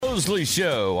Mosley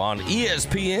Show on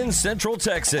ESPN Central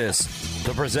Texas.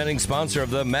 The presenting sponsor of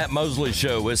the Matt Mosley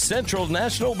Show is Central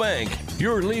National Bank,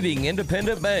 your leading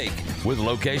independent bank with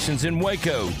locations in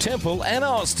Waco, Temple, and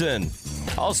Austin.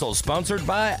 Also sponsored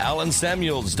by Allen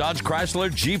Samuels, Dodge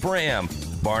Chrysler Jeep Ram,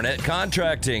 Barnett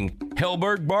Contracting,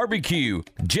 Hellberg Barbecue,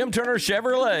 Jim Turner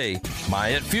Chevrolet,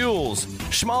 Myatt Fuels,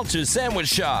 Schmaltz's Sandwich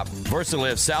Shop,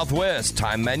 VersaLift Southwest,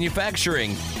 Time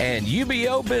Manufacturing, and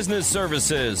UBO Business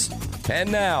Services.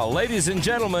 And now, ladies and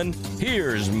gentlemen,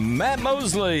 here's Matt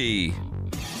Mosley.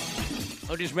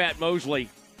 Oh, it is Matt Mosley.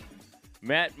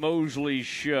 Matt Mosley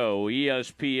Show,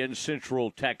 ESPN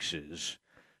Central Texas.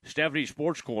 Stephanie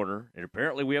Sports Corner, and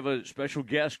apparently we have a special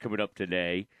guest coming up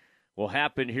today. Will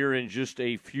happen here in just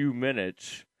a few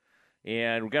minutes.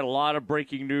 And we've got a lot of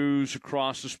breaking news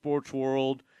across the sports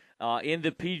world. In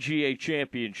the PGA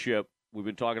Championship, we've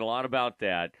been talking a lot about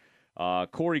that.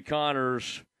 Corey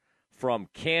Connors from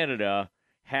Canada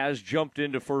has jumped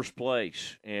into first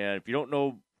place. And if you don't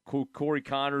know who Corey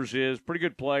Connors is, pretty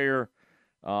good player.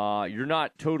 You're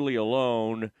not totally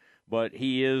alone, but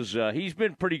he is. He's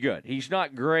been pretty good. He's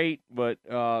not great, but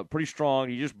pretty strong.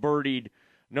 He just birdied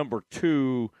number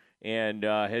 2 and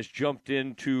has jumped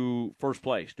into first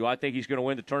place. Do I think he's going to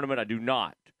win the tournament? I do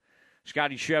not.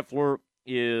 Scotty Scheffler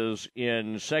is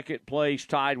in second place,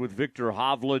 tied with Victor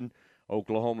Hovland,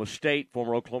 Oklahoma State,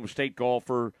 former Oklahoma State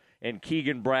golfer, and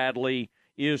Keegan Bradley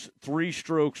is 3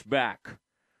 strokes back.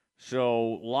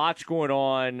 So lots going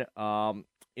on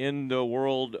in the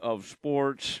world of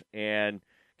sports, and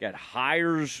got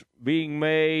hires being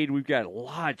made. We've got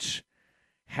lots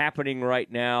happening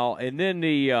right now. And then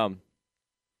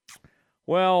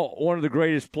one of the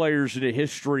greatest players in the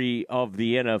history of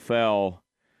the NFL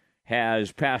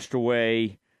has passed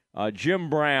away. Jim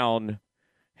Brown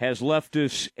has left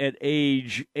us at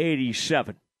age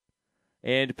 87.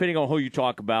 And depending on who you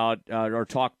talk about or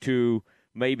talk to,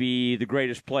 maybe the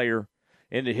greatest player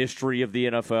in the history of the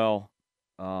NFL.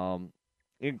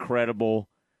 Incredible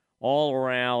all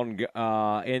around.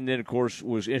 And then, of course,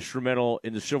 was instrumental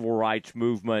in the civil rights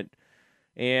movement.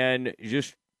 And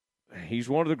just he's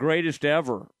one of the greatest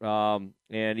ever. And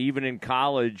even in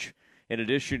college, in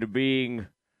addition to being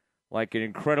like an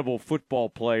incredible football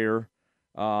player,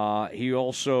 he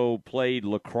also played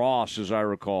lacrosse, as I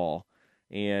recall.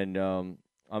 And,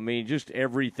 just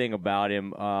everything about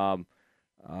him.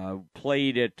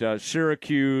 Played at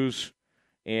Syracuse,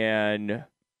 and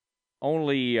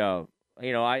only,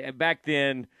 back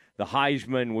then the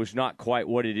Heisman was not quite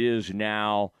what it is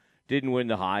now. Didn't win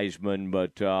the Heisman,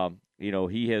 but,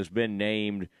 he has been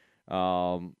named,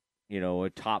 a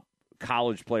top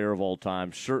college player of all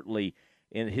time, certainly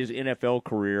in his NFL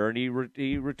career. And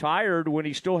he retired when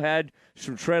he still had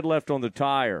some tread left on the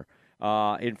tire.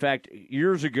 In fact,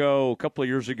 a couple of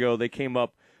years ago, they came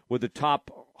up with the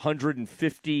top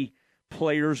 150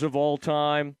 players of all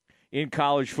time in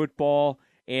college football,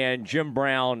 and Jim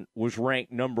Brown was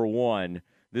ranked number 1.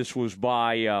 This was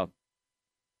by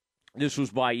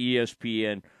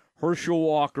ESPN. Herschel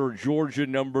Walker, Georgia,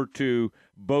 number 2.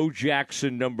 Bo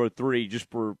Jackson, number 3, just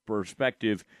for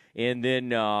perspective. And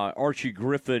then Archie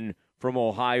Griffin from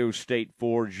Ohio State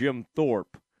 4. Jim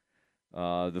Thorpe,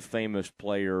 the famous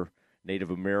player,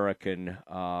 Native American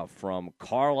from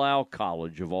Carlisle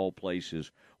College, of all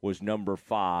places, was number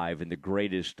 5 and the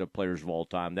greatest players of all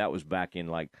time. That was back in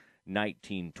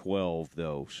 1912,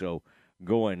 though. So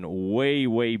going way,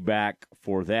 way back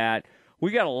for that.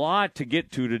 We got a lot to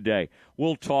get to today.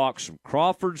 We'll talk some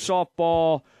Crawford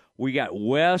softball. We got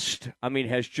West.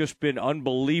 Has just been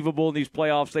unbelievable in these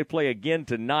playoffs. They play again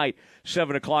tonight,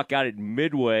 7 o'clock out at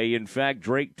Midway. In fact,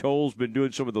 Drake Toll's been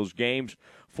doing some of those games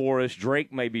for us.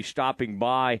 Drake may be stopping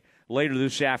by later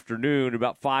this afternoon,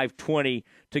 about 5:20,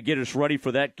 to get us ready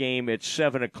for that game at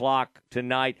 7 o'clock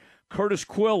tonight. Curtis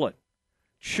Quillen,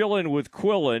 Chillin' with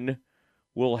Quillen,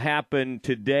 will happen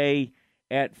today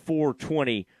at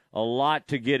 4:20. A lot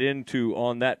to get into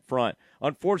on that front.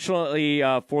 Unfortunately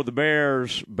for the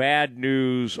Bears, bad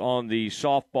news on the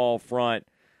softball front.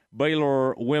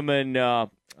 Baylor women,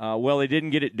 they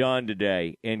didn't get it done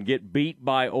today and get beat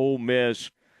by Ole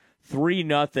Miss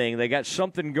 3-0. They got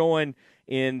something going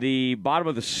in the bottom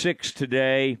of the 6th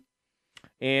today.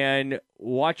 And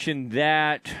watching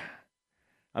that,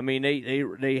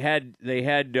 they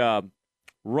had 2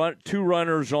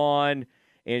 runners on.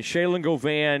 And Shaylin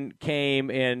Govan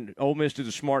came, and Ole Miss did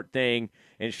the smart thing.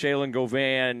 And Shaylin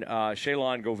Govan,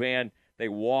 they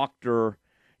walked her,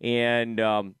 and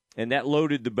that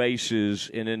loaded the bases.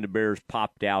 And then the Bears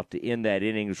popped out to end that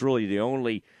inning. It was really the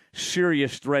only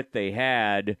serious threat they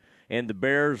had. and the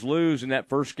Bears lose in that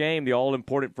first game, the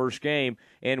all-important first game.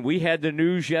 And we had the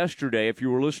news yesterday. If you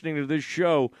were listening to this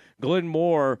show, Glenn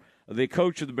Moore, the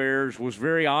coach of the Bears, was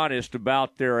very honest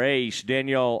about their ace,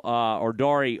 Dari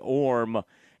Orm,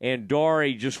 and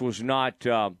Dari just was not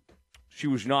she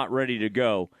was not ready to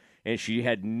go. And she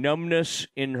had numbness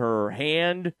in her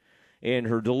hand and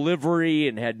her delivery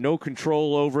and had no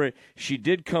control over it. She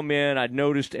did come in, I'd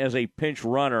noticed, as a pinch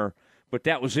runner, but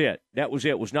that was it.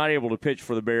 Was not able to pitch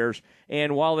for the Bears.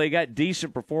 And while they got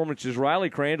decent performances, Riley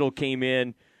Crandall came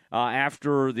in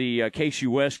after the Casey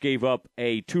West gave up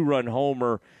a 2-run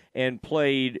homer and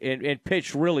played and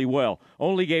pitched really well.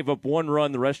 Only gave up 1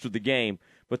 run the rest of the game.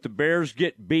 But the Bears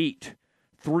get beat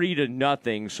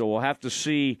 3-0, so we'll have to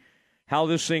see how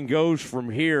this thing goes from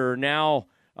here. Now,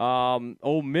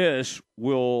 Ole Miss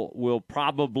will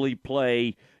probably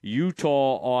play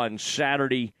Utah on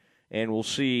Saturday, and we'll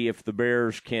see if the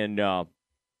Bears can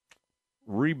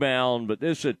rebound. But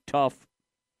this is a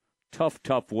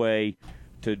tough way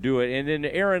to do it. And then,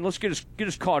 Aaron, let's get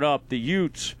us caught up. The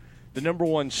Utes, the number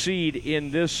 1 seed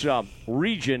in this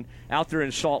region out there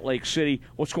in Salt Lake City.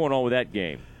 What's going on with that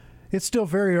game? It's still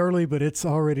very early, but it's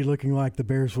already looking like the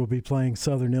Bears will be playing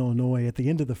Southern Illinois. At the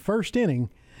end of the first inning,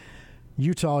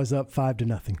 Utah is up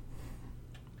 5-0.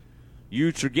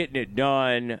 Utes are getting it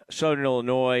done. Southern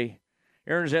Illinois.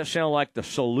 Aaron, does that sound like the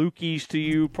Salukis to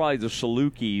you? Probably the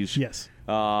Salukis. Yes.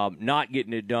 Not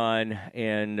getting it done.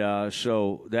 And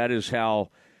so that is how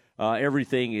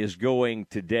everything is going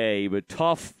today. But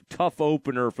tough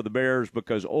opener for the Bears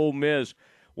because Ole Miss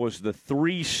was the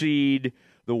 3 seed.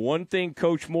 The one thing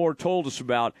Coach Moore told us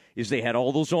about is they had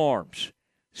all those arms,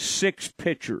 6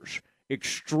 pitchers,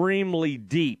 extremely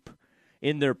deep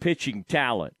in their pitching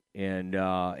talent,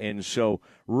 and so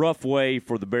rough way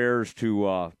for the Bears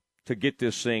to get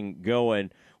this thing going.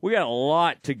 We got a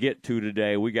lot to get to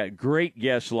today. We got great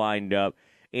guests lined up,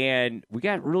 and we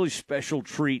got a really special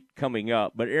treat coming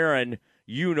up. But Aaron,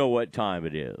 you know what time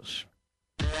it is.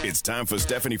 It's time for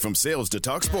Stephanie from Sales to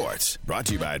Talk Sports. Brought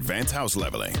to you by Advanced House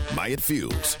Leveling, Myatt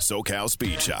Fuels, SoCal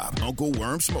Speed Shop, Uncle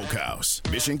Worm Smokehouse,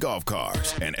 Mission Golf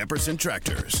Cars, and Epperson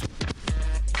Tractors.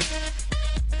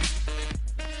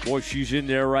 Boy, she's in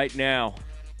there right now,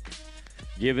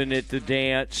 giving it the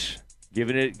dance,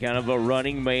 giving it kind of a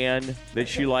running man that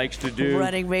she likes to do.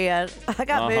 Running man. I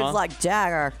got moves like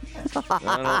Jagger.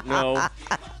 I don't know.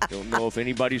 Don't know if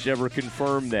anybody's ever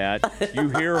confirmed that. You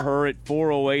hear her at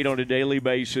 4:08 on a daily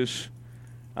basis.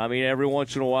 I mean, every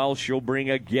once in a while she'll bring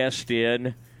a guest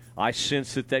in. I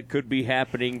sense that could be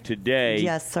happening today.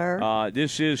 Yes, sir.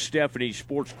 This is Stephanie's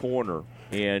Sports Corner,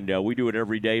 and we do it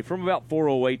every day from about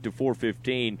 4:08 to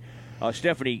 4:15.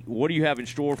 Stephanie, what do you have in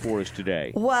store for us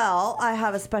today? Well, I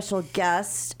have a special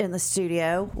guest in the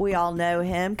studio. We all know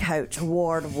him, Coach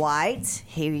Ward White.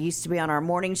 He used to be on our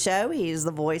morning show. He's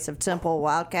the voice of Temple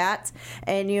Wildcats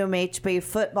and UMHB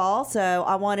football. So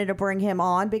I wanted to bring him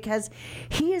on because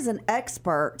he is an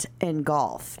expert in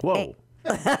golf. Whoa.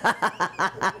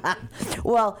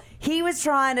 Well, he was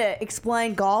trying to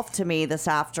explain golf to me this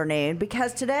afternoon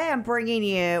because today I'm bringing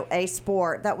you a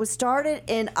sport that was started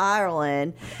in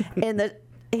Ireland in the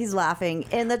he's laughing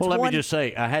in the Let me just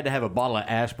say, I had to have a bottle of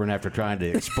aspirin after trying to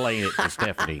explain it to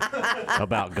Stephanie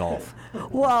about golf.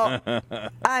 Well,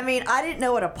 I mean, I didn't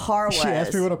know what a par was. She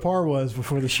asked me what a par was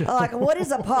before the show. Like, what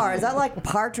is a par? Is that like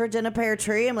partridge in a pear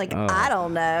tree? I'm like, I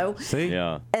don't know. See?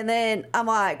 Yeah. And then I'm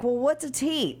like, well, what's a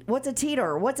teat? What's a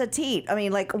teeter? What's a teat? I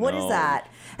mean, like, what is that?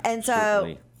 And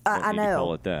so I know.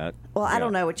 Call it that. Well, Yeah. I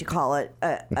don't know what you call it.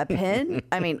 A pin?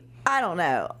 I mean, I don't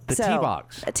know. The tee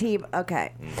box. A tee.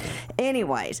 Okay.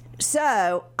 Anyways,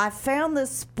 so I found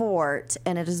this sport,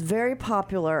 and it is very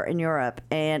popular in Europe,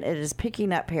 and it is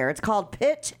picking up here. It's called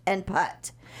pitch and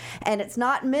putt. And it's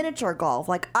not miniature golf.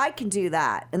 Like, I can do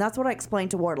that. And that's what I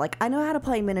explained to Ward. Like, I know how to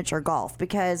play miniature golf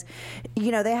because,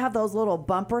 you know, they have those little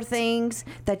bumper things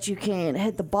that you can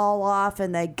hit the ball off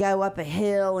and they go up a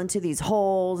hill into these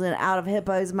holes and out of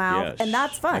Hippo's mouth. Yes. And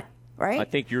that's fun. Right? I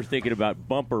think you're thinking about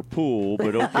bumper pool,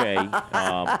 but okay.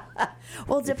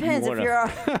 Well, it depends if you're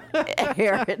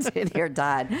here. It's in here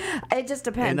died. It just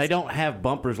depends. And they don't have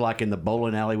bumpers like in the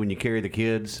bowling alley when you carry the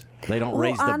kids. They don't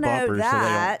raise the I know bumpers that. so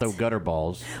they don't throw gutter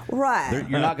balls. Right.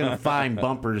 You're not going to find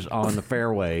bumpers on the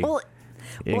fairway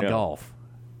in golf.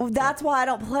 That's why I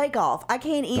don't play golf. I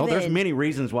can't even. Oh, there's many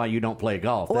reasons why you don't play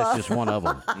golf. That's just one of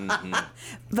them.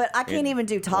 But I can't even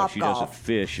do top she golf. doesn't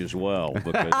fish as well.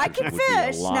 Because I there can would be a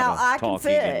fish. lot Now of I can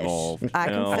talking fish. involved. I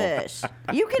can No. fish.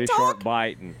 You can Fish talk. aren't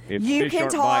biting. You Fish can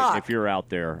aren't talk. biting if you're out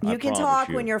there. You I can promise talk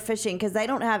you. when you're fishing because they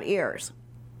don't have ears.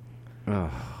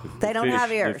 They don't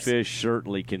have ears. The fish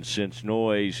certainly can sense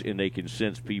noise, and they can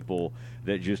sense people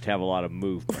that just have a lot of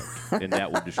movement, and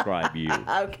that would describe you.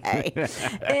 Okay.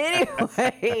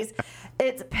 Anyways,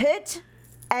 it's pitch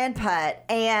and putt,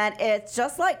 and it's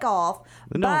just like golf.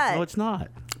 No, it's not.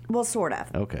 Well, sort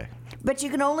of. Okay. But you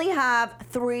can only have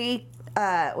 3,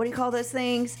 what do you call those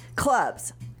things?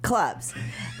 Clubs.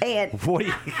 And What do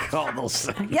you call those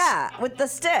things? yeah, with the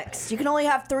sticks. You can only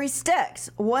have 3 sticks.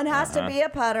 One has to be a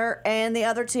putter, and the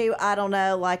other 2, I don't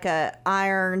know, like a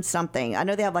iron something. I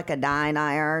know they have like a 9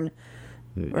 iron,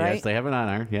 right? Yes, they have an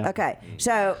iron. Yeah. Okay,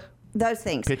 so those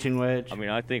things. Pitching wedge. I mean,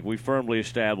 I think we firmly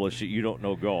established that you don't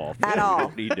know golf. At You all.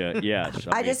 don't need to, yes.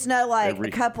 I just know like a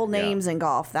couple names in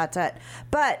golf. That's it.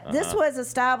 But this was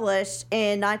established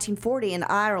in 1940 in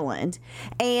Ireland,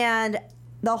 and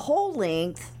the whole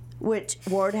length, which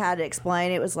Ward had to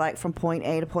explain, it was like from point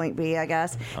A to point B, I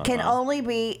guess, can only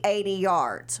be 80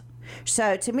 yards.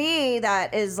 So to me,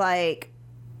 that is like,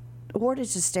 Ward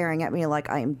is just staring at me like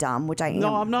I am dumb, which I am.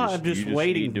 No, I'm not. I'm You just just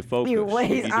waiting. need to focus. You're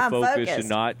waiting. You need to I'm focus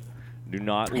focused. and do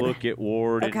not look at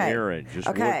Ward and Aaron. Just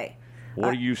Okay. What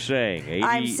are you saying? 80,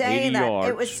 I'm saying 80 that yards.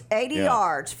 it was 80 Yeah.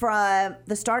 yards from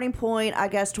the starting point, I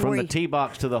guess, to From where the tee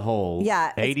box to the hole,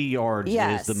 Yeah, 80 yards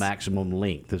yes. is the maximum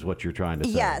length, is what you're trying to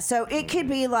say. yeah, so it could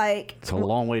be like It's a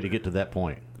long way to get to that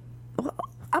point.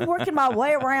 I'm working my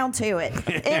way around to it.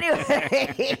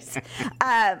 Anyways,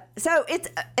 so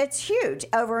it's huge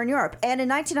over in Europe. And in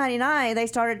 1999, they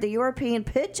started the European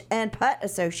Pitch and Putt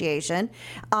Association.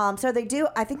 So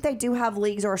I think they do have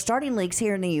leagues or starting leagues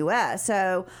here in the U.S.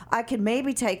 So I could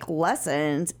maybe take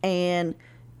lessons and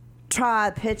try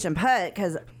pitch and putt,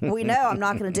 because we know I'm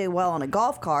not going to do well on a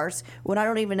golf course when I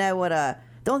don't even know what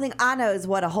the only thing I know is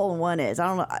what a hole-in-one is. I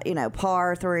don't know,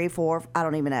 par 3, 4, I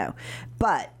don't even know.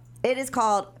 But it is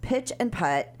called Pitch and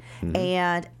Putt,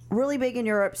 and really big in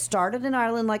Europe. Started in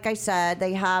Ireland, like I said.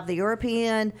 They have the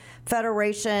European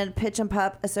Federation Pitch and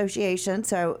Putt Association.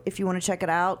 So if you want to check it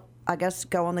out, I guess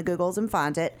go on the Googles and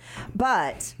find it.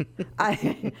 But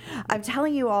I'm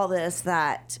telling you all this,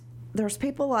 that there's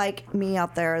people like me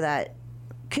out there that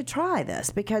could try this,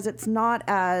 because it's not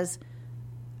as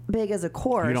big as a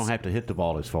course. You don't have to hit the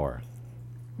ball as far.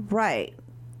 Right.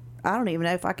 I don't even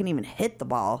know if I can even hit the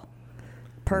ball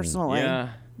personally. Yeah.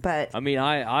 But I mean,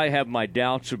 I have my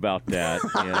doubts about that.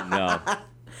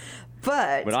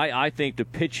 But I think the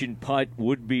pitch and putt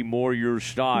would be more your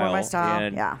style. More my style,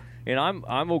 and, yeah. And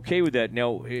I'm okay with that.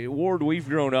 Now, Ward, we've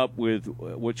grown up with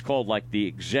what's called like the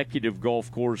executive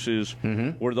golf courses,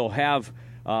 where they'll have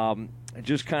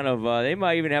just kind of they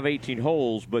might even have 18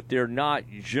 holes, but they're not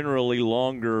generally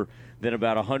longer than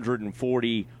about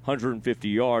 140, 150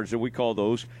 yards, and we call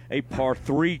those a par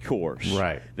 3 course.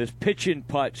 Right. This pitch and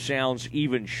putt sounds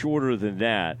even shorter than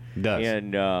that. It does.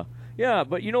 And yeah,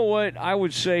 but you know what? I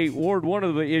would say, Ward, one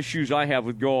of the issues I have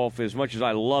with golf, as much as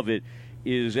I love it,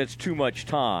 is it's too much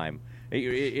time.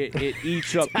 It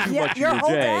eats up too much of your your whole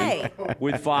day day.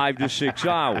 with 5 to 6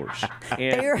 hours.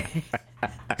 And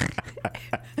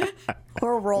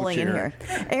we're rolling in here.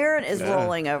 Aaron is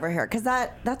rolling over here, because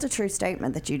that's a true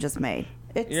statement that you just made.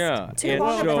 It's too and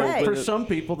long so- of a day. For some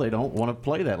people, they don't want to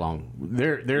play that long.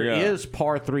 There is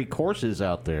par 3 courses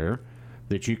out there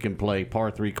that you can play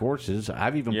par 3 courses.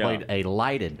 I've even played a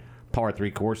lighted par 3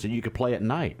 course that you could play at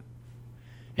night.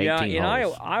 Yeah, and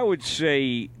holes. I would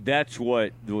say that's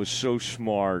what was so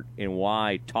smart and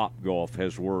why Topgolf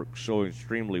has worked so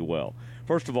extremely well.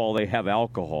 First of all, they have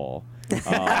alcohol.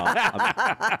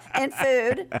 And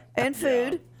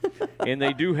food. And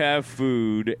they do have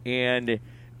food, and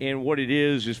what it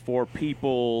is for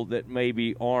people that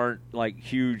maybe aren't like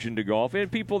huge into golf,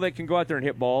 and people that can go out there and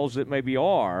hit balls that maybe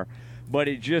are, but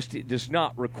it does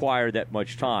not require that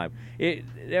much time.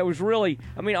 That was really,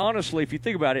 I mean, honestly, if you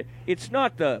think about it, it's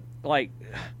not the like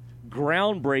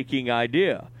groundbreaking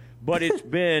idea, but it's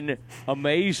been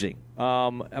amazing.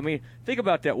 I mean, think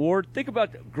about that, Ward. Think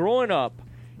about growing up.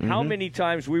 How many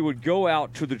times we would go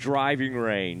out to the driving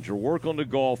range or work on the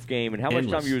golf game, and how much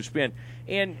time you would spend.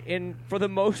 And for the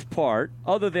most part,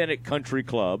 other than at country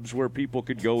clubs where people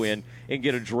could go in and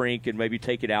get a drink and maybe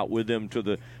take it out with them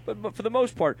but for the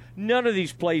most part, none of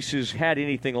these places had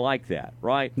anything like that,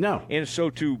 right? No. And so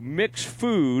to mix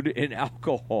food and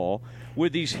alcohol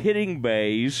with these hitting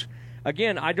bays,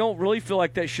 again, I don't really feel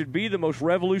like that should be the most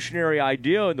revolutionary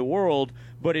idea in the world,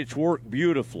 but it's worked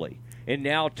beautifully. And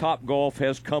now Topgolf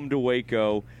has come to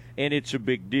Waco, and it's a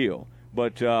big deal.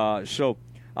 But so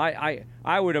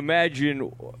I would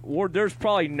imagine, Ward, there's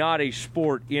probably not a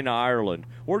sport in Ireland.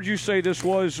 Where'd you say this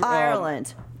was?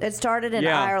 Ireland. It started in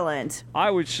Ireland.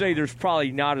 I would say there's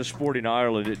probably not a sport in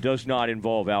Ireland that does not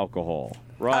involve alcohol.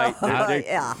 right?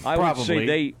 Yeah. I would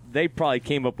say they probably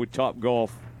came up with Top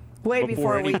Golf way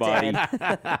before anybody. we did.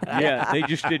 Yeah, they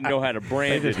just didn't know how to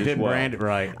brand it. Didn't brand it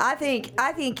right. I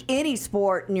think any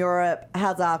sport in Europe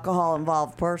has alcohol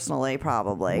involved. Personally,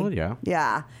 probably. Well, yeah.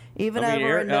 Yeah, even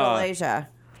over in Middle Asia.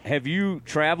 Have you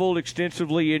traveled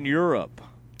extensively in Europe?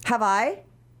 Have I?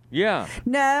 Yeah.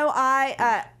 No,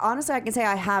 I honestly I can say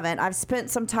I haven't. I've spent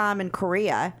some time in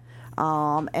Korea.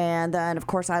 And then, of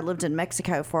course, I lived in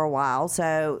Mexico for a while.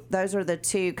 So those are the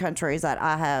two countries that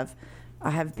I have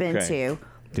been to.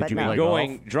 Did you no. play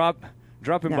golf?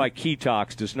 Dropping by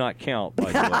Ketox does not count,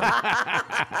 by the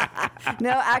way.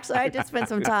 No, actually, I did spend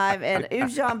some time in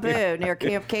Ujambu near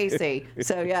Camp Casey.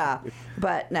 So, yeah.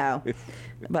 But, no.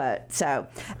 But, so,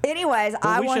 anyways,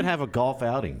 we should have a golf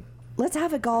outing. Let's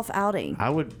have a golf outing. I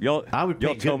would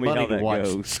pay good money to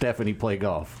watch Stephanie play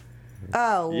golf.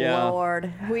 Oh, yeah.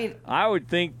 Lord. I would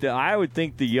think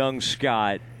the young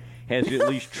Scott has at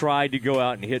least tried to go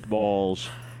out and hit balls.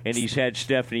 And he's had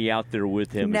Stephanie out there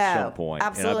with him at some point.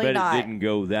 Absolutely and I bet not. it didn't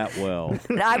go that well.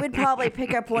 I would probably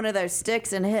pick up one of those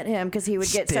sticks and hit him because he would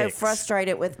get so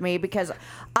frustrated with me because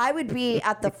I would be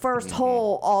at the first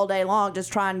hole all day long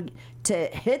just trying to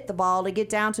hit the ball to get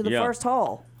down to the first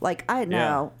hole. Like, I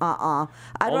know. I'd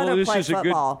rather play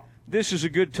football. This is a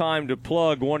good time to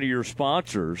plug one of your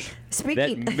sponsors.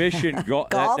 Speaking that Mission golf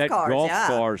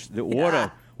cars.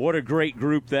 What a great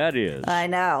group that is. I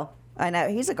know.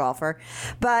 He's a golfer.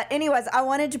 But anyways, I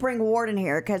wanted to bring Ward in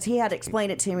here because he had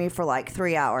explained it to me for like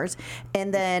 3 hours.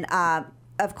 And then,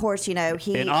 of course, he...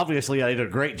 And obviously I did a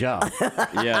great job.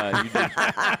 Yeah, you did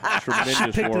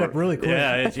tremendous Picked work. it up really quick.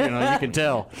 Yeah, you can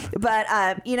tell. But,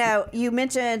 you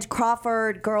mentioned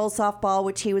Crawford girls softball,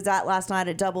 which he was at last night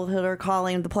at Doubleheader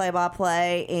calling the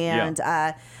play-by-play. And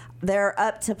they're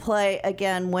up to play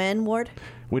again when, Ward?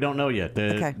 We don't know yet.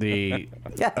 The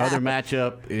other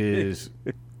matchup is...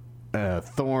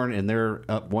 Thorn, and they're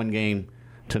up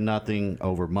 1-0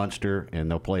 over Munster,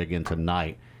 and they'll play again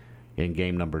tonight in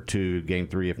game number 2. Game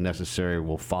 3, if necessary,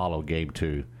 will follow game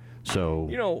 2. So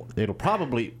it'll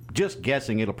probably, just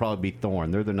guessing, it'll probably be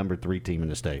Thorn. They're the number 3 team in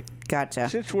the state. Gotcha.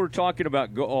 Since we're talking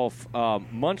about golf,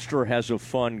 Munster has a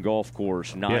fun golf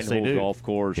course, 9-hole golf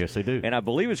course. Yes, they do. And I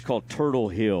believe it's called Turtle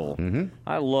Hill. Mm-hmm.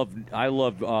 I love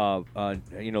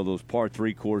those par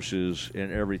 3 courses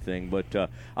and everything. But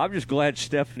I'm just glad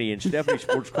Stephanie and Stephanie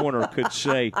Sports Corner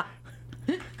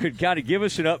could kind of give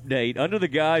us an update under the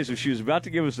guise of she was about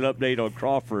to give us an update on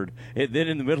Crawford, and then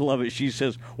in the middle of it she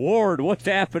says, "Ward, what's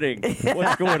happening?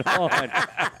 What's going on?"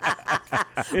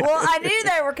 Well, I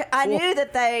knew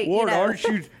that they. Ward,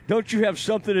 don't you have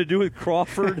something to do with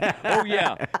Crawford? Oh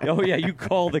yeah, you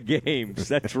call the games.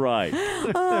 That's right.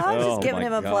 I'm just giving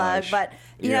him a plug, but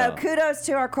kudos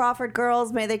to our Crawford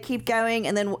girls. May they keep going.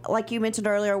 And then, like you mentioned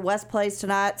earlier, West plays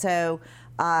tonight, so.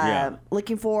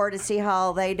 Looking forward to see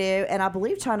how they do, and I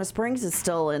believe China Springs is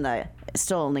still in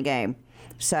the game.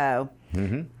 So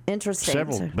interesting.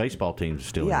 Several baseball teams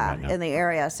still in right now. In the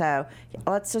area. So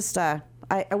let's just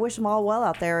I wish them all well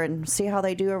out there and see how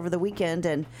they do over the weekend.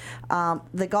 And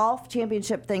the golf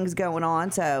championship thing's going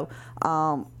on, so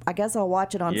I guess I'll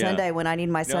watch it on Sunday when I need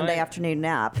my Sunday afternoon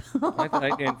nap.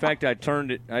 In fact, I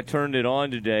turned it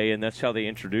on today, and that's how they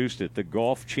introduced it, the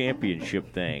golf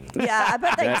championship thing. Yeah, I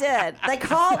bet they did. They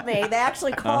called me. They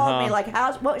actually called me, like,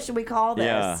 what should we call this?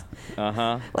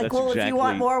 Yeah. Like, that's if you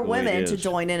want more women to is.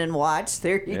 join in and watch,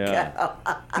 there you go.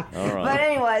 All right. But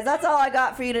anyways, that's all I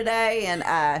got for you today,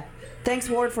 and thanks,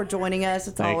 Ward, for joining us.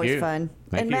 It's always fun.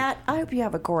 Thank you. Matt, I hope you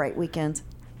have a great weekend.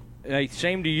 Hey,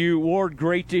 same to you, Ward.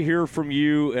 Great to hear from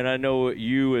you, and I know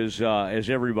you, as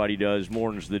everybody does,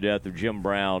 mourns the death of Jim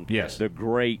Brown. Yes, the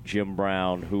great Jim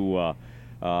Brown, who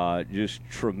just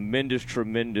tremendous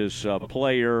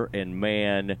player and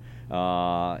man.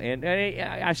 And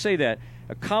I say that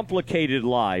a complicated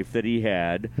life that he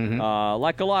had,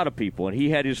 like a lot of people, and he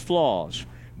had his flaws,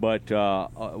 but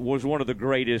was one of the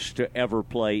greatest to ever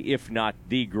play, if not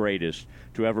the greatest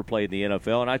to ever play in the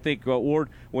NFL. And I think, Ward,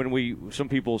 some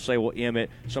people say, well, Emmett,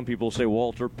 some people say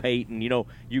Walter Payton,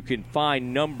 you can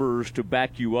find numbers to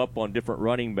back you up on different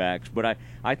running backs. But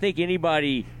I think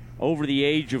anybody over the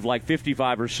age of like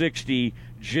 55 or 60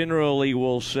 generally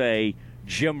will say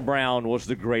Jim Brown was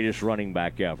the greatest running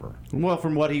back ever. Well,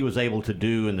 from what he was able to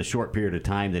do in the short period of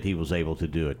time that he was able to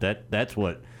do it, that's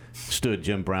what stood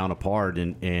Jim Brown apart.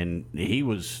 And he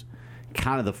was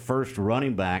kind of the first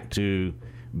running back to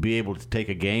be able to take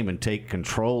a game and take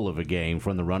control of a game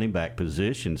from the running back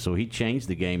position. So he changed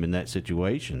the game in that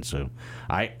situation. So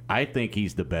I think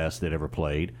he's the best that ever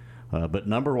played. But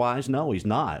number-wise, no, he's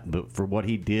not. But for what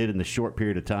he did in the short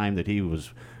period of time that he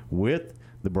was with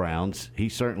the Browns, he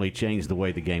certainly changed the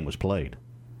way the game was played.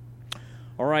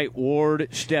 All right, Ward,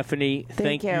 Stephanie,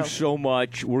 thank you so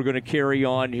much. We're going to carry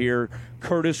on here.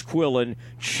 Curtis Quillen,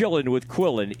 Chillin' with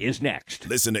Quillen, is next.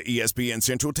 Listen to ESPN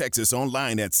Central Texas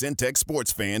online at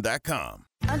centexsportsfan.com.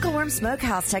 Uncle Worm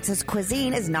Smokehouse Texas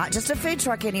Cuisine is not just a food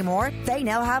truck anymore. They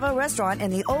now have a restaurant in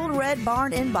the Old Red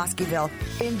Barn in Bosqueville.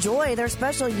 Enjoy their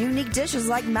special unique dishes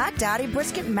like Mac Daddy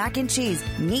Brisket Mac and Cheese,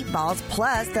 meatballs,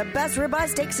 plus the best ribeye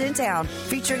steaks in town,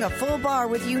 featuring a full bar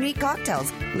with unique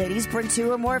cocktails. Ladies, bring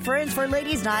 2 or more friends for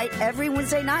Ladies' Night every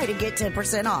Wednesday night and get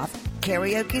 10% off.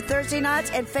 Karaoke Thursday nights,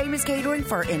 and famous catering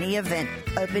for any event.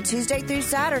 Open Tuesday through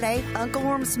Saturday, Uncle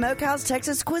Worm Smokehouse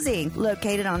Texas Cuisine,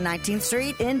 located on 19th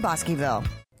Street in Bosqueville.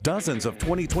 Dozens of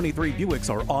 2023 Buicks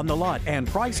are on the lot and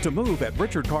priced to move at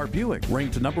Richard Carr Buick.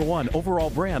 Ranked #1 overall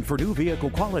brand for new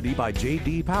vehicle quality by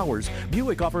J.D. Powers,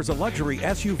 Buick offers a luxury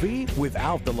SUV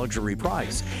without the luxury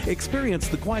price. Experience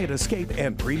the quiet escape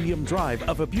and premium drive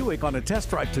of a Buick on a test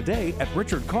drive today at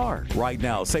Richard Carr. Right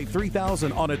now, save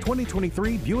 $3,000 on a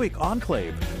 2023 Buick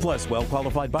Enclave. Plus,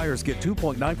 well-qualified buyers get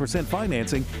 2.9%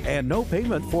 financing and no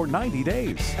payment for 90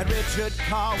 days. At Richard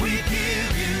Carr, we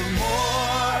give you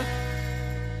more.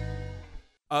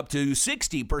 Up to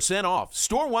 60% off.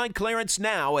 Store-wide clearance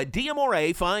now at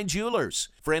Diamore Fine Jewelers.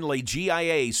 Friendly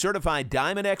GIA certified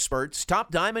diamond experts, top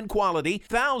diamond quality,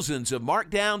 thousands of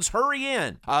markdowns. Hurry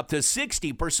in. Up to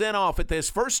 60% off at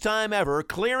this first time ever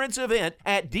clearance event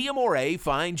at Diamore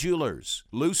Fine Jewelers.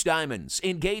 Loose diamonds,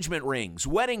 engagement rings,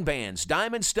 wedding bands,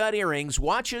 diamond stud earrings,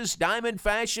 watches, diamond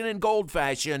fashion, and gold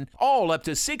fashion, all up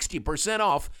to 60%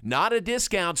 off. Not a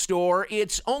discount store.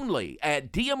 It's only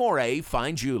at Diamore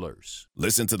Fine Jewelers.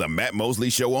 Listen to the Matt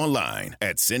Mosley Show online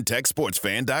at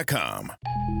centexsportsfan.com.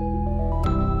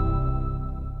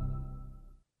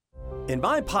 In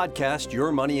my podcast,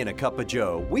 Your Money in a Cup of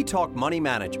Joe, we talk money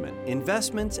management,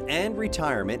 investments, and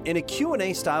retirement in a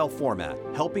Q&A style format,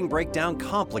 helping break down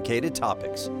complicated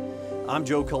topics. I'm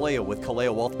Joe Kaleo with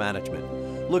Kaleo Wealth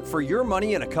Management. Look for Your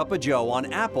Money in a Cup of Joe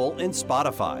on Apple and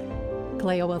Spotify.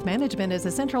 Kaleo Wealth Management is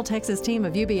a Central Texas team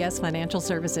of UBS Financial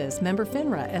Services, member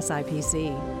FINRA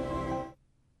SIPC.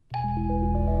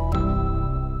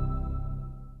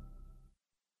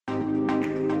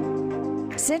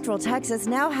 Central Texas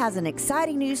now has an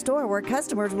exciting new store where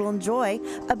customers will enjoy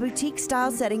a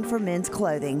boutique-style setting for men's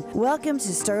clothing. Welcome to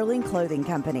Sterling Clothing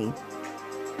Company.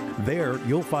 There,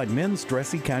 you'll find men's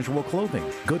dressy casual clothing,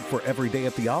 good for every day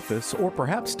at the office or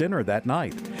perhaps dinner that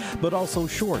night, but also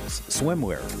shorts,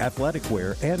 swimwear, athletic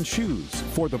wear, and shoes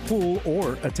for the pool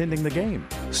or attending the game.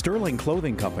 Sterling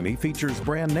Clothing Company features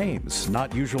brand names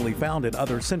not usually found in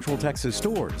other Central Texas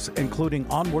stores, including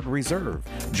Onward Reserve,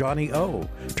 Johnny O,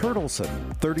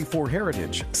 Turtleson, 34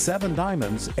 Heritage, 7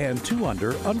 Diamonds, and 2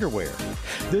 Under underwear.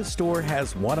 This store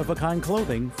has one-of-a-kind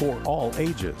clothing for all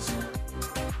ages.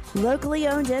 Locally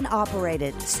owned and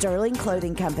operated, Sterling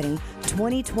Clothing Company,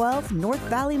 2012 North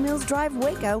Valley Mills Drive,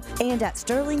 Waco, and at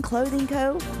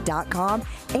sterlingclothingco.com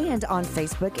and on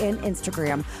Facebook and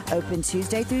Instagram. Open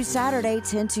Tuesday through Saturday,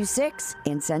 10 to 6,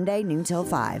 and Sunday, noon till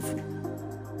 5.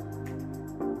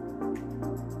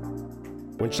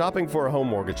 When shopping for a home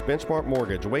mortgage, Benchmark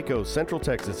Mortgage, Waco, Central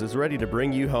Texas is ready to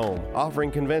bring you home, offering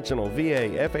conventional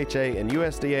VA, FHA, and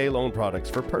USDA loan products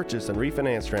for purchase and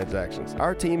refinance transactions.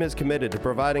 Our team is committed to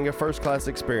providing a first-class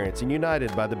experience and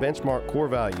united by the Benchmark core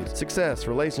values: success,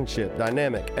 relationship,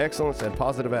 dynamic, excellence, and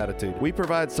positive attitude. We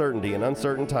provide certainty in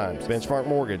uncertain times. Benchmark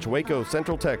Mortgage, Waco,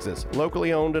 Central Texas,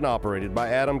 locally owned and operated by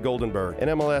Adam Goldenberg,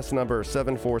 NMLS number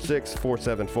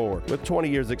 746474, with 20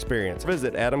 years experience.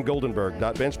 Visit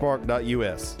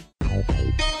adamgoldenberg.benchmark.us.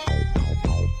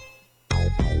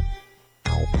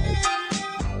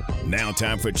 Now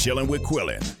time for Chillin' with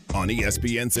Quillen on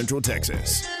ESPN Central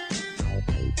Texas.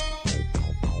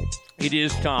 It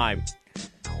is time.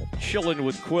 Chillin'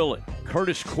 with Quillen.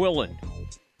 Curtis Quillen.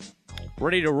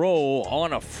 Ready to roll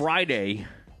on a Friday.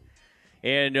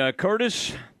 And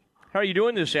Curtis, how are you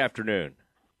doing this afternoon?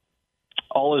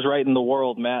 All is right in the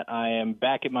world, Matt. I am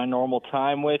back at my normal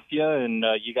time with you, and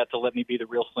you got to let me be the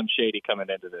real Slim Shady coming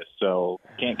into this, so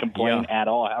can't complain at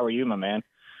all. How are you, my man?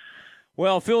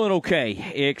 Well, feeling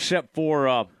okay, except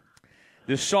for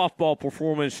the softball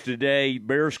performance today.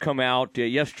 Bears come out.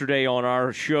 Yesterday on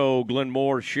our show, Glenn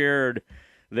Moore shared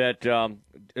that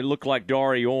it looked like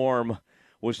Dari Orm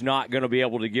was not going to be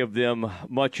able to give them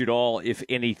much at all, if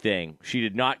anything. She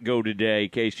did not go today.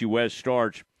 Casey West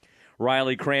starts.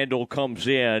 Riley Crandall comes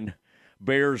in.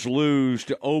 Bears lose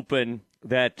to open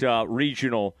that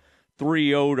regional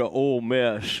 3-0 to Ole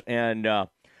Miss. And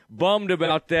bummed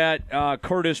about that,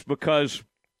 Curtis, because,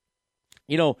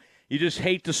 you know, you just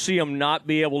hate to see them not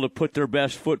be able to put their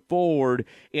best foot forward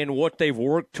in what they've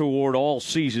worked toward all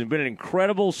season. It's been an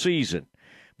incredible season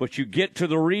but you get to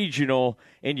the regional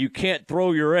and you can't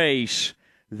throw your ace.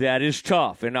 That is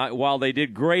tough. And while they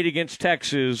did great against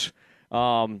Texas,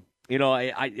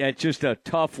 it's just a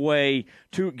tough way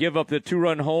to give up the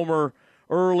 2-run homer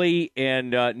early and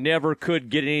never could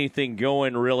get anything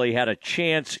going, really. Had a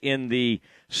chance in the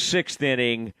 6th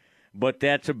inning, but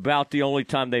that's about the only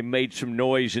time they made some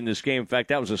noise in this game. In fact,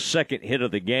 that was the second hit of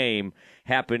the game,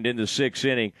 happened in the 6th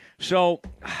inning. So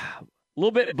a little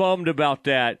bit bummed about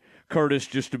that, Curtis,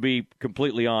 just to be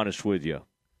completely honest with you.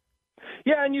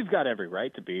 Yeah, and you've got every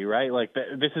right to be, right? Like,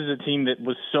 this is a team that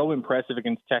was so impressive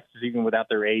against Texas, even without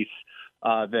their ace,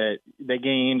 that they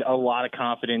gained a lot of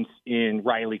confidence in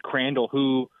Riley Crandall,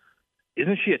 who,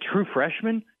 isn't she a true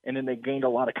freshman? And then they gained a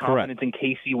lot of confidence in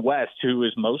Casey West, who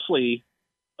is mostly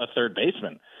a third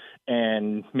baseman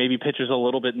and maybe pitches a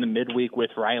little bit in the midweek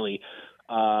with Riley.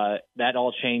 That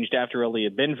all changed after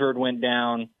Aaliyah Binford went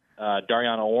down.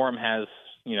 Dariana Orm has,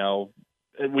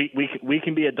 we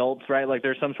can be adults, right? Like,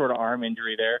 there's some sort of arm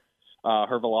injury there.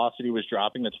 Her velocity was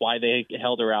dropping. That's why they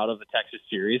held her out of the Texas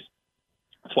series.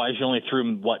 That's why she only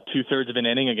threw, 2/3 of an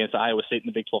inning against Iowa State in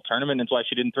the Big 12 tournament. That's why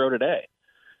she didn't throw today.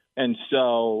 And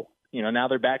so, now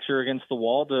their backs are against the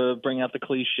wall to bring out the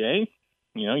cliche.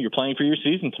 You're playing for your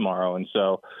season tomorrow. And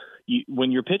so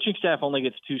when your pitching staff only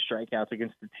gets 2 strikeouts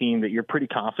against the team that you're pretty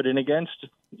confident against,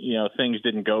 things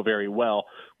didn't go very well.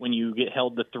 When you get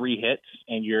held to 3 hits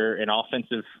and you're an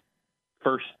offensive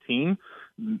first team,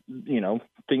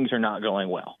 things are not going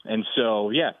well. And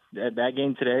so, that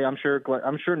game today, I'm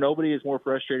sure nobody is more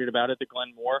frustrated about it than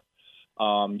Glenn Moore.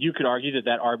 You could argue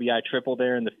that RBI triple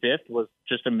there in the 5th was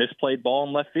just a misplayed ball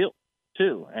in left field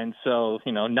too. And so,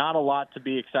 not a lot to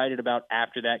be excited about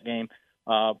after that game.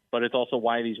 But it's also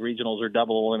why these regionals are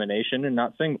double elimination and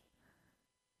not single.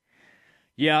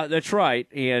 Yeah, that's right,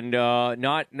 and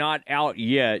not out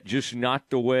yet. Just not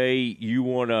the way you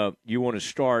wanna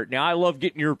start. Now, I love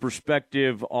getting your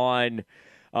perspective on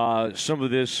some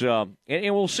of this, and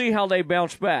we'll see how they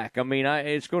bounce back. I mean,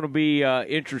 it's going to be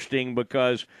interesting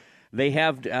because they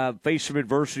have faced some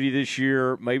adversity this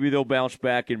year. Maybe they'll bounce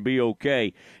back and be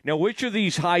okay. Now, which of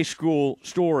these high school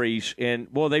stories, and,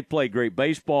 they play great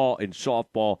baseball and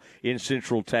softball in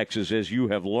Central Texas, as you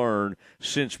have learned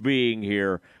since being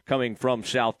here, coming from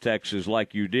South Texas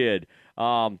like you did.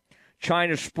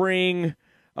 China Spring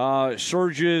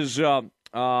surges past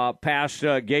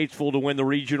Gatesville to win the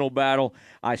regional battle.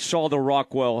 I saw the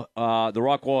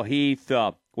Rockwell Heath,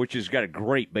 which has got a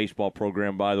great baseball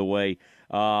program, by the way,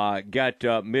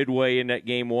 got Midway in that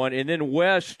game 1. And then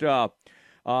West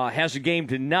has a game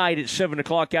tonight at 7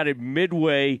 o'clock out at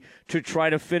Midway to try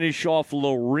to finish off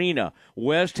Lorena.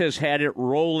 West has had it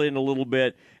roll in a little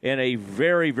bit and a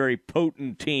very, very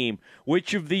potent team.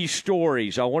 Which of these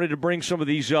stories? I wanted to bring some of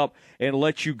these up and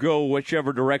let you go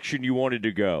whichever direction you wanted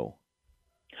to go.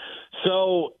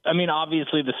 So,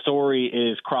 obviously the story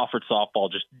is Crawford softball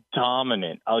just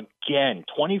dominant. Again,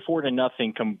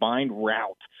 24-0 combined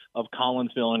rout of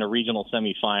Collinsville in a regional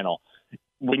semifinal.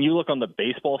 When you look on the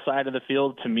baseball side of the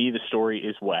field, to me, the story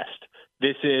is West.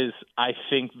 This is, I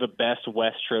think, the best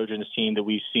West Trojans team that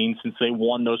we've seen since they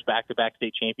won those back-to-back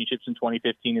state championships in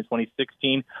 2015 and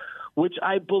 2016, which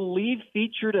I believe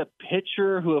featured a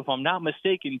pitcher who, if I'm not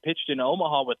mistaken, pitched in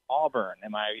Omaha with Auburn.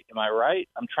 Am I right?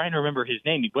 I'm trying to remember his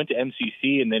name. He went to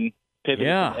MCC and then pivoted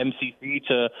from MCC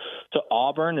to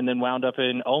Auburn and then wound up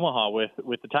in Omaha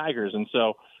with the Tigers. And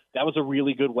so that was a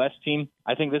really good West team.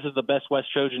 I think this is the best West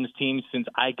Trojans team since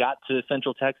I got to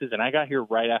Central Texas, and I got here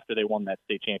right after they won that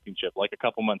state championship, like a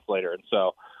couple months later. And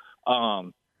so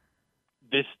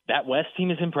that West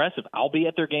team is impressive. I'll be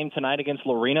at their game tonight against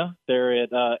Lorena. They're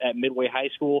at Midway High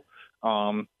School.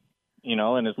 And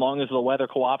as long as the weather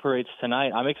cooperates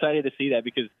tonight, I'm excited to see that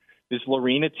because this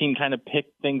Lorena team kind of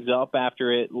picked things up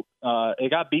after it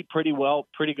got beat pretty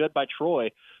good by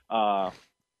Troy a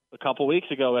couple weeks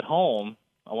ago at home.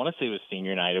 I want to say it was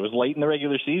senior night. It was late in the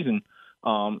regular season.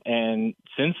 And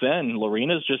since then,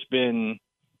 Lorena's just been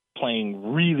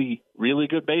playing really, really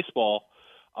good baseball.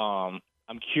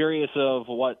 I'm curious of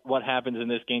what happens in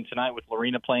this game tonight with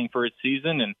Lorena playing for its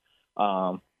season and,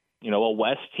 a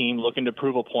West team looking to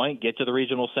prove a point, get to the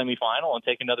regional semifinal, and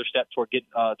take another step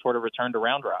toward a return to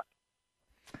Round Rock.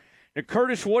 Now,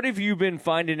 Curtis, what have you been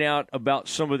finding out about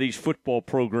some of these football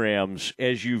programs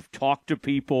as you've talked to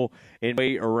people and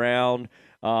way around?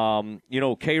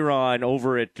 K'Ron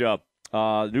over at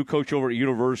new coach over at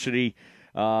University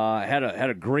had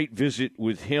a great visit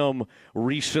with him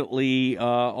recently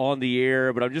on the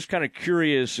air. But I'm just kind of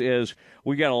curious as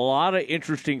we got a lot of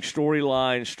interesting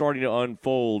storylines starting to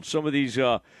unfold. Some of these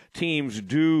teams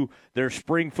do their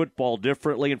spring football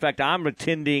differently. In fact, I'm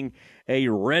attending a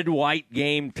red-white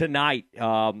game tonight,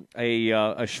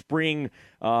 a spring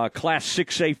Class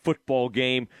 6A football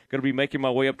game. Going to be making my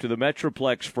way up to the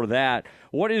Metroplex for that.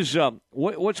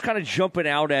 What's kind of jumping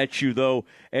out at you, though,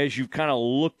 as you've kind of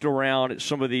looked around at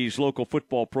some of these local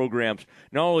football programs?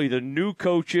 Not only the new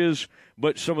coaches,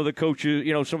 but some of the coaches,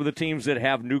 some of the teams that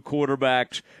have new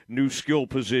quarterbacks, new skill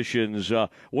positions.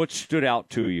 What stood out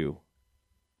to you?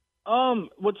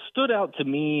 What stood out to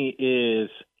me is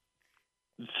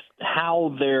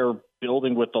how they're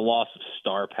building with the loss of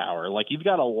star power. Like, you've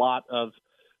got a lot of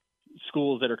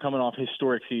schools that are coming off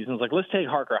historic seasons. Like, let's take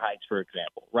Harker Heights, for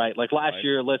example, right? Like last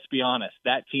year, let's be honest,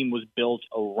 that team was built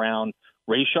around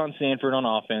Rayshawn Sanford on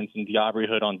offense and Diabry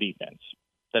Hood on defense.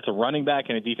 That's a running back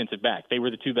and a defensive back. They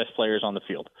were the two best players on the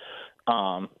field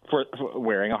for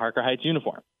wearing a Harker Heights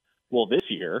uniform. Well, this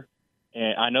year,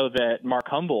 and I know that Mark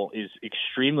Humble is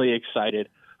extremely excited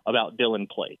about Dylan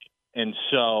Plake. And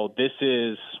so this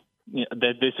is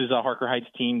a Harker Heights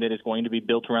team that is going to be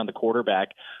built around the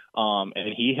quarterback.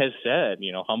 And he has said,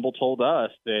 Humble told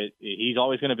us that he's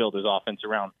always going to build his offense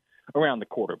around the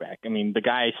quarterback. I mean, the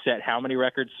guy set how many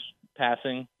records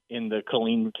passing in the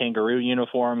Colleen Kangaroo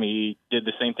uniform? He did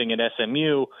the same thing at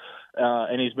SMU,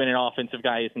 and he's been an offensive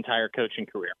guy his entire coaching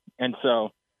career. And so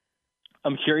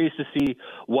I'm curious to see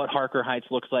what Harker Heights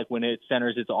looks like when it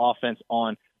centers its offense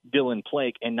on Dylan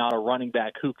Plake and not a running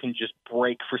back who can just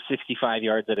break for 65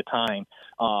 yards at a time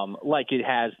like it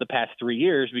has the past 3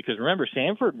 years. Because remember,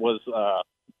 Sanford was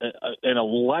an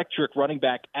electric running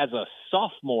back as a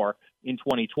sophomore in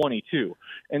 2022.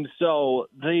 And so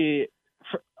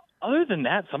other than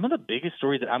that, some of the biggest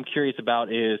stories that I'm curious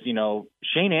about is,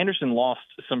 Shane Anderson lost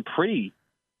some pretty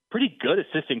good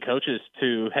assistant coaches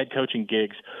to head coaching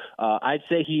gigs. I'd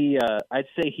say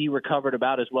he recovered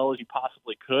about as well as you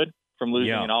possibly could from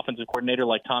losing an offensive coordinator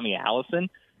like Tommy Allison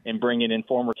and bringing in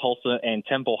former Tulsa and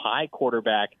Temple High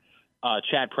quarterback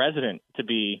Chad President to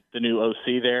be the new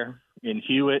OC there in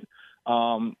Hewitt.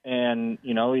 And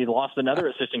he lost another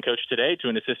assistant coach today to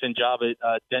an assistant job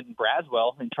at Denton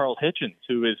Braswell and Charles Hitchens,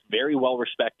 who is very well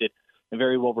respected and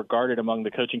very well regarded among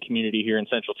the coaching community here in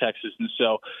Central Texas. And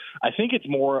so I think it's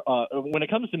more when it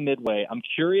comes to Midway, I'm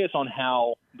curious on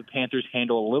how the Panthers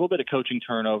handle a little bit of coaching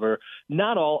turnover.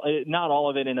 Not all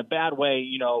of it in a bad way.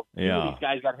 These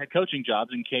guys got head coaching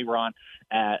jobs in K-Ron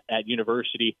at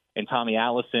University and Tommy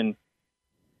Allison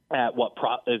at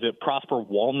is it Prosper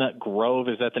Walnut Grove?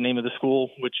 Is that the name of the school?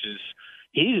 Which is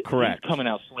he's coming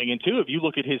out swinging too. If you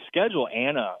look at his schedule,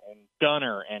 Anna and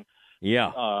Gunner and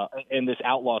in this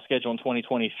outlaw schedule in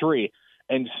 2023.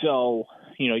 And so,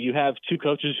 you have two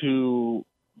coaches who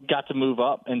got to move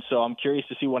up. And so I'm curious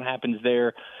to see what happens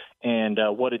there and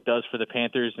what it does for the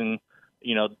Panthers. And,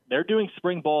 they're doing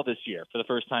spring ball this year for the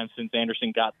first time since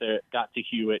Anderson got to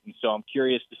Hewitt. And so I'm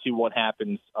curious to see what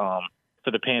happens for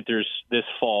the Panthers this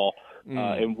fall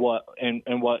and what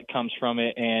comes from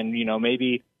it. And,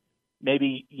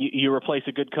 maybe you replace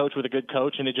a good coach with a good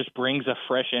coach and it just brings a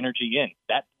fresh energy in.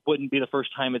 That wouldn't be the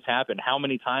first time it's happened. How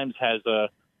many times has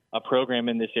a program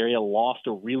in this area lost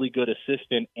a really good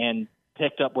assistant and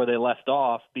picked up where they left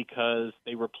off because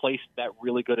they replaced that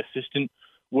really good assistant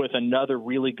with another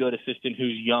really good assistant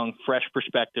who's young, fresh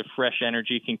perspective, fresh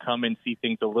energy, can come and see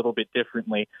things a little bit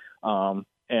differently. And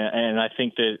I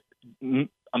think that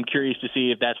I'm curious to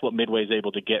see if that's what Midway is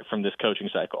able to get from this coaching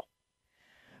cycle.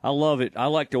 I love it. I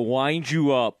like to wind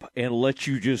you up and let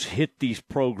you just hit these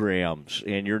programs,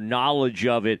 and your knowledge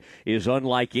of it is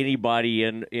unlike anybody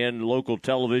in local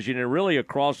television and really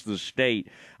across the state.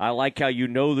 I like how you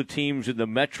know the teams in the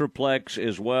Metroplex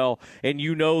as well, and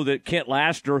you know that Kent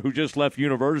Laster, who just left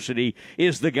university,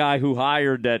 is the guy who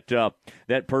hired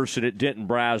that person at Denton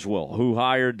Braswell,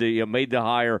 who made the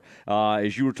hire,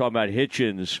 as you were talking about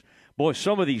Hitchens. Boy,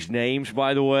 some of these names,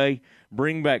 by the way,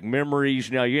 bring back memories.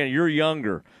 Now, you're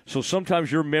younger, so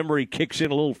sometimes your memory kicks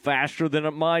in a little faster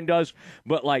than mine does.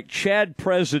 But like Chad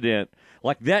President,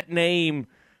 like that name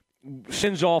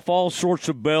sends off all sorts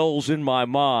of bells in my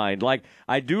mind. Like,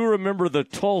 I do remember the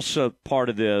Tulsa part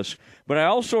of this, but I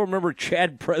also remember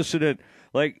Chad President,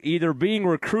 like, either being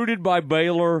recruited by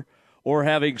Baylor or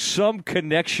having some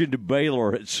connection to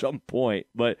Baylor at some point.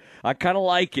 But I kind of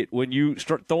like it when you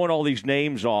start throwing all these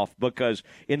names off, because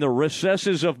in the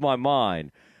recesses of my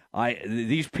mind,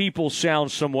 these people sound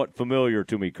somewhat familiar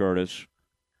to me, Curtis.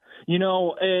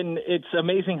 And it's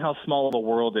amazing how small of a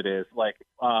world it is. Like,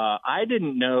 I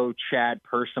didn't know Chad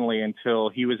personally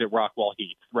until he was at Rockwall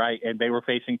Heath, right? And they were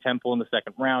facing Temple in the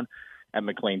second round at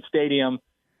McLean Stadium.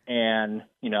 And,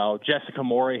 Jessica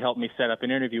Morey helped me set up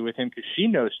an interview with him because she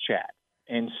knows Chad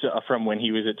and so, from when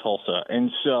he was at Tulsa.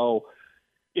 And so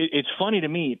it's funny to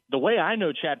me, the way I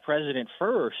know Chad President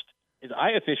first is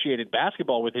I officiated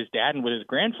basketball with his dad and with his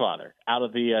grandfather out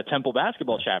of the Temple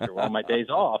basketball chapter on my days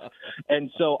off.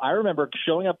 And so I remember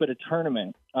showing up at a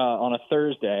tournament on a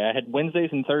Thursday. I had Wednesdays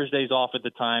and Thursdays off at the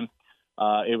time.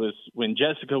 It was when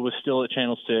Jessica was still at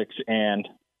Channel 6, and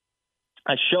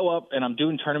I show up and I'm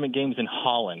doing tournament games in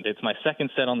Holland. It's my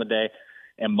second set on the day,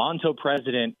 and Monto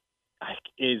President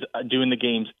is doing the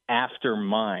games after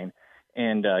mine.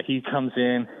 And he comes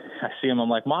in, I see him, I'm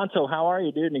like, Monto, how are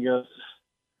you, dude? And he goes,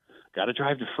 got to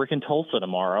drive to freaking Tulsa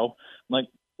tomorrow. I'm like,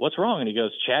 what's wrong? And he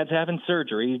goes, Chad's having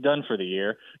surgery. He's done for the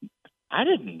year. I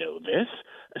didn't know this.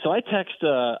 So I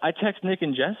text Nick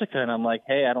and Jessica, and I'm like,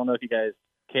 hey, I don't know if you guys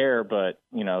care, but,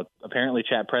 apparently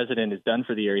Chad President is done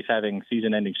for the year. He's having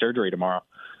season-ending surgery tomorrow.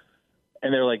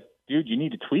 And they're like, dude, you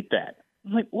need to tweet that.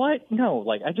 I'm like, what? No,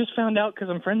 I just found out because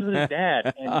I'm friends with his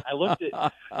dad. And I looked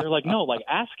at, they're like, no,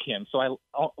 ask him. So I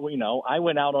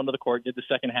went out onto the court, did the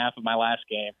second half of my last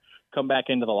game, come back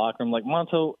into the locker room, like,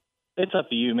 Monto, it's up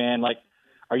to you, man.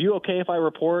 Are you okay if I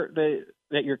report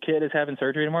that your kid is having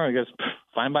surgery tomorrow? He goes,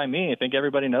 fine by me. I think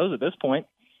everybody knows at this point.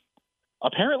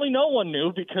 Apparently no one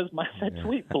knew because that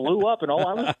tweet blew up, and all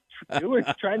I was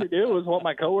trying to do was what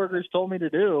my coworkers told me to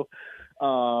do.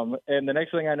 And the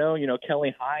next thing I know,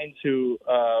 Kelly Hines, who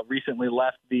recently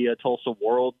left the Tulsa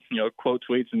World, quote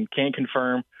tweets and can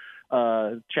confirm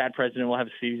Chad President will have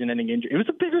a season-ending injury. It was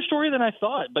a bigger story than I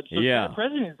thought, but Chad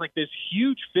President is this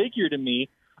huge figure to me.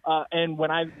 And when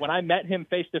I met him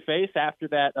face-to-face after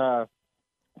that,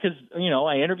 because,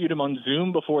 I interviewed him on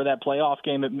Zoom before that playoff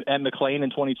game at McLean in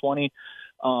 2020.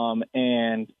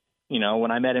 And,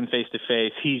 when I met him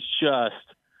face-to-face, he's just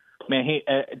 – man,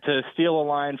 to steal a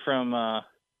line from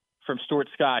Stuart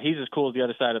Scott, he's as cool as the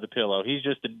other side of the pillow. He's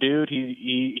just a dude.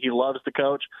 He loves the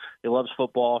coach. He loves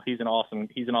football. He's an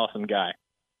awesome guy.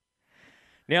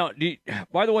 Now,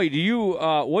 by the way,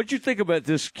 what'd you think about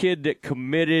this kid that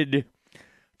committed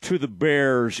to the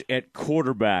Bears at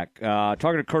quarterback?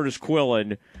 Talking to Curtis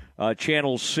Quillen,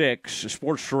 Channel 6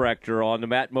 sports director on the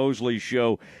Matt Mosley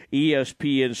Show,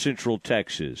 ESPN Central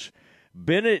Texas.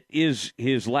 Bennett is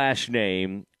his last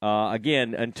name.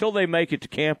 Again, until they make it to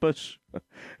campus,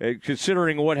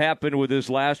 considering what happened with this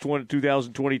last one,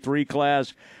 2023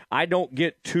 class, I don't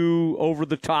get too over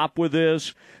the top with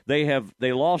this.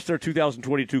 They lost their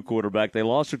 2022 quarterback. They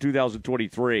lost their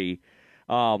 2023.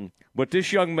 But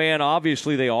this young man,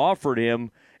 obviously, they offered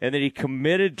him, and then he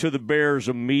committed to the Bears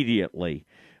immediately.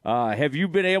 Have you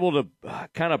been able to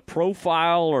kind of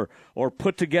profile or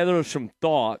put together some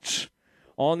thoughts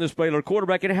on this Baylor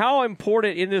quarterback, and how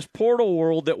important in this portal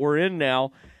world that we're in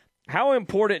now, how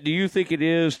important do you think it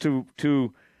is to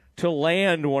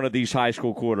land one of these high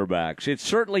school quarterbacks? It's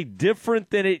certainly different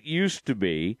than it used to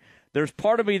be. There's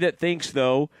part of me that thinks,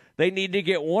 though, they need to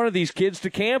get one of these kids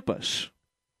to campus.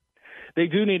 They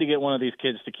do need to get one of these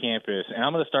kids to campus, and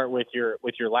I'm going to start with your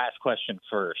last question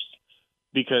first,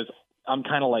 because I'm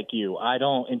kind of like you. I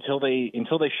don't until they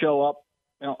show up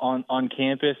on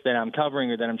campus that I'm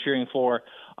covering or that I'm cheering for,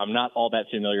 I'm not all that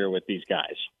familiar with these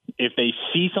guys. If they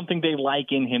see something they like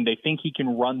in him, they think he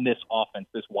can run this offense,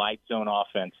 this wide zone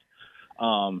offense.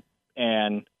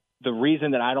 And the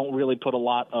reason that I don't really put a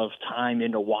lot of time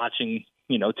into watching,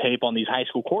 tape on these high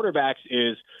school quarterbacks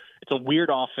is it's a weird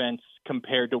offense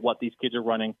compared to what these kids are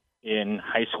running in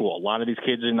high school. A lot of these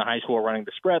kids in the high school are running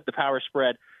the spread, the power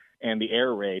spread, and the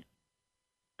air raid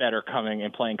that are coming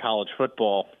and playing college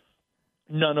football.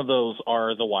 None of those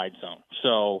are the wide zone.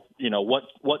 So,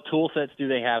 what tool sets do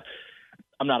they have?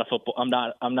 I'm one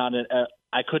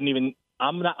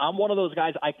of those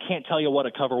guys. I can't tell you what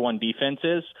a cover one defense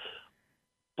is,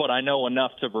 but I know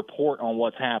enough to report on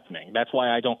what's happening. That's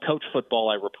why I don't coach football.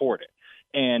 I report it.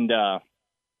 And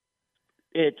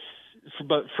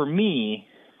but for me,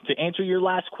 to answer your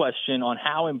last question on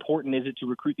how important is it to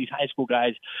recruit these high school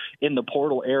guys in the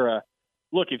portal era,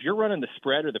 look, if you're running the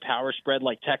spread or the power spread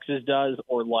like Texas does,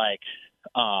 or like,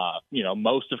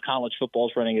 most of college football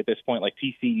is running at this point, like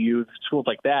TCU, schools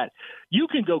like that, you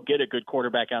can go get a good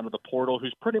quarterback out of the portal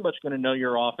who's pretty much going to know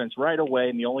your offense right away.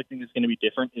 And the only thing that's going to be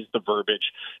different is the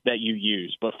verbiage that you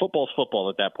use. But football's football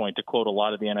at that point, to quote a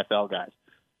lot of the NFL guys.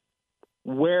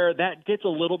 Where that gets a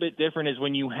little bit different is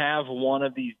when you have one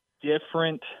of these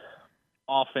different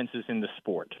offenses in the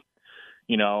sport.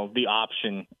 The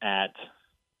option at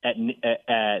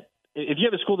if you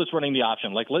have a school that's running the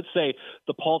option, like let's say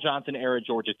the Paul Johnson era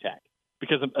Georgia Tech,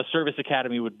 because a service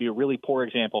academy would be a really poor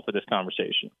example for this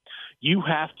conversation. You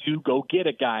have to go get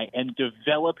a guy and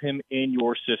develop him in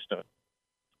your system.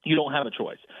 You don't have a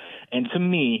choice. And to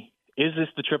me, is this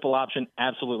the triple option?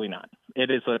 Absolutely not.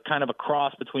 It is a kind of a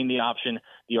cross between the option,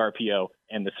 the RPO,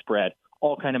 and the spread,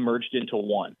 all kind of merged into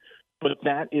one. But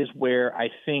that is where I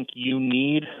think you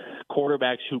need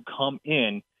quarterbacks who come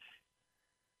in.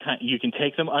 You can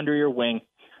take them under your wing,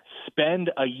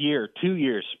 spend a year, 2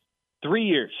 years, 3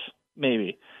 years,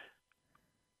 maybe,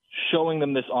 showing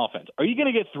them this offense. Are you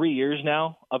going to get 3 years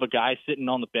now of a guy sitting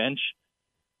on the bench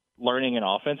learning an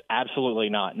offense? Absolutely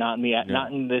not. Not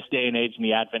in this day and age in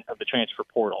the advent of the transfer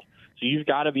portal. So you've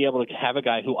got to be able to have a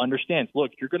guy who understands,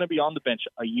 look, you're going to be on the bench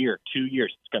a year, 2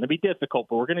 years. It's going to be difficult,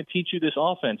 but we're going to teach you this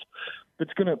offense.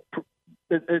 It's going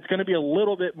to be a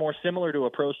little bit more similar to a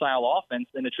pro-style offense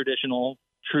than a traditional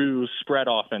true spread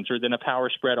offense or than a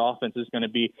power spread offense is going to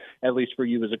be, at least for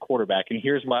you as a quarterback. And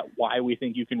here's why we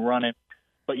think you can run it,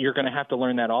 but you're going to have to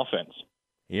learn that offense.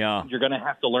 Yeah. You're going to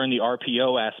have to learn the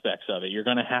RPO aspects of it. You're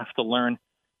going to have to learn,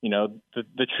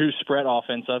 the true spread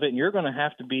offense of it. And you're going to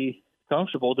have to be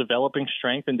comfortable developing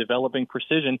strength and developing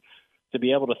precision to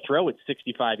be able to throw it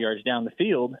 65 yards down the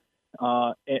field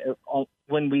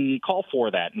when we call for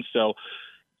that. And so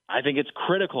I think it's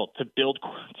critical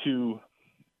to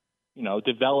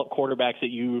develop quarterbacks that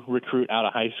you recruit out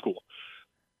of high school.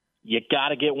 You got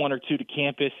to get one or two to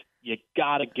campus. You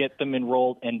got to get them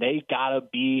enrolled, and they got to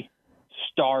be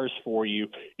stars for you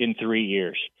in 3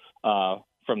 years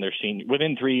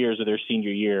within 3 years of their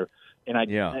senior year. And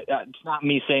it's not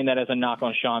me saying that as a knock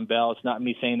on Sean Bell. It's not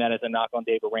me saying that as a knock on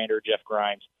Dave Aranda or Jeff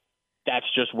Grimes. That's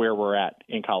just where we're at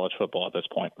in college football at this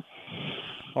point.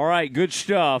 All right, good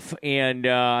stuff. And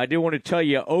I did want to tell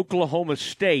you, Oklahoma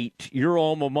State, your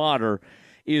alma mater,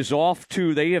 is off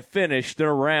to. They have finished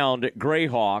their round at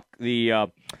Grayhawk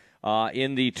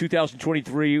in the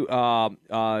 2023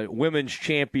 Women's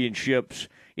Championships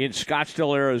in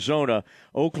Scottsdale, Arizona.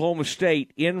 Oklahoma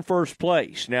State in first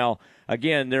place. Now,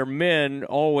 again, their men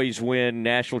always win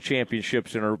national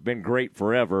championships and have been great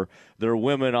forever. Their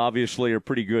women, obviously, are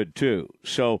pretty good, too.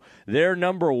 So they're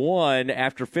number one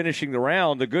after finishing the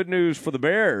round. The good news for the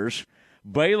Bears,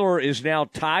 Baylor is now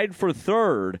tied for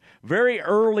third very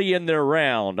early in their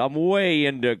round. I'm way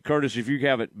into, Curtis, if you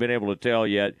haven't been able to tell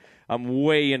yet, I'm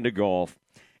way into golf.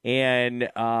 And we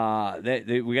got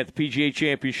the PGA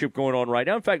Championship going on right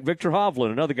now. In fact, Victor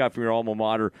Hovland, another guy from your alma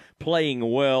mater,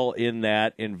 playing well in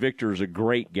that. And Victor's a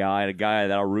great guy and a guy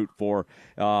that I root for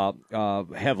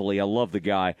heavily. I love the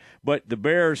guy. But the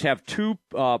Bears have two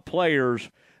players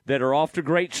that are off to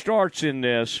great starts in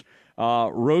this.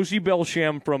 Rosie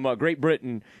Belsham from Great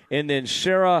Britain, and then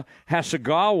Sarah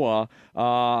Hasegawa,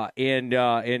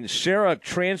 and Sarah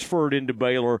transferred into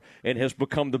Baylor and has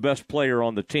become the best player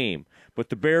on the team. But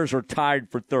the Bears are tied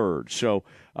for third. So,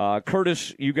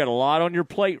 Curtis, you got a lot on your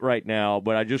plate right now,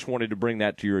 but I just wanted to bring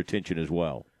that to your attention as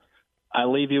well. I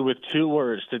leave you with two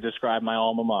words to describe my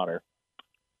alma mater.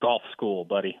 Golf school,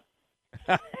 buddy.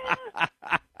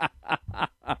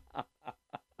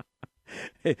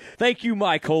 Thank you,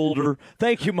 Mike Holder.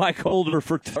 Thank you, Mike Holder,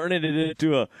 for turning it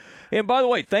into a – and by the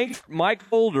way, thanks, Mike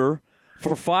Holder,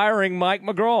 for firing Mike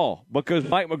McGraw, because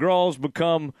Mike McGraw's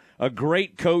become a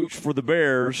great coach for the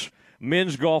Bears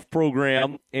men's golf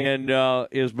program and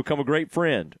has become a great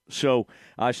friend. So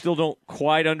I still don't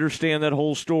quite understand that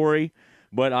whole story,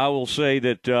 but I will say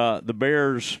that the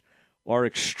Bears are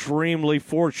extremely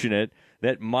fortunate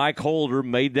that Mike Holder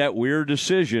made that weird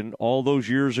decision all those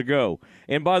years ago.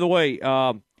 And by the way,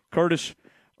 Curtis,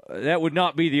 that would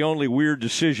not be the only weird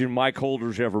decision Mike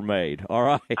Holder's ever made, all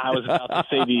right? I was about to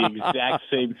say the exact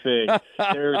same thing.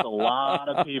 There's a lot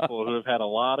of people who have had a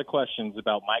lot of questions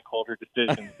about Mike Holder's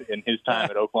decisions in his time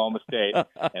at Oklahoma State.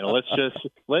 And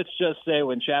let's just say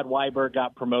when Chad Weiberg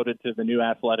got promoted to the new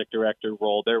athletic director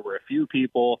role, there were a few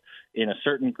people in a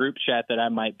certain group chat that I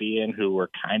might be in who were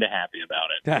kind of happy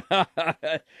about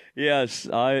it. Yes,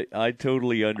 I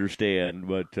totally understand.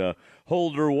 But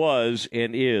Holder was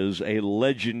and is a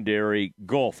legendary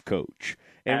golf coach.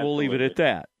 And Absolutely. We'll leave it at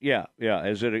that. Yeah.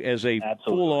 As a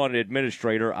full-on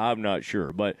administrator, I'm not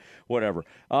sure, but whatever.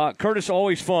 Curtis,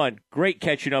 always fun. Great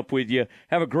catching up with you.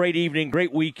 Have a great evening,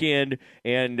 great weekend,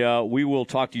 and we will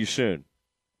talk to you soon.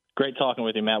 Great talking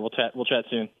with you, Matt. We'll chat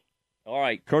soon. All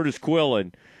right, Curtis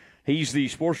Quillen. He's the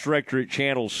sports director at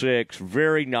Channel 6,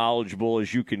 very knowledgeable,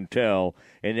 as you can tell,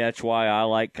 and that's why I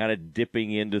like kind of dipping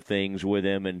into things with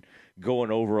him and going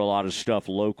over a lot of stuff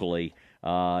locally.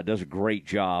 Does a great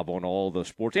job on all the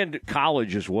sports, and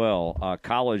college as well,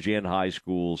 college and high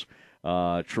schools.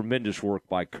 Tremendous work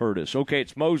by Curtis. Okay,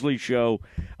 it's Mosley Show.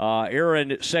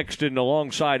 Aaron Sexton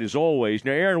alongside as always.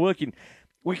 Now, Aaron,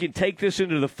 we can take this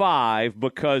into the 5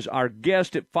 because our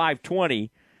guest at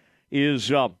 5:20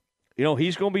 is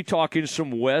he's going to be talking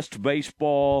some West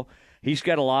baseball, He's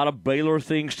got a lot of Baylor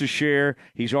things to share.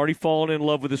 He's already fallen in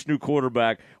love with this new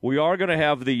quarterback. We are going to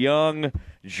have the young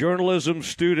journalism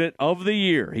student of the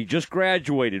year. He just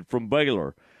graduated from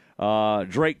Baylor.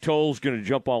 Drake Toll's going to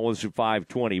jump on with us at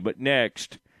 5:20. But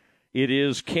next, it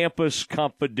is Campus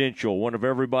Confidential, one of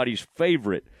everybody's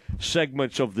favorite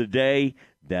segments of the day.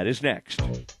 That is next.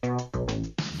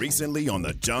 Recently on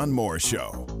the John Moore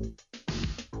Show.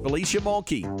 Felicia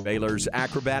Mulkey, Baylor's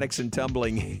acrobatics and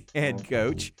tumbling head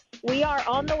coach. We are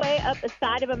on the way up the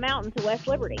side of a mountain to West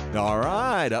Liberty. All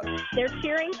right. They're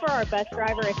cheering for our bus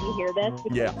driver if you hear this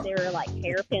because they're like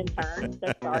hairpin turns.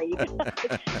 So sorry.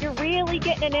 You're really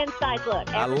getting an inside look.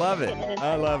 I love it.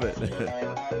 I love it.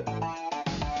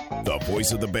 The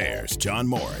voice of the Bears, John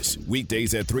Morris.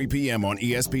 Weekdays at 3 p.m. on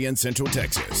ESPN Central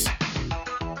Texas.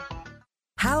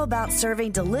 How about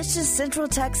serving delicious Central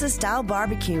Texas-style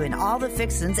barbecue and all the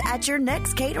fixins at your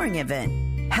next catering event?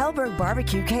 Hellberg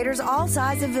Barbecue caters all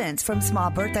size events from small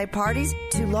birthday parties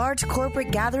to large corporate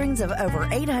gatherings of over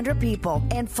 800 people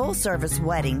and full-service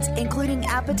weddings, including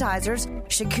appetizers,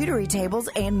 charcuterie tables,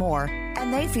 and more.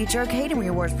 And they feature a catering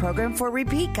rewards program for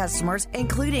repeat customers,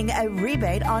 including a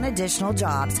rebate on additional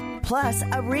jobs, plus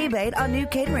a rebate on new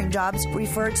catering jobs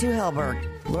referred to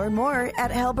Hellberg. Learn more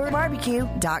at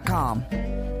hellbergbarbecue.com.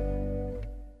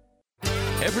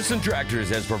 Epperson Tractors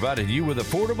has provided you with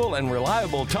affordable and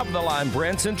reliable top-of-the-line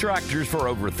Branson tractors for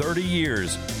over 30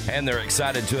 years. And they're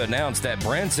excited to announce that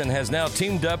Branson has now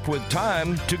teamed up with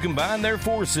Time to combine their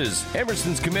forces.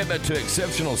 Epperson's commitment to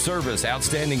exceptional service,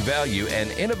 outstanding value, and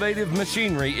innovative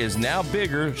machinery is now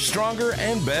bigger, stronger,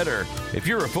 and better. If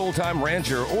you're a full-time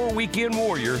rancher or weekend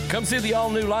warrior, come see the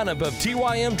all-new lineup of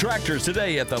TYM tractors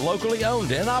today at the locally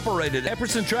owned and operated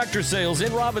Epperson Tractor Sales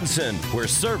in Robinson, where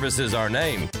service is our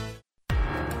name.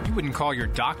 You wouldn't call your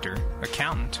doctor,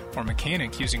 accountant, or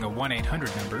mechanic using a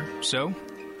 1-800 number, so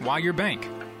why your bank?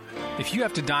 If you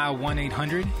have to dial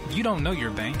 1-800, you don't know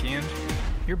your bank, and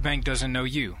your bank doesn't know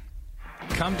you.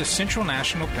 Come to Central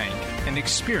National Bank and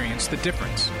experience the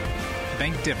difference.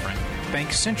 Bank different.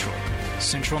 Bank Central.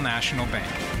 Central National Bank.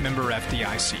 Member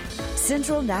FDIC.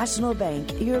 Central National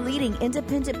Bank, your leading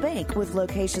independent bank with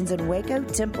locations in Waco,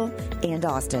 Temple, and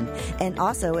Austin, and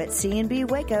also at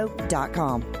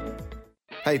cnbwaco.com.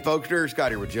 Hey folks, Derek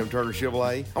Scott here with Jim Turner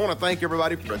Chevrolet. I want to thank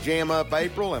everybody for a jam up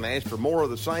April and ask for more of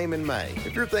the same in May.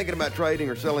 If you're thinking about trading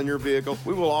or selling your vehicle,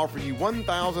 we will offer you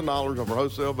 $1,000 over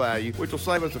wholesale value, which will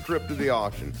save us a trip to the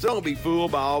auction. So don't be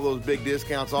fooled by all those big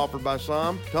discounts offered by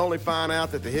some to only find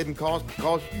out that the hidden cost will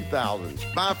cost you thousands.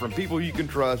 Buy from people you can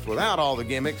trust without all the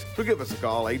gimmicks. So give us a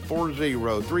call,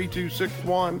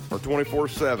 840-3261 or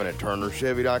 24/7 at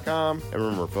turnerchevy.com. And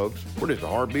remember folks, we're just a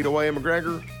heartbeat away in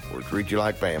McGregor. We'll treat you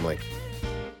like family.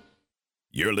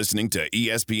 You're listening to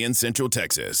ESPN Central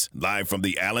Texas, live from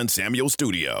the Allen Samuel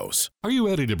Studios. Are you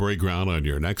ready to break ground on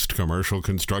your next commercial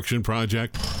construction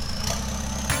project?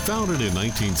 Founded in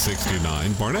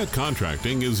 1969, Barnett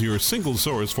Contracting is your single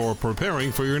source for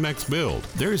preparing for your next build.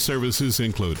 Their services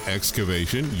include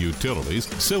excavation, utilities,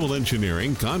 civil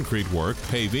engineering, concrete work,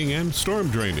 paving, and storm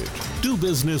drainage. Do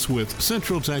business with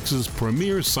Central Texas'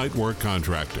 premier site work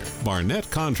contractor,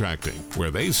 Barnett Contracting, where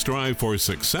they strive for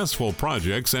successful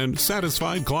projects and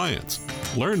satisfied clients.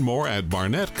 Learn more at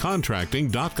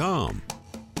barnettcontracting.com.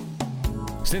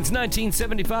 Since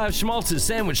 1975, Schmaltz's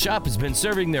Sandwich Shop has been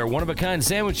serving their one-of-a-kind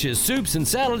sandwiches, soups, and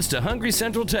salads to hungry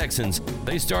Central Texans.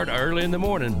 They start early in the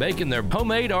morning baking their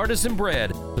homemade artisan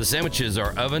bread. The sandwiches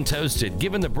are oven-toasted,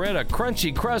 giving the bread a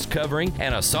crunchy crust covering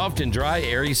and a soft and dry,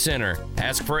 airy center.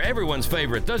 Ask for everyone's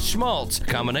favorite, the Schmaltz, a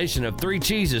combination of 3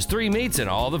 cheeses, 3 meats, and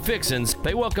all the fixins.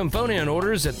 They welcome phone-in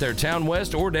orders at their Town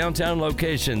West or downtown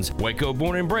locations. Waco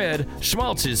born and bred,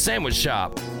 Schmaltz's Sandwich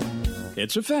Shop.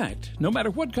 It's a fact. No matter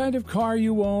what kind of car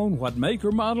you own, what make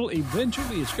or model,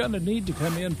 eventually it's going to need to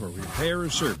come in for repair or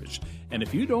service. And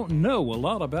if you don't know a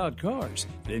lot about cars,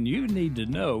 then you need to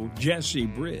know Jesse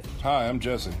Britt. Hi, I'm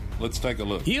Jesse. Let's take a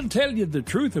look. He'll tell you the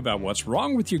truth about what's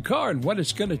wrong with your car and what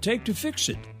it's going to take to fix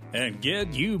it and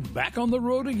get you back on the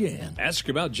road again. Ask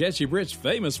about Jesse Britt's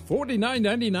famous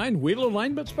 $49.99 wheel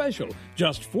alignment special.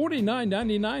 Just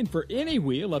 $49.99 for any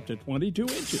wheel up to 22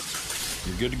 inches.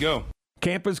 You're good to go.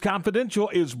 Campus Confidential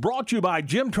is brought to you by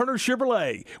Jim Turner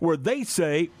Chevrolet, where they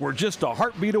say we're just a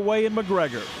heartbeat away in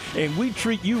McGregor, and we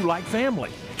treat you like family.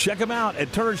 Check them out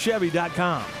at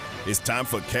turnerchevy.com. It's time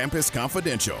for Campus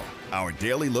Confidential, our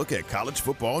daily look at college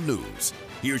football news.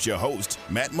 Here's your host,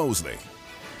 Matt Mosley.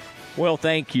 Well,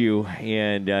 thank you.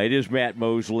 And it is Matt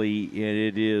Mosley, and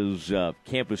it is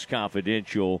Campus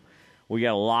Confidential. We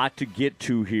got a lot to get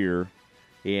to here.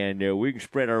 And we can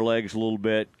spread our legs a little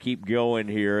bit, keep going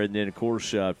here. And then, of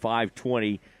course,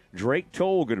 5:20, Drake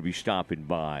Toll going to be stopping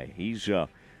by. He's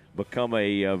become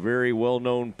a very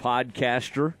well-known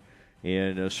podcaster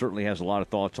and certainly has a lot of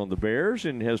thoughts on the Bears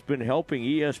and has been helping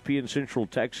ESPN Central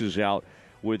Texas out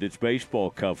with its baseball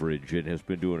coverage and has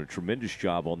been doing a tremendous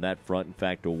job on that front. In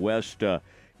fact, West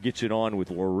gets it on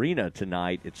with Lorena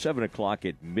tonight at 7 o'clock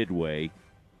at Midway,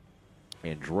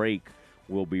 and Drake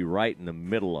will be right in the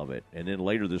middle of it. And then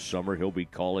later this summer, he'll be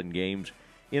calling games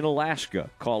in Alaska,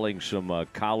 calling some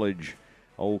college,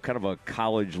 kind of a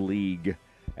college league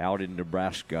out in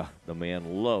Nebraska. The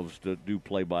man loves to do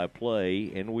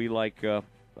play-by-play, and we like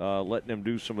letting him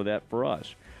do some of that for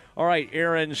us. All right,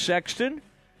 Aaron Sexton,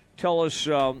 tell us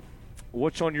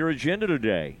what's on your agenda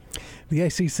today. The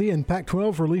ACC and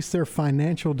Pac-12 released their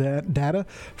financial data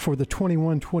for the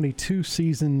 21-22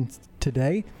 season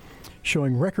today,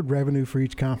 showing record revenue for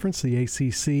each conference. The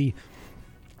ACC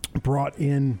brought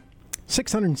in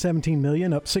 $617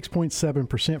 million, up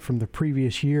 6.7% from the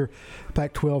previous year.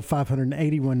 Pac-12,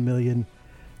 $581 million,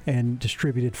 and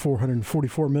distributed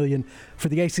 $444 million. For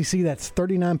the ACC, that's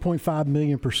 $39.5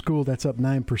 million per school. That's up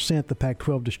 9%. The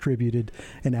Pac-12 distributed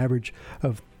an average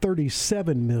of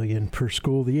 $37 million per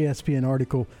school. The ESPN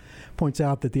article points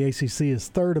out that the ACC is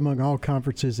third among all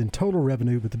conferences in total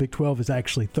revenue, but the Big 12 is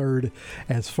actually third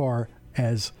as far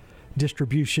as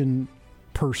distribution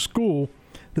per school.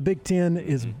 The Big 10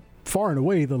 is far and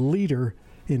away the leader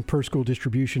in per school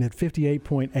distribution at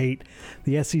 58.8.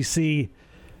 The SEC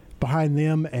behind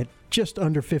them at just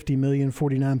under $50 million,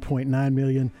 $49.9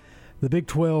 million. The Big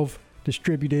 12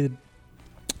 distributed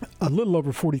a little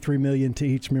over $43 million to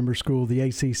each member school. The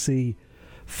ACC,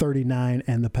 $39,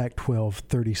 and the Pac-12,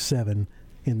 $37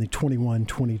 in the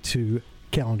 21-22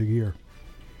 calendar year.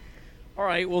 All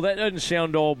right, well, that doesn't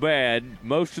sound all bad.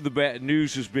 Most of the bad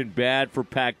news has been bad for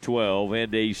Pac-12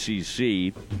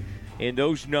 and ACC, and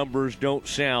those numbers don't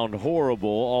sound horrible,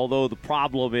 although the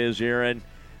problem is, Aaron,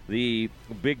 the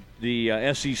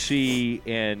SEC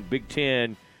and Big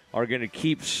Ten are going to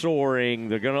keep soaring.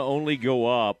 They're going to only go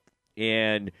up,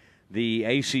 and the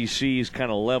ACC is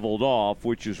kind of leveled off,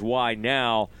 which is why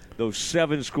now those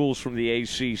 7 schools from the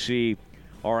ACC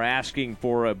are asking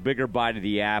for a bigger bite of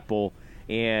the apple,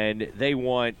 and they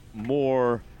want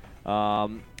more.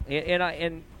 And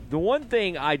the one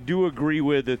thing I do agree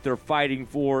with that they're fighting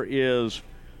for is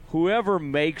whoever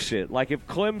makes it. Like if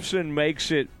Clemson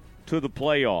makes it to the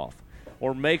playoff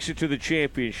or makes it to the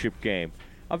championship game,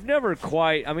 I've never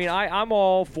quite – I mean, I'm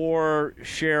all for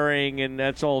sharing, and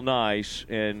that's all nice,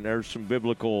 and there's some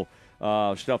biblical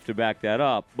stuff to back that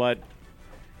up. But,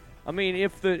 I mean,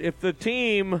 if the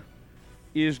team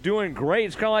is doing great,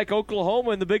 it's kind of like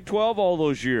Oklahoma in the Big 12 all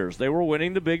those years. They were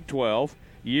winning the Big 12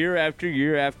 year after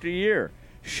year after year.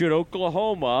 Should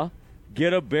Oklahoma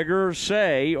get a bigger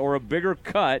say or a bigger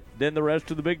cut than the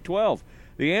rest of the Big 12?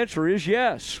 The answer is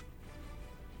yes.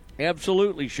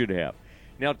 Absolutely should have.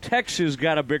 Now, Texas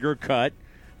got a bigger cut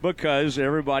because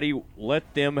everybody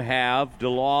let them have,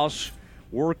 DeLoss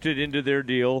worked it into their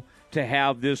deal to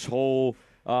have this whole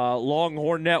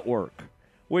Longhorn Network,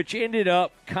 which ended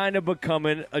up kind of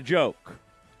becoming a joke.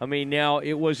 I mean, now,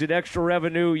 was it extra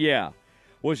revenue? Yeah.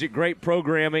 Was it great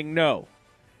programming? No.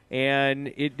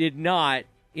 And it did not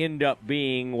end up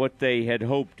being what they had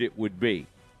hoped it would be.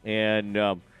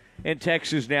 And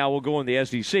Texas now will go in the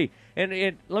SEC.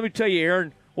 And let me tell you,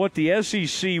 Aaron, what the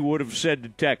SEC would have said to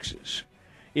Texas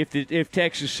if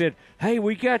Texas said, hey,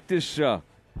 we got this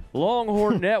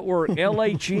Longhorn Network,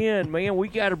 LHN, man, we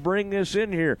got to bring this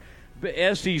in here.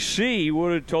 The SEC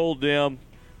would have told them,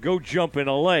 go jump in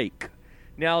a lake.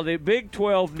 Now, the Big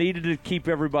 12 needed to keep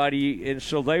everybody, and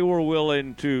so they were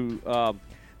willing to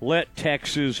let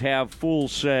Texas have full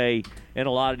say in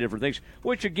a lot of different things,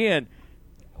 which, again,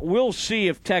 we'll see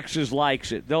if Texas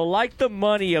likes it. They'll like the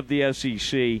money of the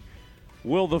SEC.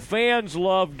 Will the fans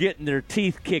love getting their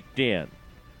teeth kicked in?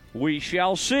 We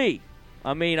shall see.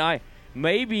 I mean,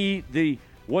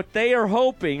 what they are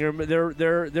hoping or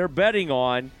they're betting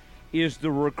on is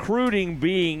the recruiting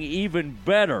being even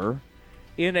better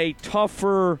in a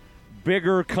tougher,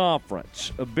 bigger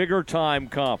conference, a bigger time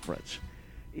conference.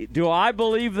 Do I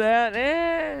believe that?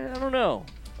 I don't know.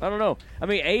 I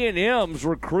mean, A&M's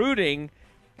recruiting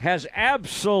has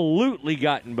absolutely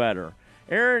gotten better.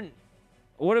 Aaron,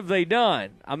 what have they done?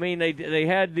 I mean, they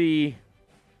had the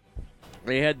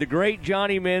great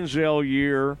Johnny Manziel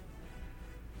year.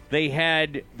 They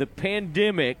had the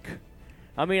pandemic.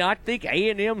 I mean, I think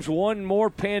A&M's one more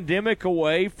pandemic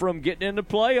away from getting in the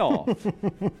playoff.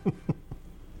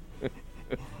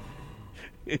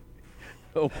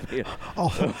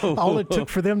 All it took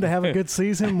for them to have a good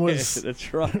season was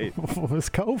that's right. Was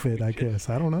COVID, I guess.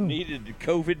 I don't know. Needed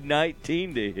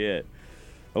COVID-19 to hit.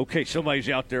 Okay, somebody's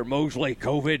out there, Mosley,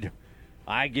 COVID.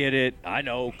 I get it. I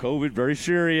know, COVID, very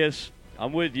serious.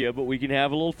 I'm with you, but we can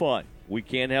have a little fun. We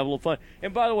can have a little fun.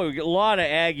 And by the way, we get a lot of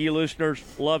Aggie listeners.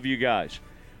 Love you guys.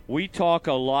 We talk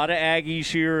a lot of Aggies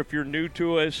here if you're new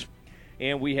to us,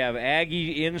 and we have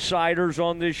Aggie insiders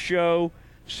on this show.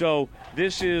 So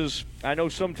this is, I know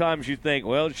sometimes you think,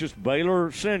 well, it's just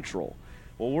Baylor Central.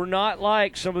 Well, we're not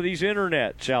like some of these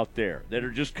internets out there that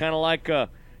are just kind of like a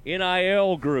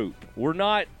NIL group. We're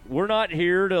not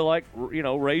here to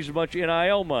raise a bunch of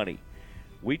NIL money.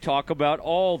 We talk about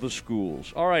all the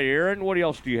schools. All right, Aaron, what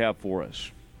else do you have for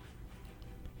us?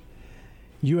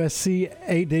 USC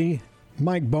AD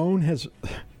Mike Bone has.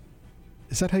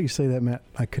 Is that how you say that, Matt?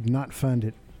 I could not find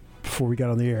it before we got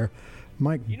on the air.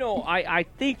 Mike. I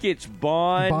think it's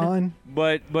Bond.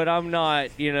 But I'm not.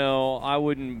 I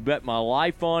wouldn't bet my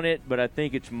life on it. But I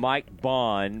think it's Mike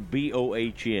Bond,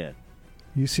 Bohn.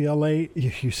 UCLA.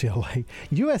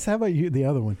 US. How about you? The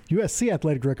other one. USC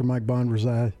athletic director Mike Bond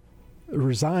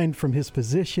resigned from his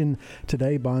position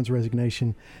today. Bond's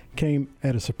resignation came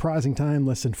at a surprising time,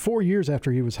 less than 4 years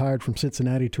after he was hired from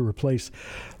Cincinnati to replace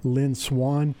Lynn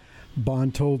Swann.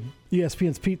 Bond told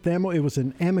ESPN's Pete Thamel it was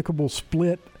an amicable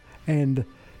split, and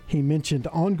he mentioned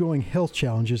ongoing health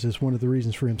challenges as one of the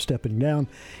reasons for him stepping down.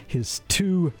 His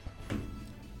two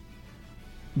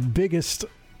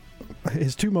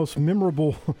most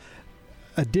memorable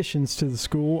additions to the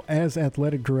school as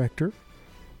athletic director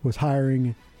was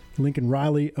hiring Lincoln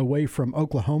Riley away from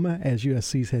Oklahoma as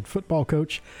USC's head football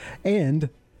coach and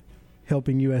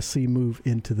helping USC move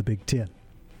into the Big Ten.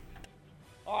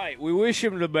 All right, we wish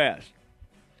him the best.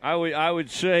 I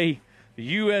would say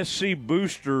USC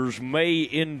boosters may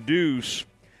induce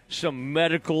some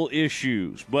medical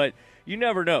issues, but you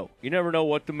never know. You never know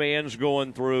what the man's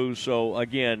going through. So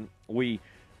again, we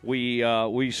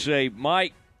say,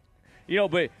 Mike,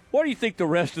 but what do you think the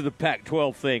rest of the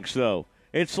Pac-12 thinks, though?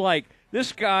 It's like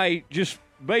this guy just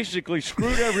basically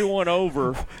screwed everyone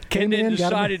over and then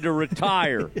decided to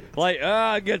retire.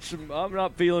 I'm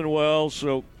not feeling well,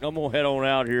 so I'm going to head on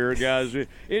out here, guys.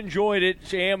 Enjoyed it.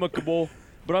 It's amicable,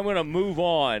 but I'm going to move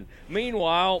on.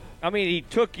 Meanwhile, he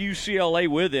took UCLA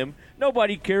with him.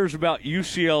 Nobody cares about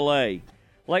UCLA,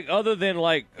 other than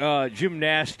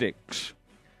gymnastics.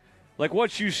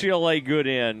 What's UCLA good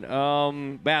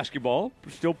in? Basketball.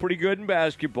 Still pretty good in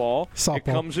basketball. Softball. It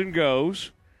comes and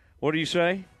goes. What do you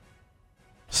say?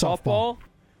 Softball?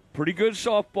 Pretty good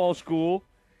softball school.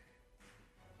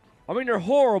 They're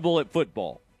horrible at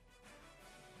football.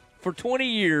 For 20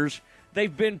 years,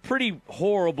 they've been pretty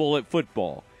horrible at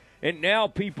football. And now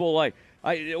people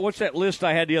what's that list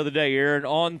I had the other day, Aaron?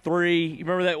 On 3. You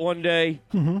remember that one day?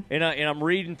 Mm-hmm. And I'm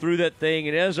reading through that thing,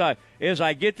 and as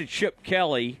I get to Chip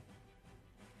Kelly,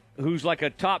 who's like a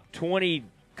top 20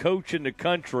 coach in the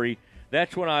country,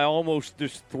 that's when I almost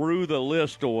just threw the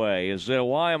list away. Is that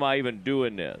why am I even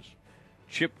doing this?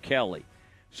 Chip Kelly.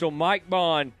 So Mike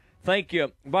Bond, thank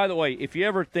you. By the way, if you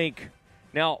ever think,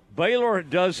 now Baylor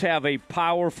does have a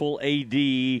powerful AD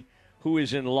who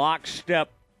is in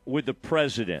lockstep with the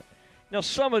president. Now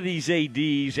some of these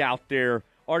ADs out there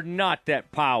are not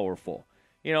that powerful.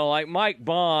 Like Mike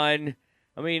Bond,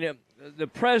 the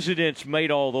president's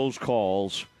made all those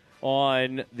calls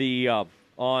on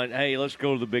hey, let's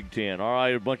go to the Big Ten. All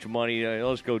right, a bunch of money.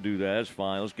 Let's go do that. That's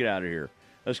fine. Let's get out of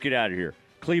here.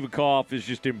 Klevekoff is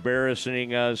just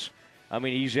embarrassing us.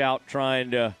 He's out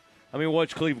trying to.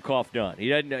 What's Klevekoff done? He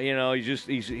doesn't.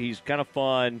 He's kind of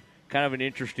fun, kind of an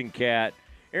interesting cat.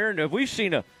 Aaron, have we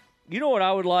seen a? You know what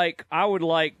I would like? I would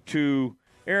like to.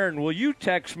 Aaron, will you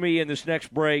text me in this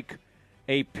next break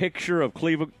a picture of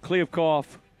Klevekoff?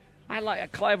 I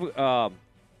like Klev.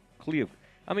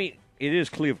 It is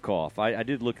Klevekoff. I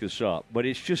did look this up, but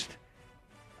it's just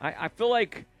I feel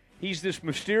like he's this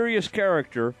mysterious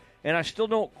character, and I still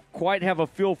don't quite have a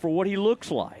feel for what he looks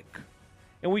like.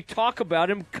 And we talk about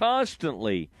him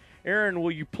constantly. Aaron,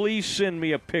 will you please send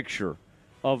me a picture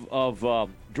of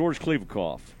George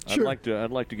Klevekoff? Sure.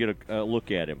 I'd like to get a look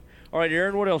at him. All right,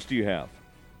 Aaron, what else do you have?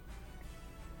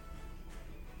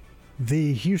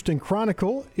 The Houston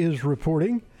Chronicle is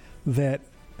reporting that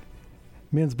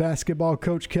men's basketball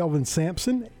coach Kelvin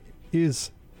Sampson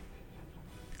is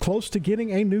close to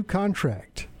getting a new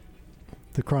contract.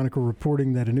 The Chronicle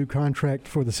reporting that a new contract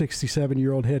for the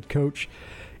 67-year-old head coach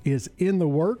is in the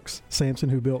works. Sampson,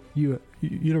 who built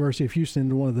University of Houston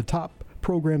into one of the top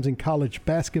programs in college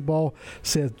basketball,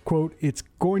 said, quote, "It's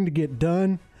going to get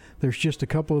done. There's just a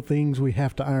couple of things we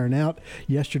have to iron out.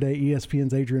 Yesterday,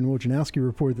 ESPN's Adrian Wojnarowski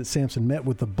reported that Sampson met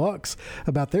with the Bucks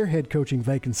about their head coaching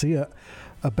vacancy.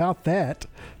 About that,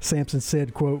 Sampson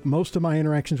said, quote, "Most of my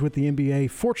interactions with the NBA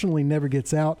fortunately never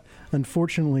gets out.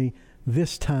 Unfortunately,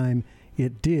 this time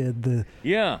it did."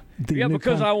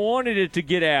 Because I wanted it to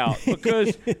get out.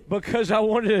 Because I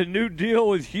wanted a new deal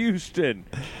with Houston.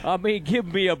 I mean,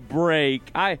 give me a break.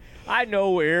 I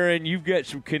know, Aaron, you've got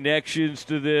some connections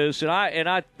to this,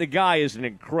 and the guy is an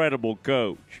incredible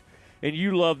coach, and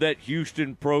you love that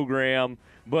Houston program.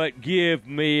 But give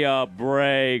me a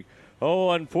break.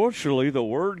 Oh, unfortunately, the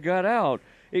word got out.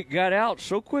 It got out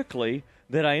so quickly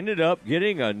that I ended up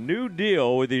getting a new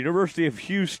deal with the University of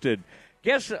Houston.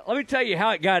 Let me tell you how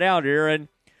it got out, Aaron.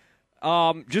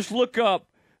 Just look up,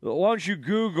 why don't you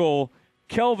Google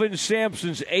Kelvin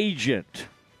Sampson's agent,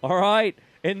 all right?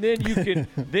 And then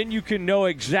you can know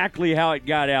exactly how it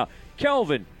got out.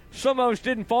 Kelvin, some of us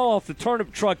didn't fall off the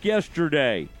turnip truck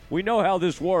yesterday. We know how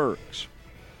this works.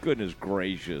 Goodness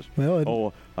gracious.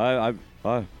 Well,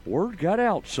 word got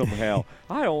out somehow.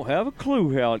 I don't have a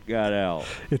clue how it got out.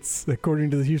 It's, according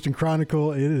to the Houston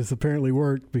Chronicle, it has apparently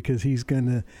worked because he's going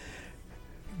to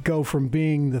go from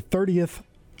being the 30th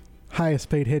highest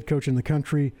paid head coach in the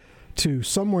country to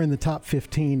somewhere in the top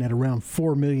 15 at around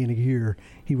 $4 million a year.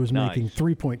 He was making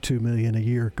 $3.2 million a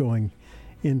year going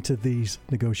into these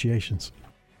negotiations.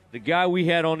 The guy we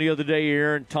had on the other day,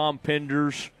 Aaron, Tom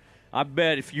Penders, I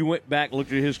bet if you went back and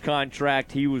looked at his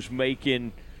contract, he was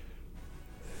making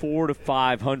 $400,000 to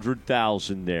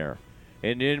 $500,000 there.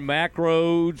 And then Mack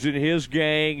Rhodes and his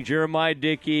gang, Jeremiah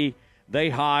Dickey, they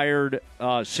hired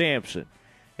Sampson.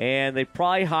 And they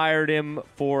probably hired him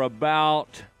for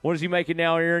about, what is he making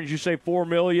now, Aaron? Did you say $4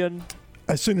 million?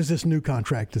 As soon as this new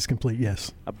contract is complete,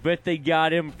 yes. I bet they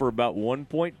got him for about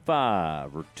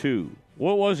 1.5 or 2.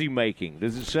 What was he making?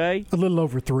 Does it say? A little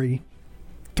over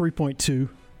 3.2.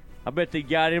 I bet they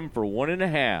got him for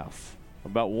 1.5,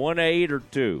 about 1.8 or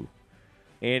 2.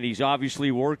 And he's obviously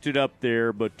worked it up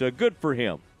there, but good for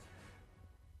him.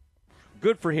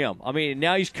 Good for him. I mean,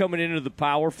 now he's coming into the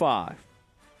Power 5.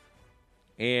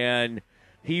 And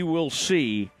he will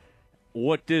see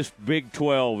what this Big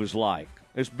 12 is like.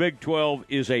 This Big 12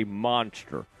 is a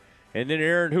monster. And then,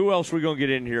 Aaron, who else are we going to get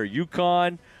in here?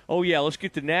 UConn. Oh, yeah, let's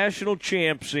get the national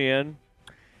champs in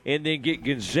and then get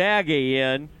Gonzaga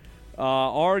in,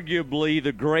 arguably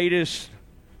the greatest,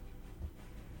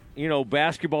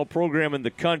 basketball program in the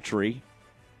country.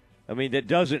 I mean, that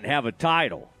doesn't have a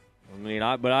title.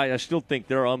 But I still think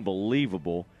they're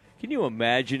unbelievable. Can you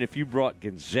imagine if you brought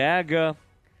Gonzaga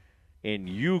and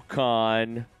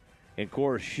UConn, and, of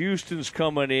course, Houston's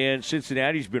coming in.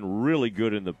 Cincinnati's been really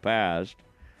good in the past.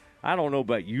 I don't know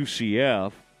about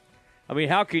UCF. I mean,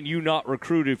 how can you not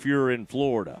recruit if you're in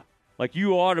Florida? Like,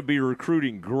 you ought to be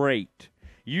recruiting great.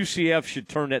 UCF should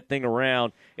turn that thing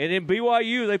around. And in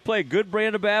BYU, they play a good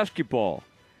brand of basketball.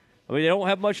 I mean, they don't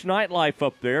have much nightlife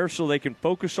up there, so they can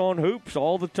focus on hoops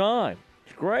all the time.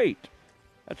 It's great.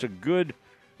 That's a good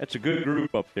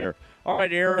group up there. All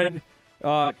right, Aaron.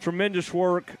 Tremendous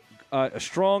work, a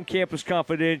strong Campus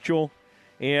Confidential,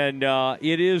 and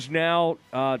it is now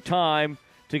time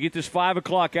to get this 5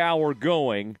 o'clock hour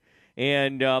going.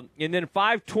 And then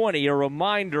 5:20, a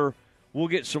reminder, we'll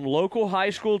get some local high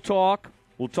school talk.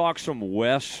 We'll talk some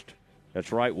West.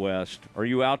 That's right, West. Are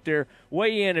you out there?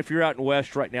 Weigh in if you're out in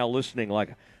West right now listening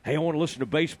like, hey, I want to listen to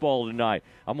baseball tonight.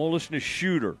 I'm going to listen to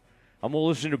Shooter. I'm going to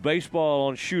listen to baseball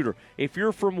on Shooter. If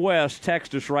you're from West,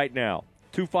 text us right now.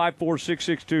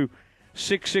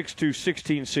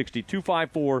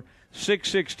 254-662-1660.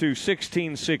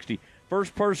 254-662-1660.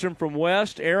 First person from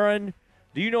West, Aaron,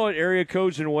 do you know what area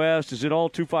codes in West? Is it all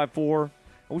 254?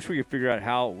 I wish we could figure out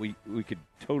how we could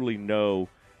totally know.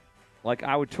 Like,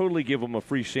 I would totally give them a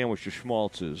free sandwich to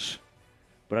Schmaltz's,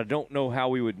 but I don't know how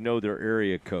we would know their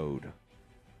area code.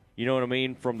 You know what I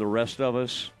mean? From the rest of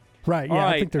us? Right, yeah,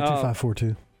 I think they're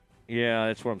 2542. Yeah,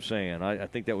 that's what I'm saying. I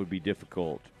think that would be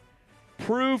difficult.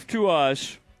 Prove to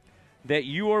us that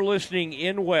you are listening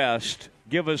in West.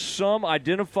 Give us some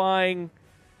identifying,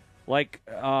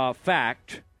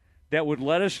 fact that would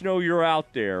let us know you're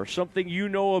out there. Something you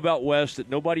know about West that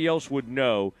nobody else would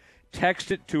know.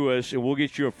 Text it to us, and we'll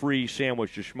get you a free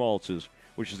sandwich to Schmaltz's,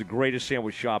 which is the greatest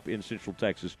sandwich shop in Central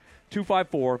Texas.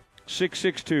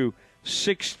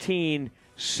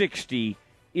 254-662-1660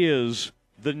 is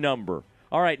the number.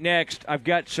 All right, next, I've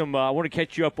got some I want to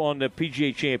catch you up on the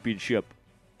PGA Championship.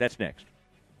 That's next.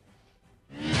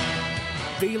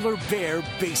 Baylor Bear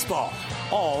baseball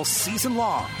all season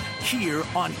long here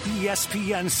on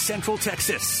ESPN Central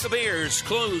Texas. The Bears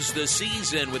close the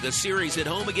season with a series at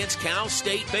home against Cal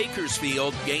State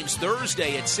Bakersfield. Games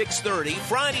Thursday at 6:30,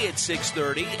 Friday at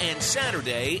 6:30, and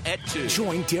Saturday at 2.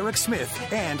 Join Derek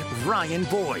Smith and Ryan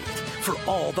Boyd for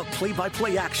all the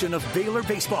play-by-play action of Baylor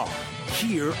baseball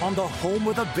here on the home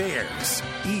of the Bears,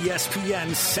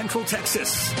 ESPN Central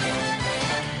Texas.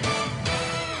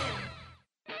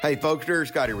 Hey folks, Derek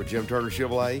Scott here with Jim Turner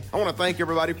Chevrolet. I want to thank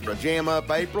everybody for a jam-up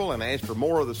April and ask for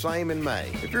more of the same in May.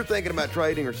 If you're thinking about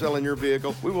trading or selling your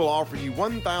vehicle, we will offer you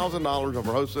 $1,000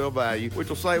 over wholesale value, which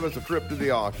will save us a trip to the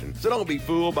auction. So don't be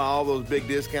fooled by all those big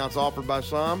discounts offered by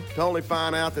some to only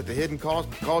find out that the hidden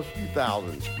cost costs you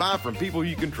thousands. Buy from people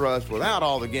you can trust without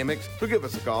all the gimmicks. So give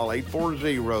us a call,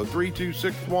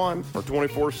 840-3261 or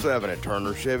 24/7 at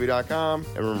turnerchevy.com.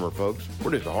 And remember folks,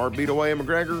 we're just a heartbeat away in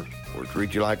McGregor. We'll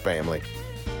treat you like family.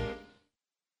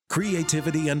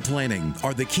 Creativity and planning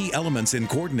are the key elements in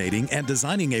coordinating and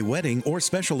designing a wedding or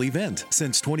special event.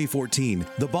 Since 2014,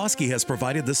 the Bosque has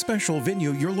provided the special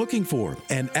venue you're looking for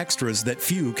and extras that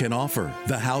few can offer.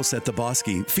 The house at the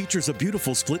Bosque features a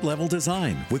beautiful split-level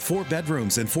design with 4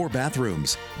 bedrooms and 4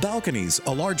 bathrooms, balconies,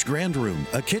 a large grand room,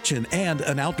 a kitchen, and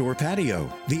an outdoor patio.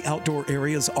 The outdoor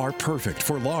areas are perfect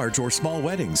for large or small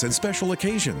weddings and special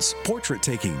occasions, portrait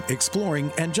taking, exploring,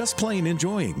 and just plain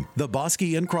enjoying. The Bosque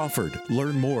in Crawford.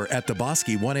 Learn more at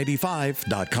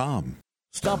thebosque185.com.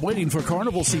 Stop waiting for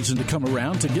carnival season to come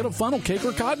around to get a funnel cake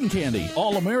or cotton candy.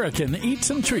 All American Eats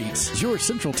and Treats, your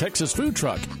Central Texas food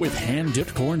truck with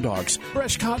hand-dipped corn dogs,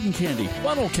 fresh cotton candy,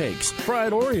 funnel cakes,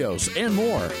 fried Oreos, and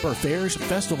more. For fairs,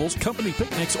 festivals, company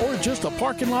picnics, or just a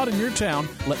parking lot in your town,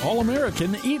 let All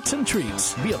American Eats and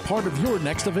Treats be a part of your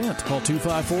next event. Call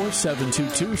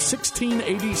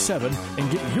 254-722-1687 and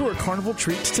get your carnival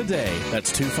treats today.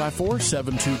 That's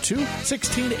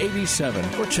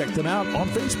 254-722-1687. Or check them out on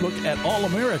Facebook at All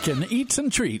American Eats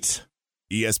and Treats.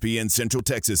 ESPN Central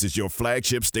Texas is your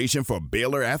flagship station for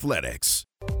Baylor Athletics.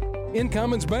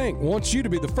 Incommons Bank wants you to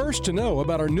be the first to know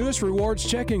about our newest rewards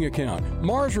checking account,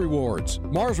 Mars Rewards.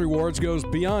 Mars Rewards goes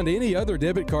beyond any other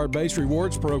debit card-based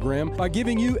rewards program by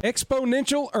giving you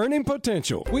exponential earning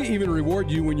potential. We even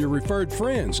reward you when your referred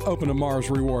friends open a Mars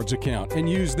Rewards account and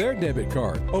use their debit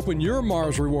card. Open your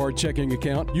Mars Reward checking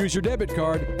account, use your debit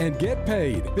card, and get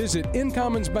paid. Visit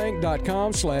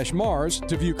incommonsbank.com/Mars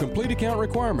to view complete account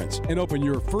requirements and open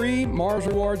your free Mars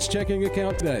Rewards checking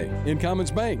account today.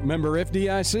 Incommons Bank, member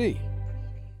FDIC.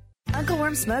 Uncle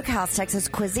Worm Smokehouse Texas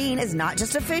Cuisine is not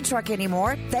just a food truck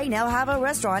anymore. They now have a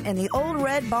restaurant in the Old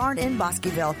Red Barn in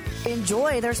Bosqueville.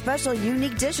 Enjoy their special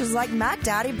unique dishes like Mac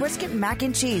Daddy Brisket Mac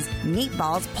and Cheese,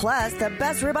 meatballs, plus the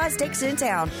best ribeye steaks in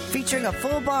town, featuring a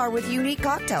full bar with unique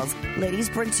cocktails. Ladies,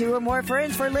 bring 2 or more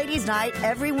friends for Ladies' Night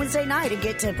every Wednesday night and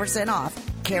get 10% off.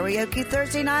 Karaoke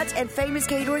Thursday nights, and famous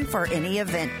catering for any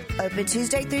event. Open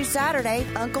Tuesday through Saturday,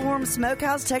 Uncle Worm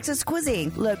Smokehouse Texas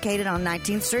Cuisine, located on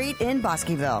 19th Street in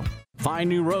Bosqueville. Find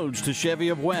new roads to Chevy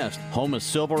of West, home of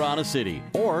Silverado City,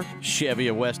 or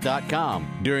ChevyofWest.com.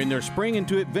 During their Spring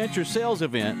into Adventure sales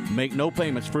event, make no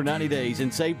payments for 90 days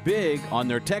and save big on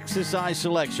their Texas-sized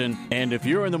selection. And if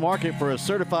you're in the market for a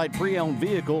certified pre-owned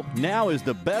vehicle, now is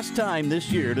the best time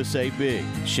this year to save big.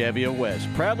 Chevy of West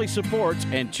proudly supports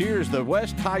and cheers the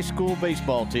West High School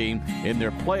baseball team in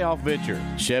their playoff venture.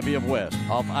 Chevy of West,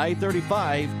 off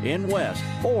I-35 in West,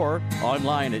 or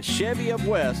online at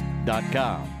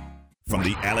ChevyofWest.com. From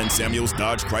the Allen Samuels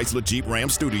Dodge Chrysler Jeep Ram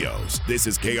Studios, this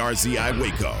is KRZI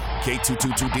Waco,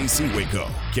 K222DC Waco,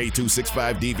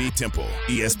 K265DV Temple,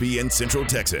 ESPN Central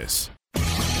Texas.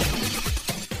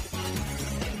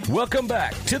 Welcome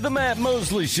back to the Matt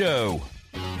Mosley Show.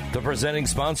 The presenting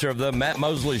sponsor of the Matt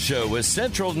Mosley Show is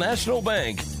Central National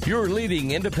Bank, your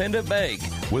leading independent bank,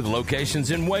 with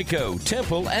locations in Waco,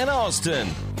 Temple, and Austin.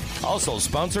 Also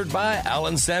sponsored by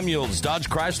Allen Samuels Dodge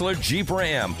Chrysler Jeep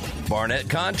Ram, Barnett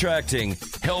Contracting,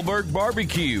 Hellberg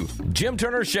Barbecue, Jim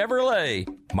Turner Chevrolet,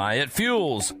 Myatt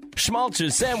Fuels,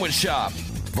 Schmaltz's Sandwich Shop,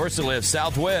 Versalift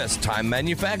Southwest Time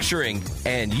Manufacturing,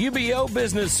 and UBO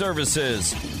Business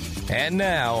Services. And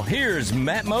now, here's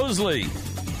Matt Mosley.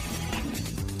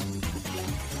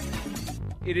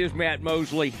 It is Matt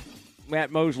Mosley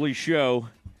Show.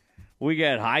 We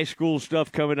got high school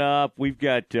stuff coming up. We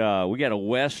got a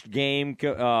West game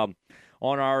on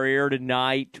our air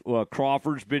tonight.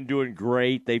 Crawford's been doing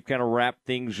great. They've kind of wrapped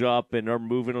things up and are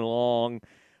moving along.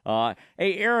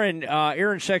 Hey,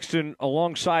 Aaron Sexton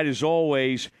alongside as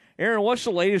always. Aaron, what's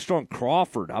the latest on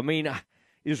Crawford? I mean,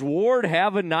 is Ward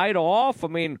have a night off? I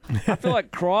mean, I feel like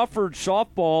Crawford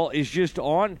softball is just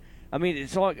on. I mean,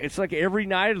 it's like every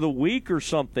night of the week or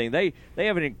something. They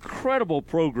have an incredible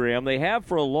program. They have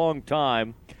for a long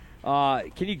time.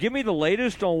 Can you give me the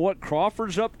latest on what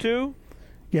Crawford's up to?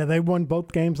 Yeah, they won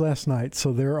both games last night,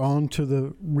 so they're on to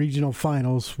the regional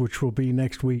finals, which will be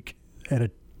next week at a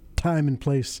time and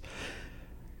place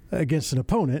against an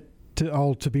opponent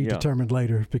to be determined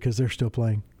later because they're still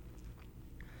playing.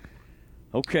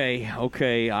 Okay.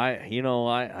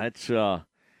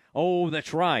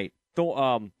 That's right.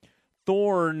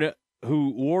 Thorne, who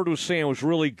Ward was saying was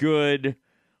really good,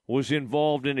 was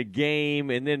involved in a game,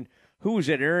 and then who was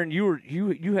that? Aaron,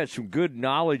 you had some good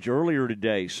knowledge earlier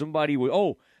today. Somebody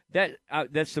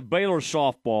that's the Baylor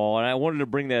softball, and I wanted to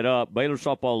bring that up. Baylor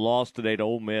softball lost today to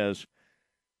Ole Miss.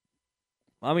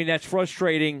 I mean, that's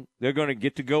frustrating. They're going to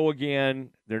get to go again.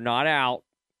 They're not out.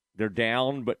 They're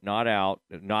down, but not out.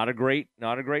 Not a great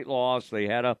loss. They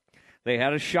had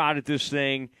a shot at this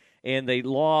thing, and they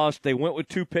lost. They went with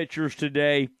two pitchers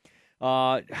today.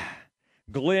 Glenn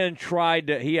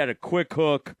he had a quick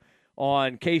hook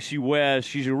on Casey West.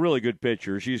 She's a really good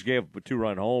pitcher. She just gave up a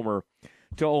 2-run homer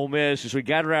to Ole Miss, so he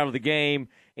got her out of the game.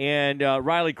 And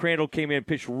Riley Crandall came in and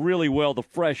pitched really well, the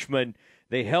freshman.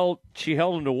 She held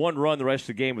them to 1 run the rest of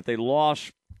the game, but they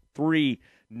lost 3-0.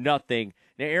 Now,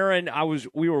 Aaron,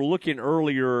 we were looking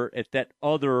earlier at that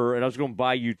other, and I was going to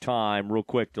buy you time real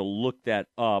quick to look that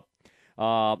up.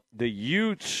 The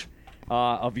Utes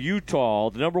of Utah,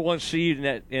 the number 1 seed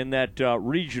in that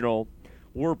regional,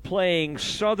 were playing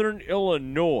Southern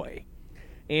Illinois,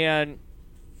 and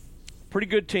pretty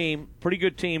good team.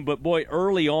 But boy,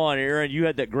 early on, Aaron, you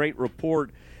had that great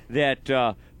report that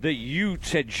the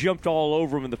Utes had jumped all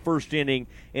over them in the first inning,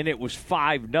 and it was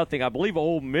 5-0. I believe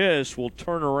Ole Miss will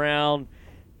turn around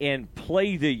and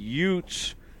play the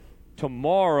Utes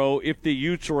tomorrow if the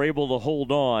Utes are able to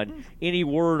hold on. Any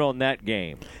word on that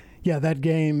game? Yeah, that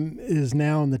game is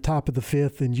now in the top of the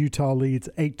 5th, and Utah leads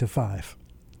 8-5.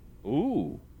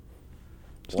 Ooh.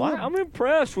 Well, I'm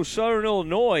impressed with Southern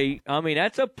Illinois. I mean,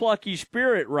 that's a plucky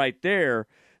spirit right there.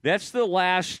 That's the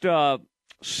last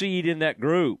seed in that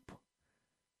group.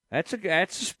 That's a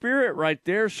spirit right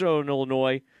there, Southern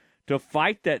Illinois, to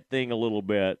fight that thing a little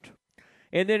bit.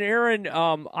 And then, Aaron,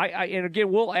 and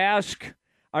again, we'll ask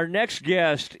our next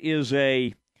guest is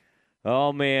he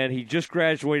just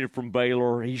graduated from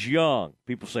Baylor. He's young.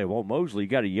 People say, well, Mosley, you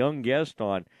got a young guest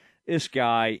on. This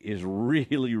guy is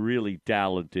really, really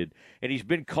talented. And he's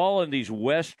been calling these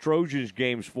West Trojans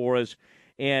games for us.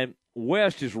 And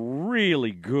West is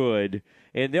really good.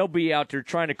 And they'll be out there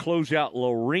trying to close out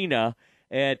Lorena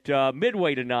at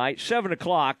Midway tonight, 7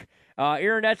 o'clock.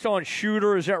 Aaron, that's on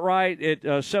Shooter, is that right?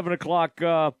 At 7 o'clock,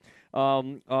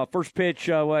 first pitch,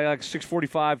 like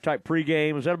 6:45 type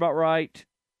pregame. Is that about right?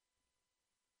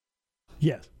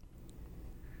 Yes.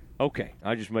 Okay.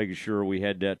 I just making sure we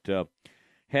had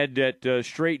that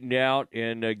straightened out.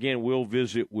 And again, we'll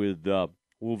visit with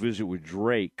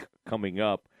Drake coming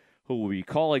up, who will be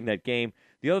calling that game.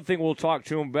 The other thing we'll talk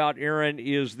to him about, Aaron,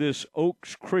 is this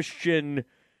Oaks Christian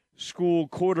School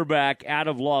quarterback out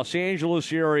of Los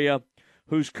Angeles area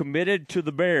who's committed to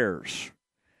the Bears.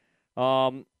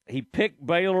 He picked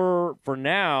Baylor for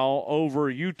now over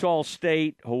Utah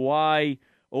State, Hawaii,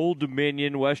 Old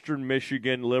Dominion, Western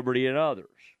Michigan, Liberty, and others.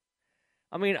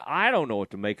 I mean, I don't know what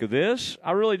to make of this.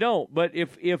 I really don't. But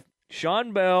if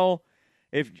Sean Bell,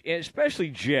 especially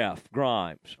Jeff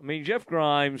Grimes, I mean, Jeff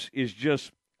Grimes is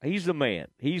just, he's the man.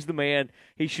 He's the man.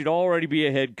 He should already be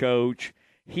a head coach.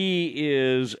 He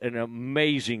is an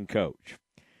amazing coach.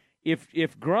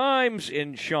 If Grimes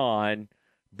and Sean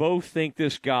both think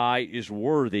this guy is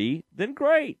worthy, then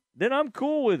great. Then I'm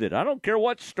cool with it. I don't care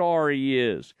what star he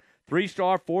is.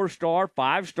 3-star, 4-star,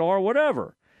 5-star,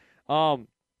 whatever.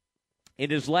 In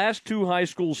his last 2 high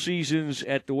school seasons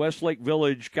at the Westlake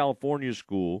Village, California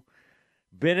school,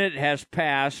 Bennett has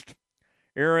passed,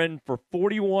 Aaron, for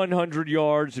 4,100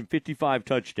 yards and 55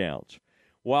 touchdowns,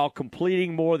 while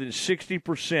completing more than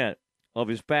 60% of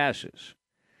his passes.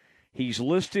 He's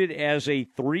listed as a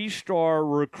 3-star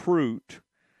recruit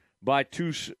by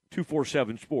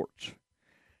 247 Sports.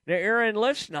 Now, Aaron,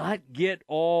 let's not get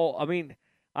all. I mean,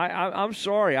 I'm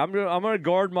sorry. I'm going to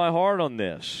guard my heart on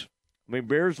this. I mean,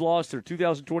 Bears lost their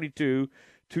 2022,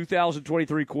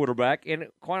 2023 quarterback, and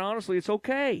quite honestly, it's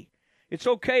okay. It's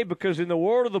okay because in the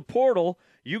world of the portal,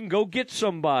 you can go get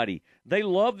somebody. They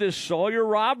love this Sawyer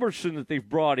Robertson that they've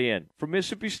brought in from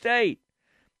Mississippi State.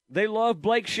 They love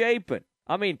Blake Shapen.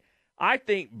 I mean, I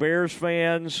think Bears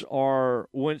fans are,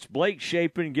 once Blake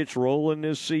Shapen gets rolling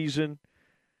this season,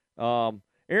 Aaron,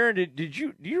 do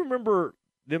you remember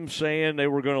them saying they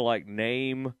were going to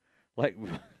name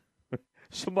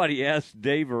somebody asked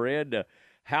Dave Aranda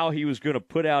how he was going to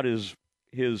put out his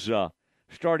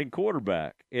starting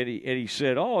quarterback. And he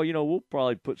said, oh, we'll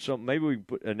probably put something, maybe we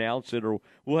can announce it, or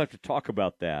we'll have to talk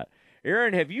about that.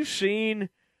 Aaron, have you seen,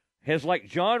 has like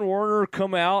John Werner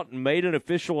come out and made an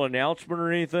official announcement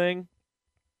or anything?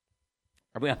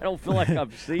 I mean, I don't feel like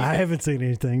I've seen I haven't seen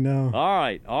anything, no. All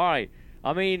right.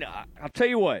 I mean, I'll tell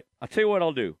you what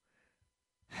I'll do.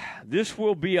 This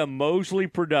will be a Mosley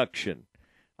production.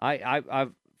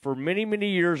 I've for many, many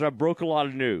years, I broke a lot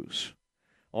of news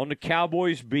on the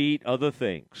Cowboys beat, other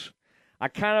things. I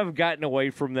kind of gotten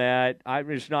away from that. I'm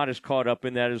just not as caught up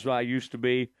in that as I used to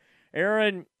be.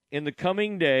 Aaron, in the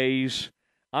coming days,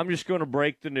 I'm just going to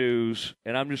break the news,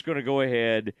 and I'm just going to go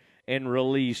ahead and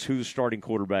release who the starting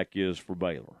quarterback is for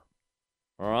Baylor.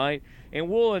 All right? And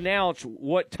we'll announce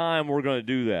what time we're going to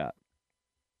do that.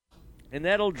 And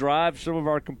that'll drive some of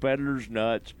our competitors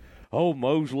nuts. Oh,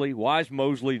 Mosley, why is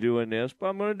Mosley doing this? But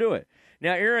I'm going to do it.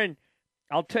 Now, Aaron,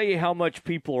 I'll tell you how much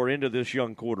people are into this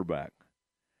young quarterback.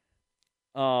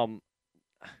 One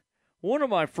of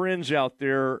my friends out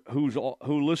there who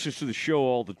listens to the show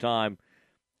all the time,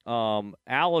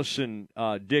 Allison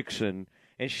Dixon,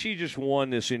 and she just won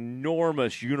this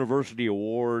enormous university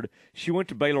award. She went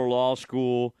to Baylor Law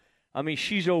School. I mean,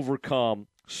 she's overcome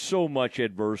so much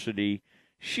adversity.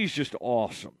 She's just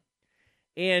awesome.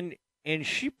 And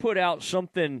she put out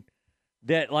something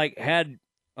that like had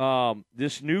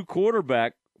this new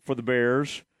quarterback for the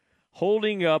Bears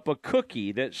holding up a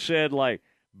cookie that said like,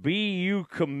 BU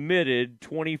committed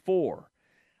 24.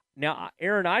 Now,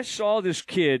 Aaron, I saw this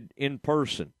kid in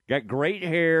person. Got great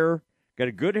hair, got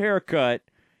a good haircut,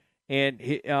 and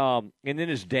then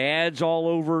his dad's all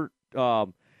over.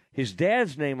 His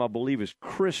dad's name, I believe, is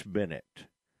Chris Bennett.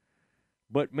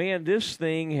 But, man, this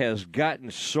thing has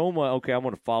gotten so much. Okay, I'm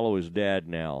going to follow his dad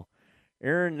now.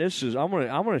 Aaron, I'm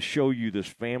going to show you this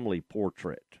family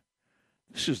portrait.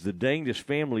 This is the dangest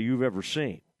family you've ever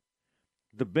seen.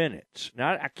 The Bennetts.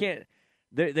 Now, I can't.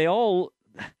 They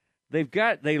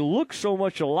look so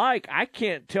much alike. I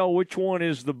can't tell which one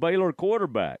is the Baylor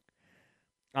quarterback.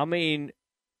 I mean,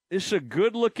 it's a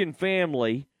good-looking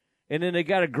family, and then they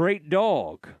got a great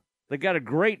dog. They got a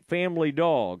great family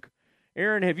dog.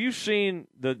 Aaron, have you seen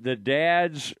the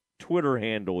dad's Twitter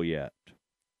handle yet?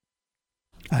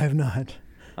 I have not.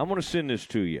 I'm going to send this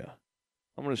to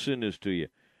you.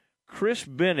 Chris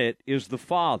Bennett is the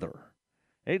father.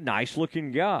 A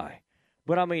nice-looking guy.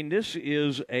 But, I mean, this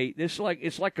is it's like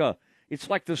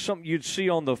something you'd see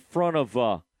on the front of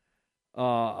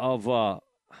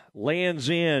Land's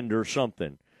End or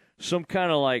something. Some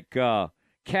kind of like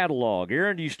catalog.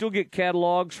 Aaron, do you still get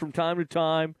catalogs from time to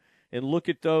time and look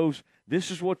at those?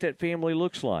 This is what that family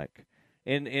looks like.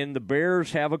 And the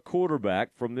Bears have a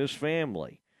quarterback from this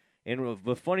family. And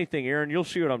the funny thing, Aaron, you'll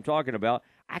see what I'm talking about.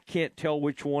 I can't tell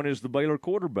which one is the Baylor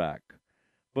quarterback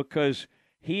because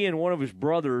he and one of his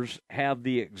brothers have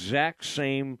the exact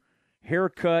same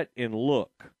haircut and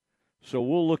look. So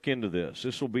we'll look into this.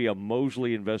 This will be a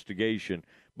Mosley investigation.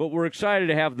 But we're excited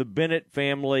to have the Bennett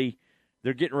family.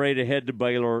 They're getting ready to head to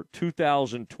Baylor,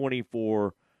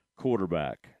 2024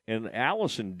 quarterback. And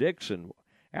Allison Dixon,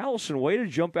 way to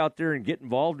jump out there and get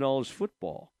involved in all this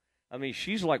football. I mean,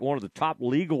 she's like one of the top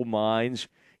legal minds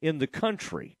in the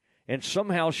country. And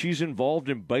somehow she's involved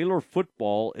in Baylor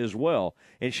football as well.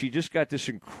 And she just got this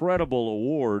incredible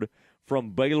award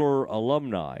from Baylor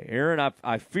alumni. Aaron,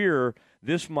 I fear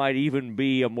this might even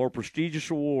be a more prestigious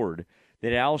award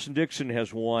that Allison Dixon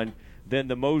has won than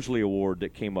the Mosley Award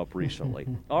that came up recently.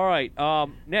 All right,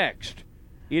 next,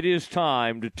 it is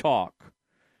time to talk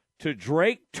to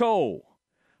Drake Toll,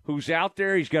 who's out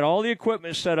there. He's got all the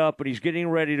equipment set up, and he's getting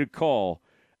ready to call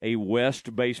a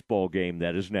West baseball game.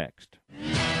 That is next.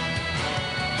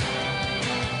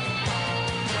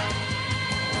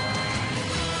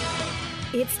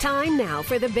 It's time now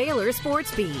for the Baylor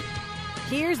Sports Beat.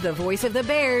 Here's the voice of the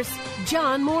Bears,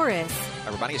 John Morris.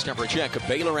 Everybody, it's time for a check of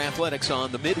Baylor Athletics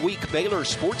on the midweek Baylor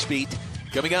Sports Beat.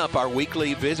 Coming up, our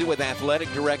weekly visit with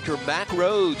Athletic Director Matt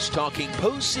Rhodes talking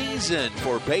postseason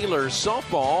for Baylor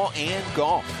softball and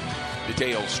golf.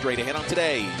 Details straight ahead on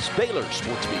today's Baylor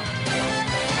Sports Beat.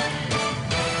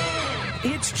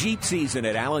 It's Jeep season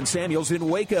at Allen Samuels in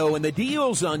Waco, and the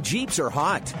deals on Jeeps are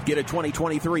hot. Get a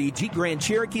 2023 Jeep Grand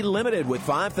Cherokee Limited with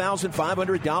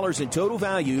 $5,500 in total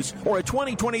values, or a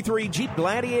 2023 Jeep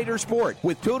Gladiator Sport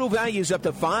with total values up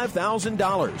to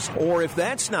 $5,000. Or if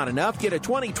that's not enough, get a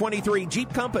 2023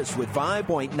 Jeep Compass with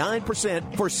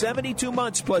 5.9% for 72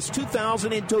 months plus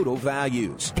 $2,000 in total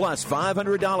values. Plus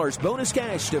 $500 bonus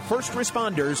cash to first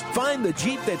responders. Find the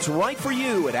Jeep that's right for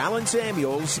you at Allen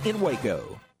Samuels in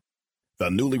Waco. The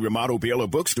newly remodeled Baylor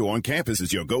Bookstore on campus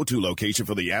is your go-to location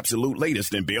for the absolute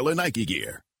latest in Baylor Nike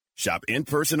gear. Shop in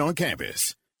person on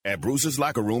campus, at Bruce's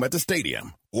Locker Room at the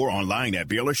stadium, or online at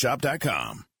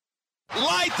BaylorShop.com.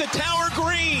 Light the tower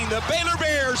green. The Baylor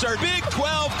Bears are Big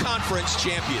 12 Conference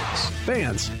champions.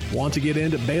 Fans, want to get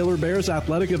into Baylor Bears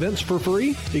athletic events for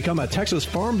free? Become a Texas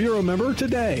Farm Bureau member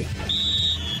today.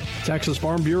 Texas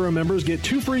Farm Bureau members get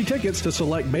 2 free tickets to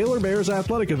select Baylor Bears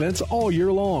athletic events all year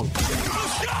long.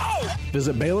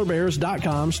 Visit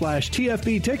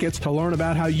BaylorBears.com/TFB tickets to learn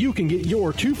about how you can get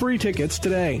your 2 free tickets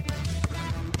today.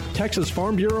 Texas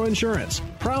Farm Bureau Insurance,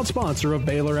 proud sponsor of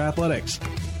Baylor Athletics.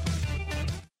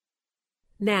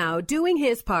 Now, doing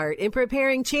his part in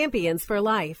preparing champions for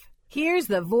life, here's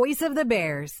the voice of the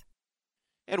Bears.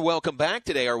 And welcome back.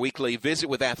 Today, our weekly visit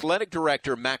with Athletic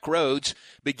Director Mack Rhodes,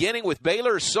 beginning with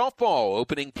Baylor softball,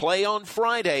 opening play on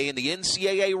Friday in the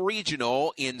NCAA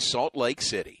Regional in Salt Lake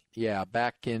City. Yeah,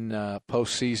 back in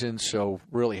postseason, so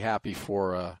really happy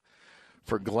for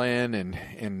Glenn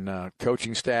and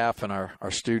coaching staff and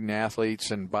our student athletes.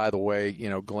 And by the way,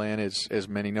 you know, Glenn is, as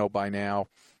many know by now,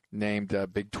 named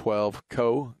Big 12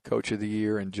 Coach of the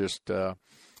Year, and just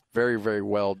very, very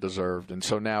well deserved. And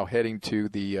so now heading to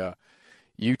the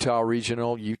Utah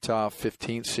Regional, Utah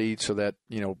 15th seed, so that,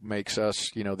 you know, makes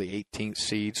us, you know, the 18th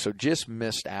seed. So just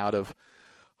missed out of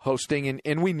hosting,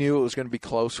 and we knew it was going to be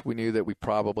close. We knew that we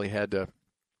probably had to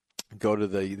go to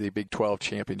the Big 12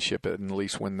 championship and at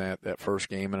least win that first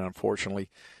game, and unfortunately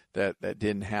that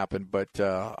didn't happen. But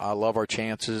I love our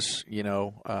chances, you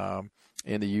know,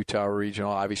 in the Utah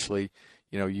Regional. Obviously,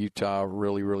 you know, Utah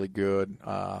really, really good.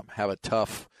 Have a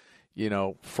tough, you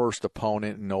know, first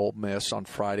opponent in Ole Miss on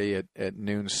Friday at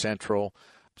noon Central.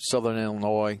 Southern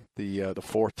Illinois, the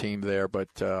fourth team there.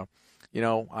 But, you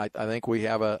know, I think we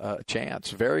have a chance.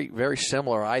 Very, very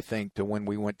similar, I think, to when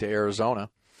we went to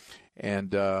Arizona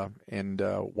and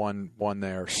won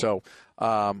there. So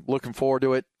looking forward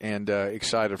to it and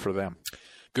excited for them.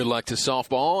 Good luck to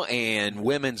softball, and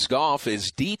women's golf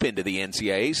is deep into the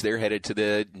NCAAs. They're headed to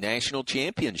the national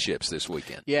championships this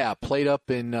weekend. Yeah, played up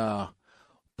in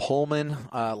Pullman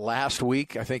last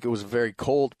week. I think it was a very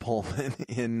cold Pullman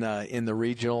in the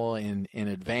regional in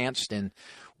advanced, and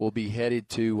we'll be headed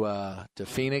to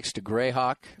Phoenix, to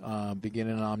Grayhawk,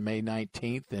 beginning on May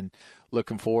 19th, and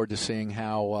looking forward to seeing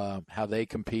how they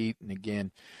compete. And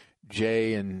again,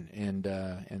 Jay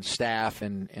and staff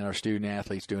and our student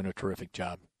athletes doing a terrific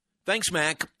job. Thanks,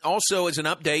 Mac. Also, as an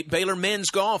update, Baylor men's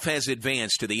golf has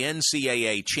advanced to the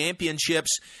NCAA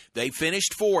championships. They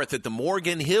finished 4th at the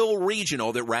Morgan Hill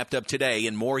Regional that wrapped up today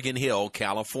in Morgan Hill,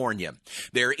 California.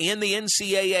 They're in the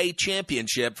NCAA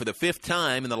championship for the 5th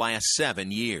time in the last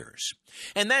 7 years.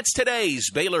 And that's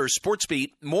today's Baylor Sports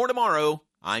Beat. More tomorrow.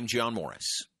 I'm John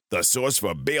Morris. The source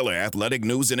for Baylor athletic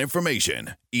news and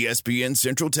information, ESPN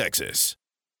Central Texas.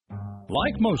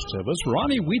 Like most of us,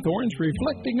 Ronnie Weethorn's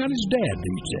reflecting on his dad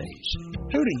these days.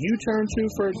 Who do you turn to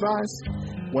for advice?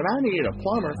 When I needed a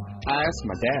plumber, I asked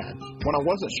my dad. When I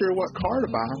wasn't sure what car to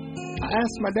buy, I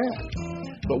asked my dad.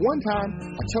 But one time,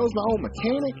 I chose my own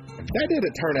mechanic. That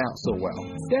didn't turn out so well.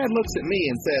 Dad looks at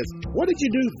me and says, "What did you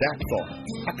do that for?"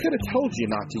 I could have told you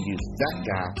not to use that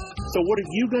guy. So what are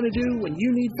you going to do when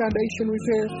you need foundation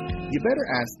repair? You better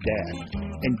ask Dad.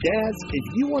 And dads, if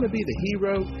you want to be the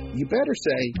hero, you better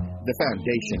say, the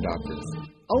Foundation Doctor.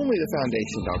 Only the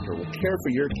Foundation Doctor will care for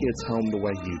your kid's home the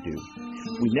way you do.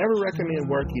 We never recommend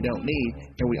work you don't need,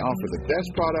 and we offer the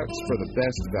best products for the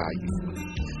best value.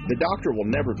 The doctor will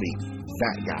never be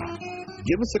that guy.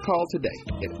 Give us a call today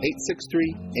at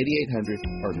 863-8800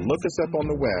 or look us up on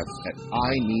the web at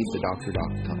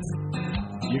ineedthedoctor.com.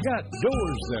 You got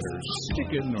doors that are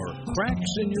sticking or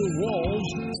cracks in your walls?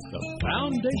 The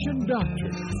Foundation Doctor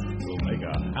will make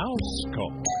a house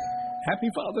call. Happy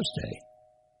Father's Day.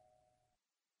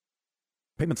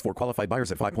 Payments for qualified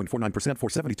buyers at 5.49% for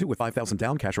 72 with 5,000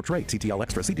 down, cash or trade. TTL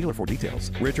Extra. See dealer for details.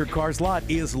 Richard Carr's lot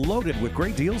is loaded with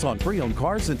great deals on pre-owned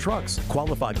cars and trucks.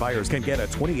 Qualified buyers can get a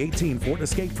 2018 Ford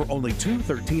Escape for only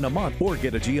 $213 a month, or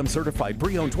get a GM certified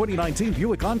pre-owned 2019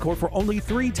 Buick Encore for only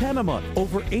 $310 a month.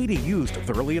 Over 80 used,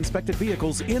 thoroughly inspected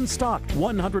vehicles in stock.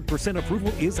 100%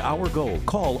 approval is our goal.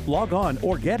 Call, log on,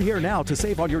 or get here now to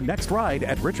save on your next ride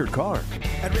at Richard Carr.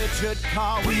 At Richard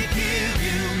Carr, we give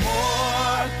you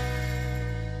more.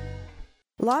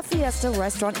 La Fiesta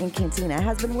Restaurant and Cantina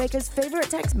has been Waco's favorite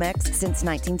Tex-Mex since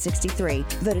 1963.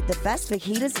 Voted the best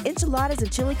fajitas, enchiladas,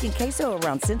 and chili con queso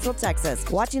around Central Texas.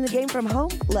 Watching the game from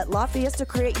home? Let La Fiesta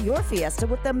create your fiesta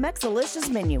with the Mexalicious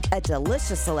menu, a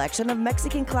delicious selection of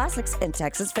Mexican classics and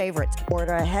Texas favorites.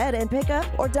 Order ahead and pick up,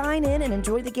 or dine in and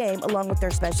enjoy the game along with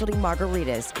their specialty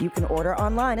margaritas. You can order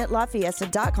online at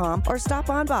lafiesta.com or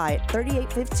stop on by at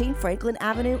 3815 Franklin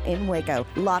Avenue in Waco.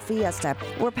 La Fiesta,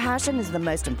 where passion is the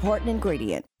most important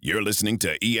ingredient. You're listening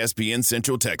to ESPN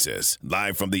Central Texas,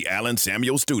 live from the Allen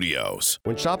Samuel Studios.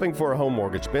 When shopping for a home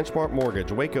mortgage, Benchmark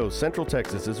Mortgage, Waco, Central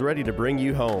Texas is ready to bring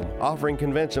you home, offering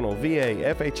conventional VA,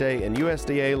 FHA, and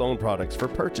USDA loan products for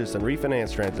purchase and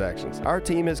refinance transactions. Our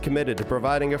team is committed to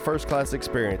providing a first-class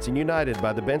experience and united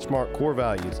by the Benchmark core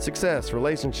values: success,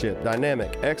 relationship,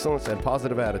 dynamic, excellence, and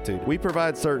positive attitude. We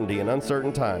provide certainty in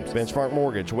uncertain times. Benchmark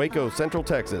Mortgage, Waco, Central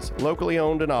Texas, locally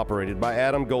owned and operated by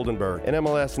Adam Goldenberg,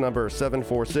 NMLS number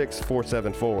 746-474,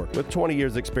 with 20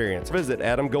 years experience. Visit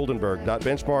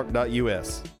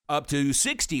adamgoldenberg.benchmark.us. Up to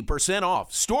 60%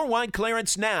 off. Store-wide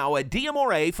clearance now at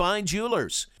DMRA Fine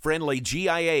Jewelers. Friendly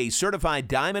GIA certified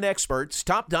diamond experts,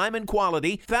 top diamond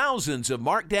quality, thousands of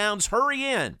markdowns. Hurry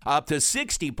in. Up to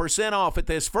 60% off at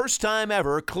this first time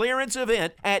ever clearance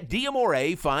event at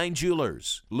DMRA Fine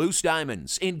Jewelers. Loose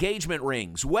diamonds, engagement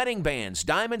rings, wedding bands,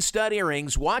 diamond stud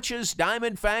earrings, watches,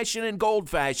 diamond fashion, and gold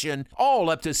fashion, all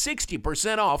up to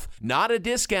 60% off. Not a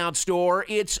discount store.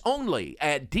 It's only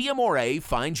at DMRA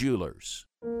Fine Jewelers.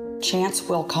 Chance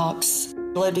Wilcox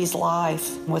lived his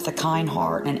life with a kind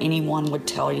heart, and anyone would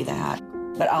tell you that.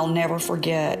 But I'll never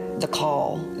forget the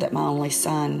call that my only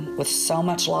son, with so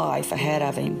much life ahead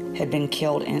of him, had been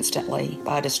killed instantly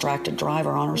by a distracted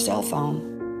driver on her cell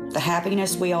phone. The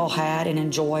happiness we all had and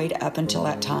enjoyed up until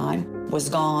that time was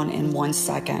gone in 1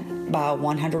 second by a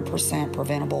 100%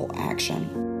 preventable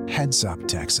action. Heads up,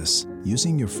 Texas.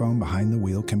 Using your phone behind the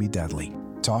wheel can be deadly.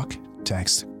 Talk,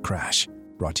 text, crash.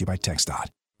 Brought to you by TxDOT.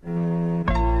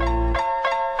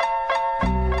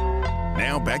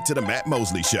 Now back to the Matt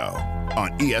Mosley Show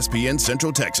on ESPN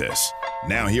Central Texas.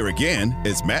 Now here again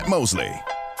is Matt Mosley.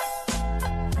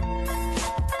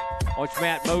 Oh, it's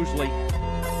Matt Mosley.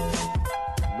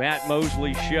 Matt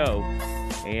Mosley Show.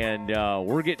 And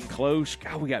we're getting close.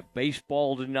 God, we got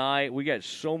baseball tonight. We got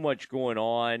so much going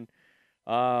on.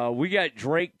 We got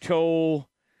Drake Toll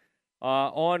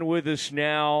on with us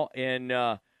now. And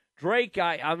Drake,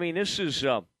 I mean, this is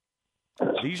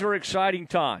these are exciting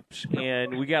times,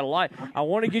 and we got a lot. I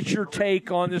want to get your take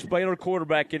on this Baylor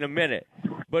quarterback in a minute.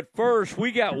 But first,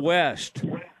 we got West.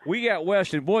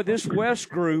 And, boy, this West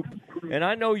group, and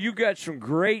I know you got some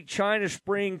great China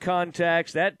Spring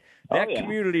contacts. That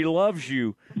community loves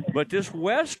you. But this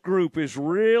West group is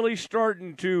really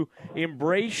starting to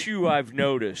embrace you, I've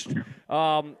noticed.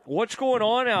 What's going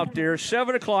on out there?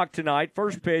 7 o'clock tonight,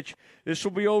 first pitch. This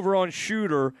will be over on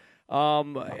Shooter.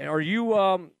 Are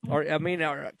you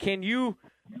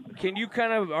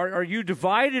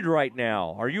divided right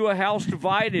now? Are you a house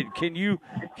divided? Can you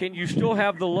still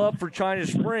have the love for China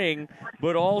Spring,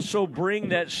 but also bring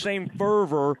that same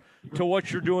fervor to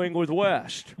what you're doing with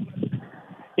West?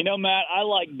 You know, Matt, I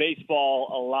like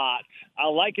baseball a lot. I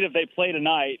like it if they play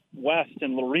tonight, West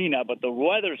and Lorena, but the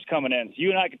weather's coming in. So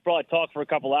you and I could probably talk for a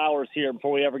couple hours here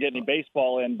before we ever get any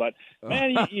baseball in. But,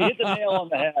 man, you hit the nail on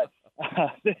the head.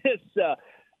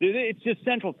 It's just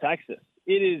Central Texas.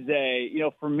 It is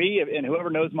for me, and whoever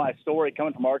knows my story,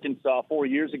 coming from Arkansas 4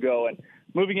 years ago and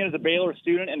moving in as a Baylor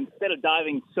student, and instead of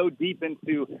diving so deep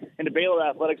into Baylor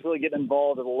athletics, really getting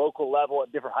involved at a local level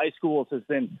at different high schools has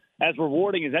been as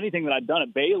rewarding as anything that I've done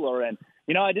at Baylor. And,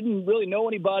 I didn't really know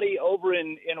anybody over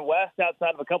in West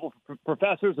outside of a couple of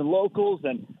professors and locals,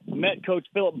 and met Coach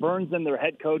Philip Burnson, their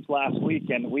head coach, last week,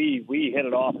 and we hit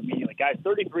it off immediately. Guy's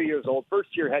 33 years old,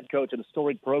 first-year head coach at a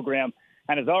storied program,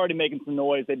 and is already making some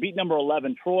noise. They beat number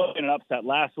 11 Troy in an upset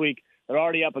last week. They're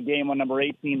already up a game on number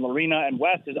 18 Lorena, and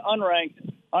West is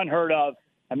unranked, unheard of.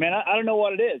 And, man, I don't know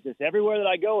what it is. Just everywhere that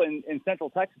I go in Central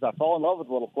Texas, I fall in love with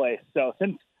the little place. So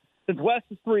since West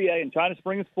is 3A and China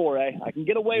Spring is 4A, I can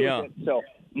get away with it. So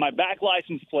my back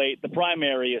license plate, the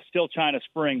primary, is still China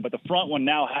Spring, but the front one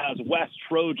now has West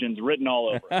Trojans written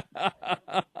all over it.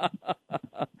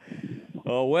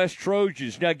 West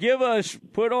Trojans. Now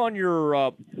put on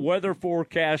your weather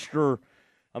forecaster.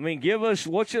 I mean, give us,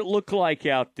 what's it look like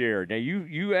out there? Now,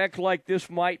 you act like this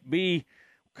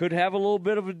could have a little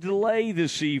bit of a delay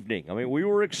this evening. I mean, we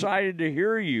were excited to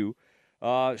hear you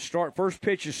start. First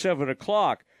pitch is 7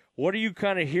 o'clock. What are you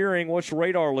kind of hearing? What's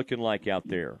radar looking like out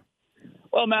there?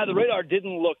 Well, Matt, the radar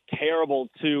didn't look terrible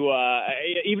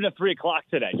even at 3 o'clock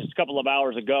today, just a couple of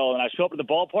hours ago. And I show up at the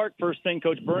ballpark. First thing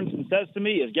Coach Burnson says to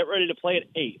me is, get ready to play at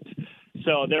 8.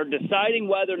 So they're deciding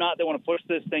whether or not they want to push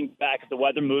this thing back as the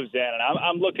weather moves in. And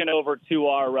I'm looking over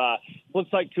to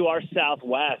to our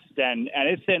southwest, and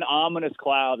it's an ominous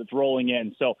cloud that's rolling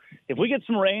in. So if we get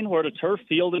some rain, we're at a turf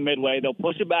field in Midway. They'll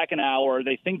push it back an hour.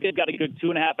 They think they've got a good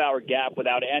 2.5-hour gap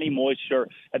without any moisture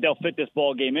that they'll fit this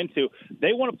ball game into.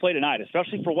 They want to play tonight,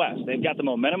 especially for West. They've got the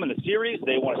momentum in the series.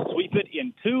 They want to sweep it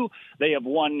in 2. They have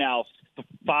won now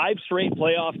 5 straight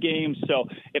playoff games. So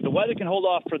if the weather can hold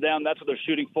off for them, that's what they're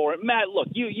shooting for. Matt, look,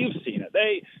 you've seen it.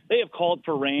 They have called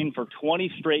for rain for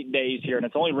 20 straight days here, and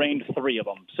it's only rained 3 of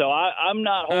them. So I'm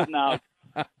not holding out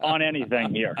on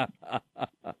anything here.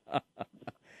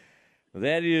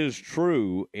 That is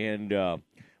true. And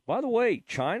by the way,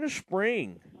 China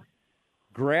Spring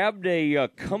grabbed a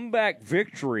comeback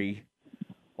victory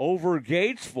over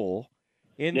Gatesville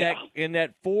in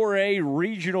that 4A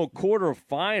regional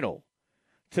quarterfinal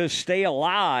to stay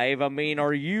alive. I mean,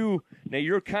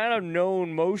 you're kind of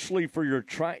known mostly for your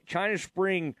China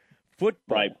Spring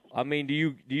football. Right. I mean, do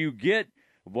you get?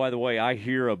 By the way, I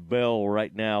hear a bell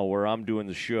right now where I'm doing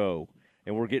the show,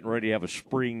 and we're getting ready to have a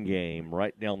spring game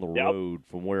right down the road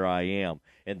from where I am,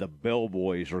 and the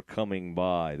Bellboys are coming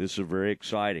by. This is very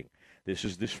exciting. This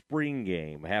is the spring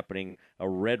game happening, a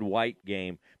red-white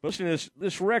game. But listen,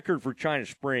 this record for China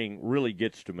Spring really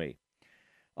gets to me.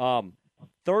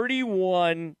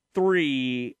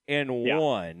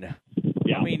 31-3-1.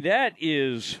 Yeah. I mean, that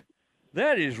is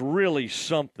really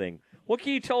something. What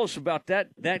can you tell us about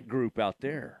that group out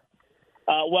there?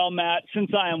 Well, Matt, since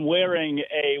I am wearing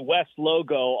a West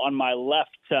logo on my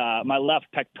left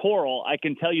pectoral, I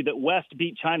can tell you that West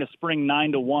beat China Spring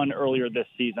 9-1 earlier this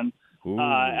season.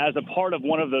 As a part of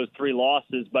one of those 3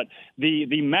 losses. But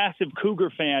the massive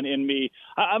Cougar fan in me,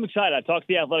 I'm excited. I talked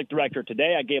to the athletic director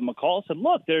today. I gave him a call, said,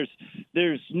 look, there's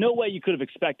no way you could have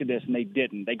expected this, and they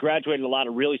didn't. They graduated a lot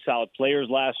of really solid players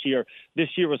last year. This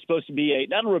year was supposed to be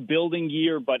not a rebuilding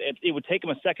year, but it would take them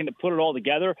a second to put it all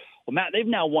together. Well, Matt, they've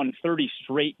now won 30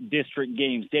 straight district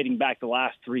games dating back the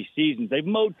last 3 seasons. They've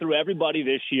mowed through everybody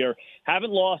this year,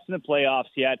 haven't lost in the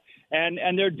playoffs yet, and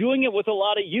they're doing it with a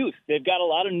lot of youth. They've got a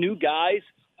lot of new guys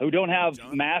who don't have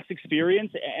mass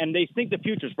experience, and they think the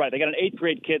future's bright. They got an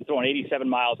 8th-grade kid throwing 87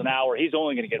 miles an hour. He's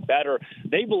only going to get better.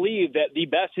 They believe that the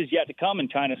best is yet to come in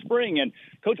China Spring, and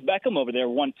Coach Beckham over there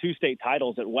won 2 state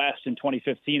titles at West in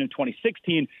 2015 and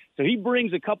 2016, so he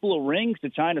brings a couple of rings to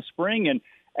China Spring,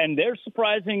 and they're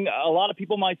surprising a lot of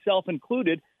people, myself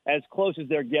included, as close as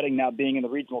they're getting now being in the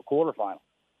regional quarterfinal.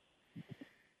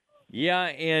 Yeah,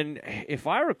 and if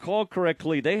I recall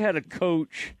correctly, they had a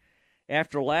coach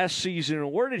after last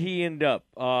season. Where did he end up?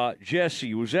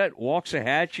 Jesse, was that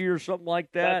Waxahachie or something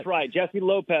like that? That's right, Jesse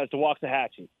Lopez to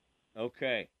Waxahachie.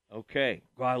 Okay.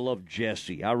 Well, I love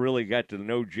Jesse. I really got to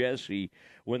know Jesse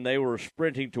when they were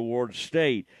sprinting towards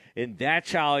state, and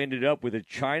that's how I ended up with a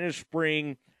China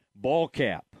Spring ball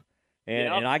cap.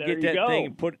 And I get that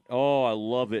thing put. Oh, I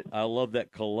love it. I love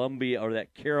that Columbia or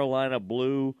that Carolina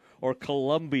blue or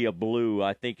Columbia blue,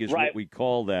 I think is what we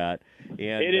call that.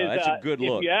 And that's a good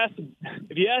look.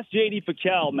 If you ask J.D.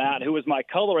 Piquel, Matt, who was my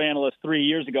color analyst 3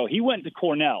 years ago, he went to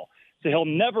Cornell, so he'll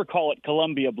never call it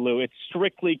Columbia blue. It's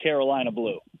strictly Carolina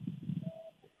blue.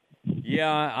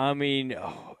 Yeah, I mean,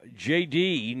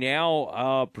 J.D.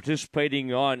 now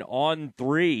participating on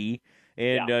 3.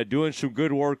 And doing some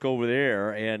good work over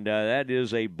there, and that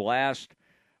is a blast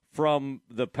from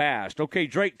the past. Okay,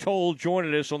 Drake Toll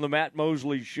joining us on the Matt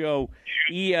Mosley Show,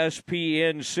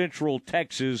 ESPN Central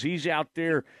Texas. He's out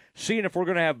there seeing if we're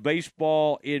going to have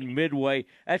baseball in Midway.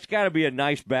 That's got to be a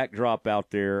nice backdrop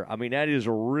out there. I mean,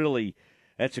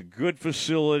 that's a good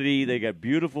facility. They got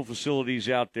beautiful facilities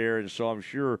out there, and so I'm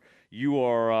sure you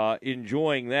are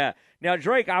enjoying that. Now,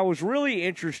 Drake, I was really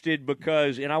interested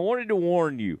because, and I wanted to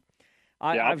warn you,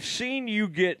 I've seen you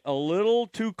get a little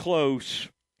too close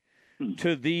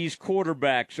to these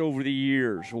quarterbacks over the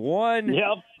years. One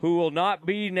who will not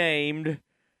be named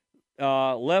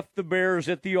left the Bears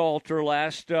at the altar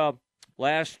last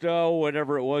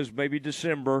whatever it was, maybe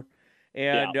December,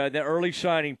 and the early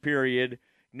signing period.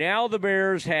 Now the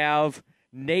Bears have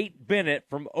Nate Bennett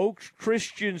from Oaks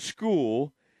Christian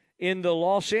School in the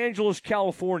Los Angeles,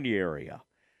 California area.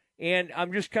 And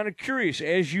I'm just kind of curious,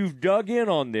 as you've dug in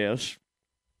on this,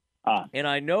 and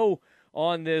I know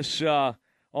on this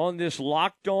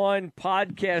Locked On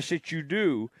podcast that you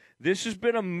do, this has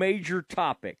been a major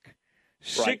topic.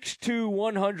 6'2",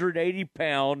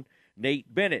 180-pound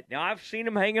Nate Bennett. Now, I've seen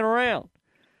him hanging around.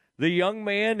 The young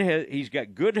man, he's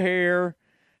got good hair.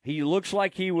 He looks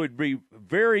like he would be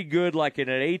very good, like in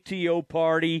an ATO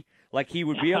party, like he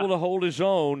would be able to hold his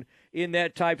own in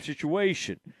that type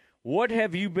situation. What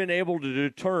have you been able to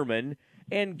determine?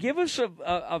 And give us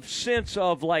a sense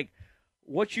of, like,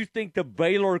 what you think the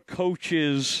Baylor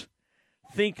coaches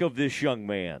think of this young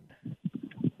man.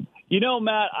 You know,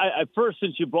 Matt, I first,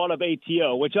 since you brought up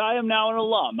ATO, which I am now an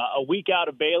alum, a week out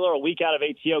of Baylor, a week out of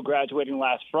ATO, graduating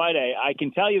last Friday, I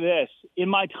can tell you this. In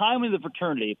my time in the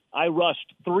fraternity, I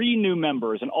rushed 3 new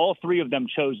members, and all 3 of them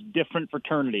chose different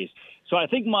fraternities. So I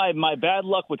think my bad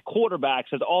luck with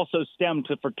quarterbacks has also stemmed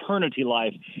to fraternity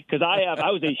life, because I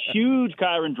was a huge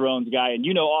Kyron Drones guy, and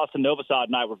Austin Novosad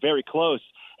and I were very close.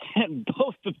 And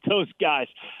both of those guys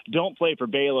don't play for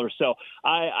Baylor. So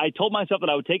I told myself that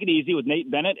I would take it easy with Nate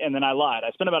Bennett, and then I lied.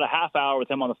 I spent about a half hour with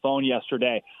him on the phone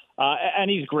yesterday, and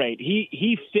he's great.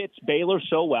 He fits Baylor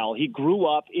so well. He grew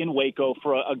up in Waco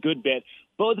for a good bit.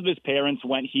 Both of his parents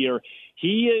went here.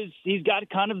 He's got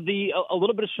kind of a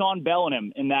little bit of Sean Bell in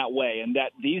him in that way, and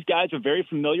that these guys are very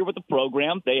familiar with the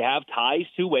program. They have ties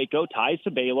to Waco, ties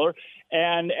to Baylor,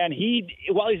 and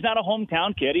while he's not a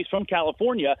hometown kid, he's from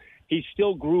California. He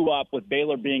still grew up with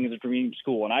Baylor being his dream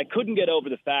school. And I couldn't get over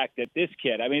the fact that this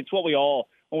kid, I mean, it's what when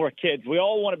we're kids, we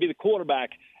all want to be the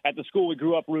quarterback at the school we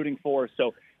grew up rooting for.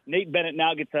 So Nate Bennett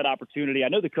now gets that opportunity. I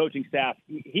know the coaching staff,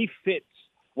 he fits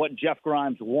what Jeff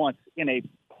Grimes wants in a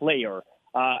player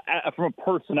from a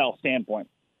personnel standpoint.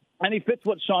 And he fits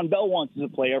what Sean Bell wants as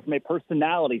a player from a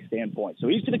personality standpoint. So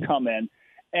he's going to come in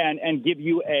and give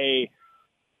you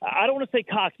I don't want to say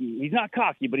cocky. He's not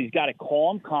cocky, but he's got a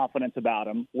calm confidence about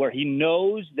him where he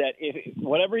knows that if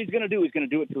whatever he's going to do, he's going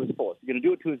to do it to his fullest. He's going to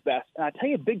do it to his best. And I tell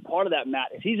you, a big part of that, Matt,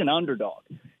 is he's an underdog.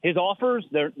 His offers,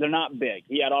 they're not big.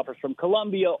 He had offers from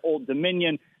Columbia, Old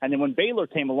Dominion, and then when Baylor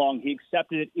came along, he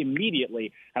accepted it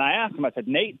immediately. And I asked him, I said,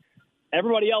 Nate,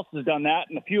 everybody else has done that,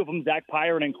 and a few of them, Zach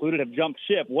Pyron included, have jumped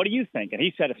ship. What do you think? And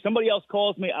he said, if somebody else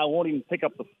calls me, I won't even pick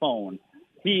up the phone.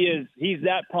 He's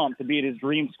that pumped to be at his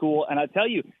dream school. And I tell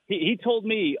you, he told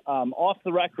me off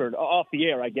the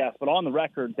air, I guess, but on the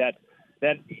record that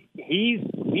he's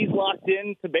locked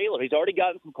in to Baylor. He's already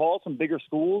gotten some calls from bigger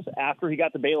schools after he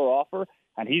got the Baylor offer,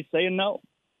 and he's saying no.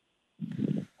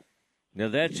 Now,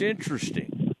 that's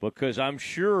interesting because I'm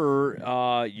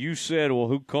sure you said, well,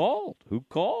 who called?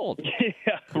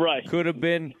 Yeah, right. Could have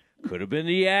been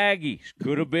the Aggies. It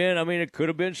could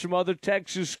have been some other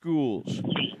Texas schools.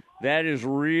 That is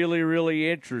really,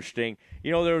 really interesting.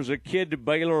 There was a kid to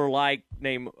Baylor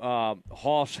named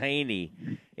Hoss Haney,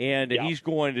 and he's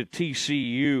going to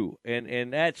TCU,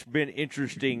 and that's been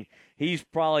interesting. He's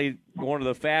probably one of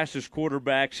the fastest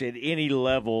quarterbacks at any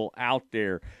level out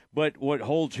there. But what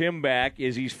holds him back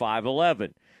is he's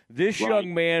 5'11". This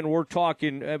young man we're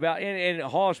talking about, and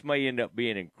Hoss may end up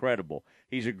being incredible.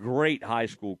 He's a great high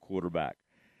school quarterback.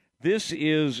 This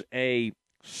is a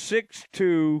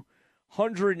 6'2",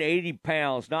 180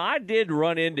 pounds. Now, I did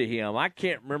run into him. I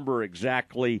can't remember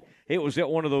exactly. It was at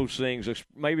one of those things,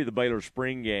 maybe the Baylor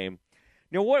spring game.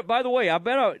 What? By the way,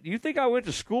 you think I went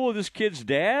to school with this kid's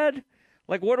dad?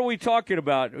 Like, what are we talking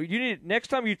about? Next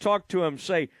time you talk to him,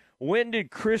 say, when did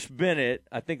Chris Bennett,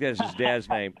 I think that's his dad's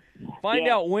name, find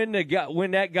out when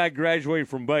that guy graduated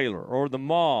from Baylor, or the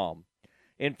mom,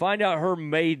 and find out her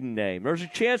maiden name. There's a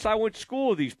chance I went to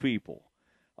school with these people.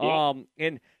 Yeah.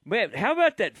 And man, how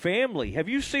about that family? Have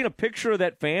you seen a picture of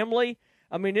that family?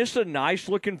 I mean, it's a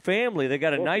nice-looking family. They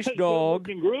got a nice dog.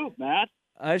 Good-looking group, Matt.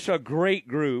 It's a great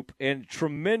group and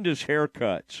tremendous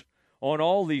haircuts on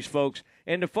all these folks.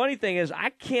 And the funny thing is, I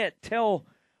can't tell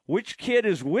which kid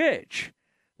is which.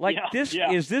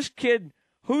 Is this kid?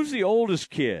 Who's the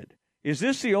oldest kid? Is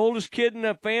this the oldest kid in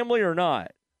the family or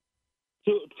not?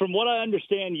 So, from what I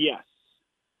understand, yes.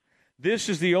 This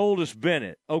is the oldest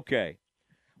Bennett. Okay.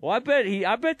 Well, I bet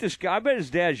his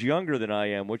dad's younger than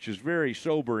I am, which is very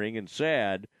sobering and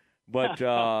sad. But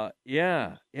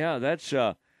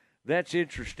that's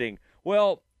interesting.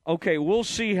 Well, okay, we'll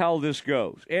see how this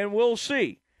goes, and we'll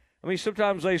see. I mean,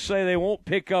 sometimes they say they won't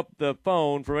pick up the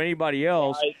phone from anybody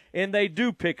else, and they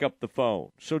do pick up the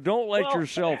phone. So don't let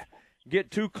yourself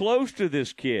get too close to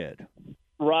this kid.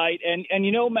 Right, and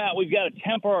Matt, we've got to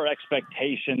temper our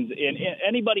expectations. And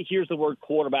anybody hears the word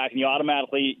quarterback, and you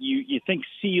automatically you think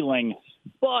ceiling.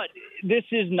 But this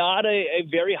is not a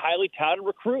very highly touted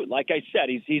recruit. Like I said,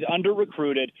 he's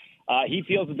under-recruited. He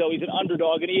feels as though he's an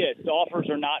underdog, and he is. His offers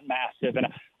are not massive. And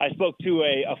I spoke to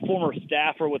a former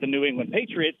staffer with the New England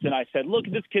Patriots, and I said, look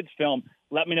at this kid's film.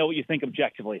 Let me know what you think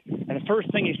objectively. And the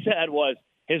first thing he said was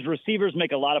his receivers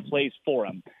make a lot of plays for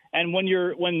him. And when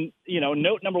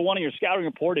note number one in your scouting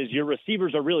report is your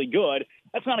receivers are really good,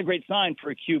 that's not a great sign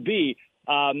for a QB.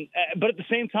 But at the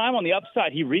same time, on the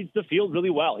upside, he reads the field really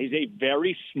well. He's a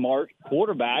very smart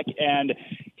quarterback, and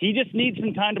he just needs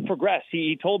some time to progress.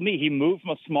 He told me he moved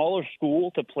from a smaller school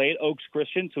to play at Oaks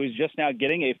Christian, so he's just now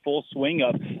getting a full swing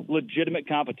of legitimate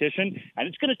competition, and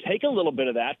it's going to take a little bit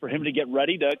of that for him to get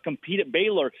ready to compete at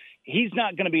Baylor. He's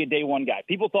not going to be a day one guy.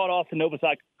 People thought Austin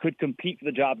Novosad could compete for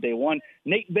the job day one.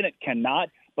 Nate Bennett cannot,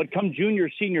 but come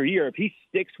junior, senior year, if he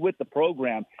sticks with the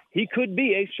program, he could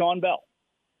be a Sean Bell.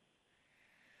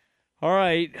 All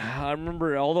right, I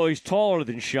remember, although he's taller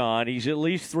than Sean, he's at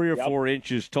least 3 or 4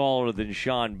 inches taller than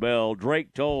Sean Bell.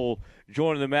 Drake Toll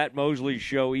joining the Matt Mosley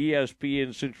Show,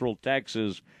 ESPN Central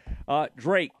Texas.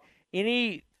 Drake,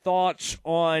 any thoughts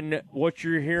on what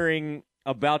you're hearing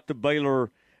about the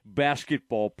Baylor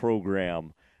basketball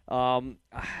program?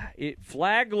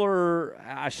 Flagler,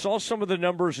 I saw some of the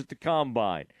numbers at the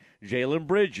Combine. Jalen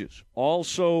Bridges,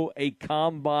 also a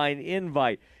Combine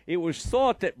invite. It was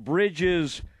thought that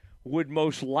Bridges would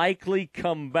most likely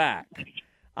come back.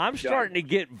 I'm starting to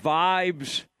get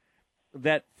vibes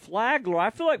that Flagler, I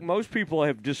feel like most people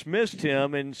have dismissed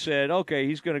him and said, okay,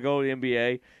 he's going to go to the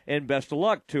NBA and best of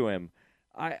luck to him.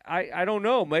 I don't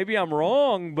know. Maybe I'm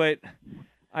wrong, but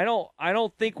I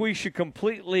don't think we should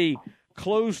completely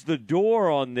close the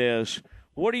door on this.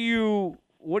 What are you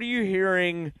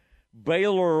hearing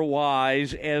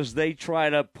Baylor-wise as they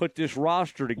try to put this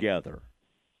roster together?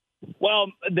 Well,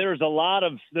 there's a lot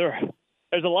of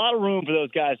room for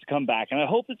those guys to come back, and I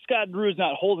hope that Scott Drew is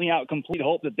not holding out complete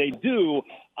hope that they do.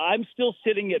 I'm still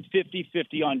sitting at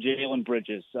 50-50 on Jalen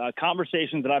Bridges.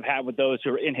 Conversations that I've had with those who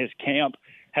are in his camp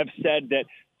have said that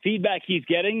feedback he's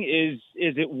getting is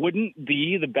it wouldn't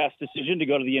be the best decision to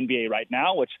go to the NBA right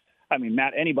now, which, I mean,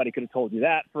 Matt, anybody could have told you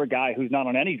that for a guy who's not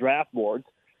on any draft boards.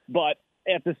 But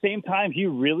at the same time, he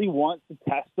really wants to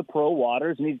test the pro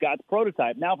waters, and he's got the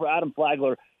prototype. Now for Adam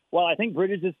Flagler, well, I think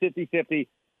Bridges is 50-50.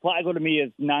 Flagler to me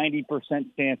is 90%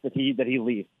 chance that he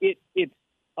leaves. It's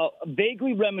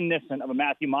vaguely reminiscent of a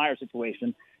Matthew Meyer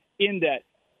situation in that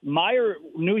Meyer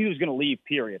knew he was going to leave,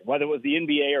 period. Whether it was the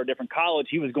NBA or a different college,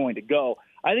 he was going to go.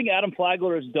 I think Adam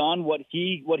Flagler has done what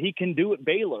he can do at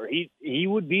Baylor. He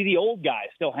would be the old guy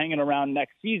still hanging around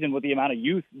next season with the amount of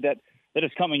youth that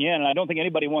is coming in, and I don't think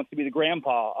anybody wants to be the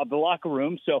grandpa of the locker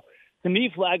room. So to me,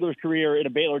 Flagler's career in a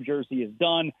Baylor jersey is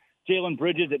done. Jalen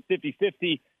Bridges at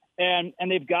 50-50, and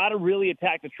they've got to really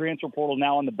attack the transfer portal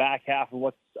now in the back half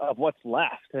of what's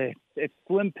left. It's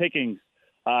slim pickings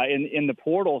in the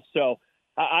portal. So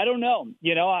I don't know.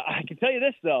 You know, I can tell you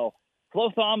this, though.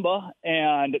 Flo Thamba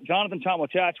and Jonathan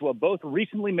Chamachachua both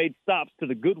recently made stops to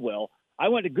the Goodwill. I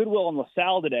went to Goodwill in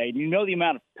LaSalle today, and you know the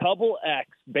amount of double X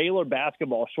Baylor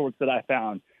basketball shorts that I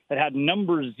found that had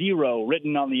number 0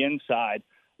 written on the inside.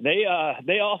 They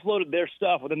offloaded their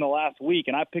stuff within the last week,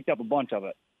 and I picked up a bunch of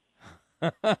it.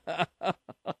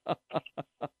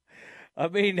 I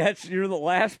mean, you're the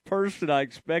last person I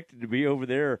expected to be over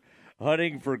there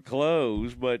hunting for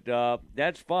clothes, but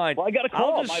that's fine. Well, I got a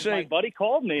call. My buddy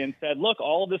called me and said, look,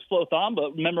 all of this Flo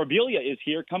Thamba memorabilia is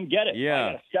here. Come get it.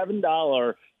 Yeah. I got a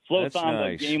 $7 Flo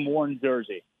Thamba nice. game-worn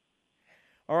jersey.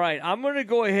 All right, I'm going to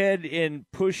go ahead and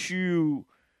push you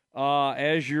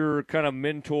as your kind of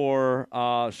mentor,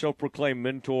 self-proclaimed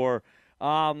mentor.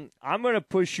 I'm going to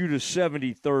push you to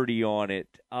 70-30 on it,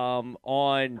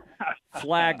 on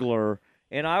Flagler.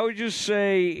 And I would just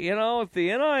say, you know, if they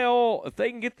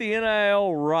can get the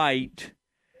NIL right,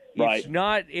 it's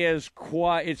not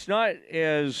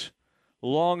as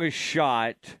long a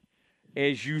shot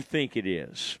as you think it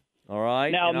is. All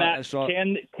right. Now, Matt,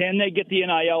 can they get the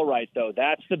NIL right, though?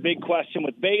 That's the big question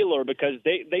with Baylor, because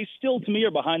they still, to me,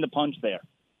 are behind the punch there.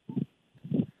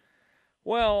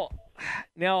 Well,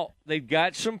 now they've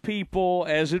got some people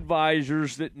as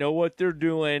advisors that know what they're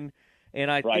doing, and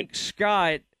I think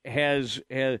Scott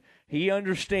he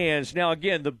understands. Now,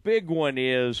 again, the big one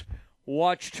is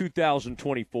watch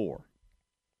 2024.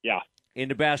 Yeah.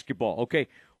 Into basketball. Okay,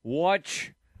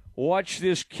 watch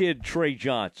this kid, Trey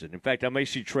Johnson. In fact, I may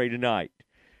see Trey tonight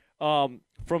from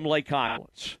Lake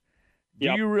Highlands.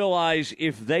 Do you realize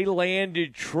if they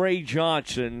landed Trey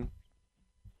Johnson,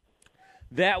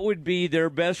 that would be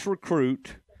their best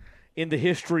recruit in the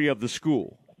history of the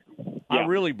school? Yeah. I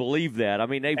really believe that. I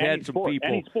mean, they've had some people.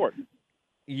 Any sport.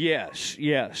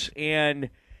 Yes. And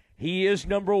he is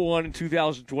number 1 in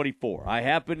 2024. I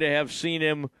happen to have seen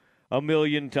him a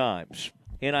million times.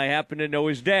 And I happen to know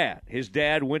his dad. His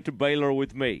dad went to Baylor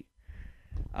with me.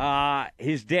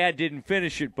 His dad didn't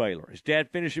finish at Baylor. His dad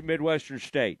finished at Midwestern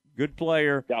State. Good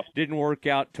player. Yep. Didn't work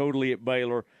out totally at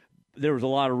Baylor. There was a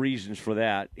lot of reasons for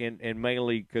that, and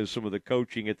mainly because some of the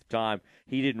coaching at the time,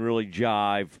 he didn't really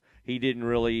jive. He didn't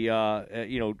really,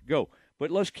 go. But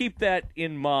let's keep that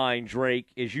in mind, Drake,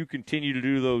 as you continue to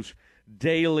do those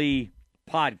daily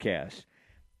podcasts.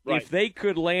 if they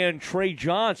could land Trey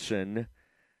Johnson,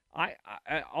 I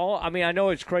know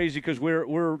it's crazy because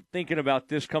we're thinking about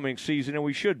this coming season, and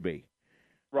we should be.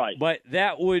 Right. But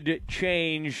that would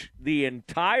change the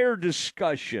entire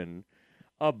discussion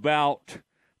about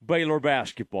Baylor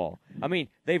basketball. I mean,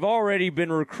 they've already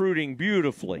been recruiting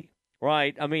beautifully,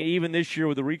 right? I mean, even this year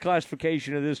with the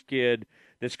reclassification of this kid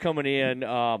that's coming in,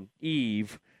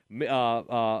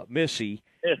 Missy,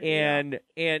 and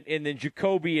then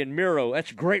Jacoby and Miro.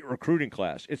 That's a great recruiting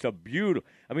class. It's a beautiful.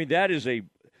 I mean, that is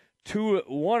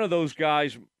one of those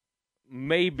guys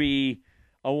may be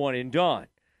a one and done.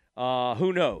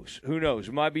 Who knows?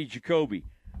 It might be Jacoby.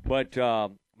 But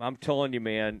I'm telling you,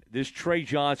 man, this Trey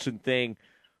Johnson thing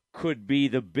could be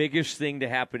the biggest thing to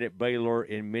happen at Baylor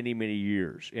in many, many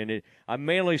years. And I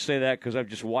mainly say that because I've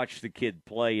just watched the kid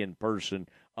play in person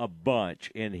a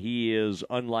bunch, and he is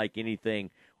unlike anything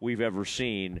we've ever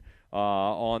seen there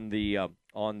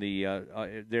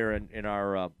in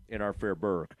our fair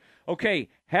burg. Okay,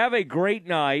 have a great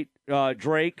night,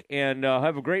 Drake, and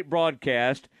have a great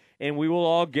broadcast. And we will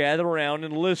all gather around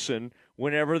and listen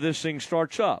whenever this thing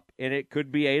starts up. And it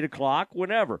could be 8 o'clock,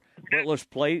 whenever. But let's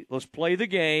play the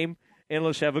game, and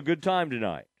let's have a good time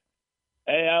tonight.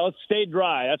 Hey, let's stay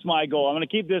dry. That's my goal. I'm going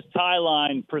to keep this tie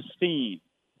line pristine.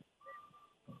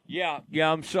 Yeah.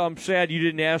 I'm sad you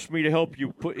didn't ask me to help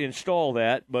you install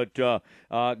that, but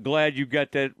glad you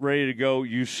got that ready to go.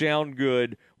 You sound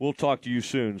good. We'll talk to you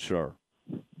soon, sir.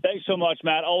 Thanks so much,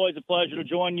 Matt. Always a pleasure to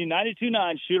join you.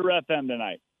 92.9 Shooter FM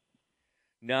tonight.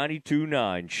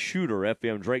 92.9 Shooter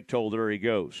FM. Drake told there he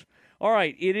goes. All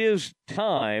right, it is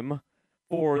time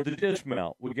for the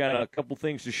dismount. We've got a couple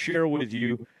things to share with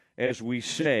you as we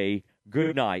say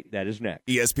good night. That is next.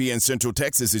 ESPN Central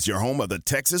Texas is your home of the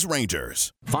Texas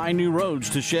Rangers. Find new roads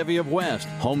to Chevy of West,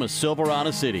 home of Silverado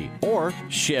City, or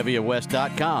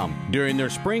ChevyofWest.com. During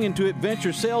their Spring into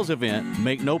Adventure sales event,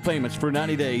 make no payments for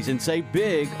 90 days and save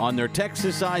big on their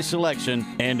Texas-sized selection.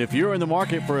 And if you're in the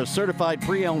market for a certified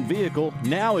pre-owned vehicle,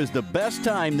 now is the best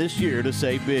time this year to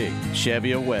save big.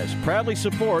 Chevy of West proudly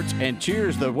supports and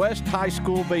cheers the West High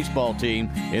School baseball team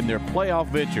in their playoff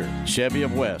venture. Chevy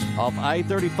of West off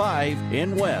I-35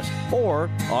 in West, or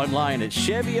online at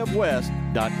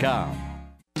ChevyofWest.com.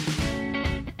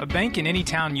 A bank in any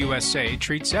town USA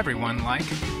treats everyone like,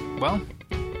 well,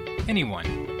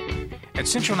 anyone. At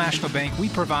Central National Bank, we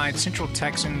provide Central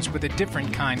Texans with a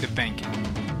different kind of banking.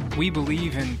 We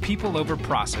believe in people over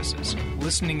processes,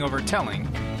 listening over telling,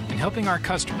 and helping our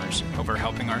customers over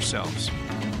helping ourselves.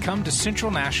 Come to Central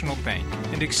National Bank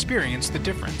and experience the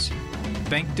difference.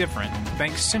 Bank different.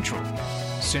 Bank Central.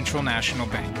 Central National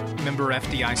Bank. Member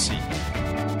FDIC.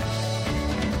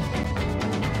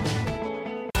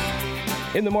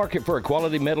 In the market for a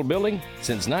quality metal building?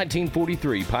 Since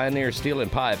 1943, Pioneer Steel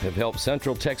and Pipe have helped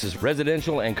Central Texas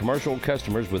residential and commercial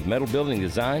customers with metal building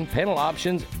design, panel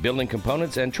options, building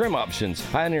components, and trim options.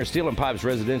 Pioneer Steel and Pipe's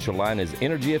residential line is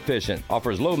energy efficient,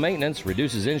 offers low maintenance,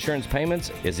 reduces insurance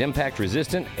payments, is impact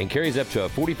resistant, and carries up to a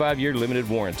 45-year limited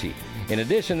warranty. In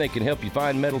addition, they can help you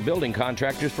find metal building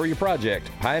contractors for your project.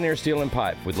 Pioneer Steel and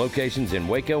Pipe, with locations in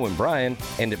Waco and Bryan,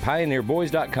 and at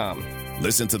pioneerboys.com.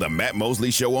 Listen to the Matt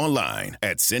Mosley Show online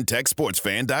at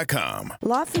syntechsportsfan.com.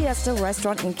 La Fiesta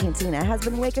Restaurant and Cantina has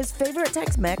been Waco's favorite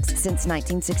Tex-Mex since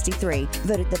 1963.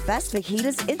 Voted the best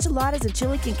fajitas, enchiladas, and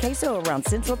chili con queso around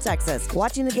Central Texas.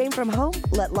 Watching the game from home?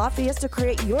 Let La Fiesta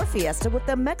create your fiesta with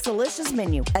the Mexalicious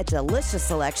menu, a delicious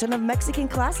selection of Mexican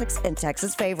classics and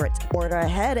Texas favorites. Order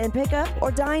ahead and pick up, or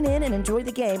dine in and enjoy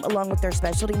the game along with their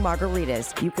specialty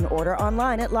margaritas. You can order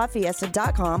online at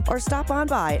lafiesta.com or stop on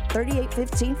by at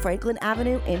 3815 Franklin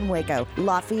Avenue in Waco.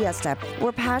 La Fiesta,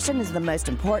 where passion is the most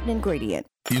important ingredient.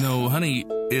 You know, honey,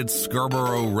 it's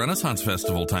Scarborough Renaissance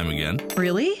Festival time again.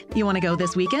 Really? You want to go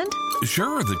this weekend?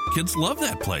 Sure, the kids love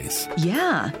that place.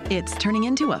 Yeah, it's turning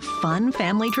into a fun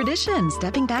family tradition,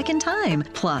 stepping back in time.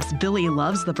 Plus, Billy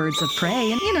loves the birds of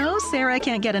prey, and, Sarah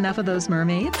can't get enough of those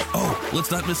mermaids. Oh, let's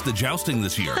not miss the jousting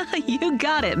this year. You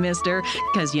got it, mister.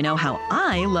 Because you know how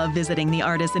I love visiting the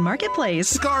Artisan Marketplace.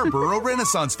 Scarborough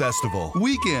Renaissance Festival.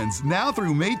 Weekends now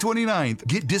through May 29th.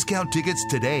 Get discount tickets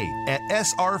today at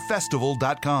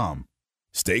srfestival.com.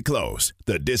 Stay close.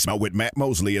 The Dismount with Matt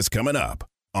Mosley is coming up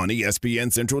on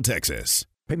ESPN Central Texas.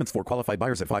 Payments for qualified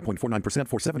buyers at 5.49%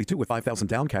 for 72 with 5,000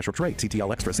 down, cash or trade.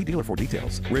 TTL Extra. See dealer for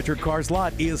details. Richard Car's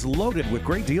lot is loaded with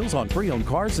great deals on pre-owned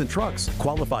cars and trucks.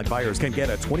 Qualified buyers can get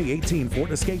a 2018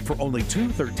 Ford Escape for only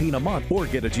 $213 a month, or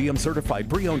get a GM certified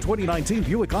pre-owned 2019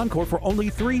 Buick Encore for only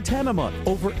 $310 a month.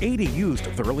 Over 80 used,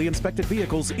 thoroughly inspected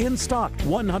vehicles in stock.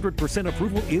 100%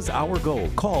 approval is our goal.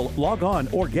 Call, log on,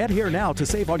 or get here now to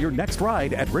save on your next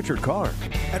ride at Richard Carr.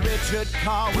 At Richard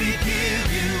Carr, we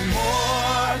give you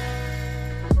more.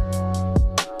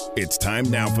 It's time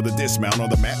now for the dismount on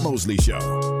the Matt Mosley Show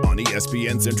on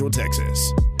ESPN Central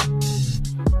Texas.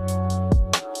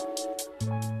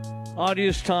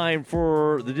 It's time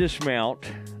for the dismount,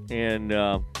 and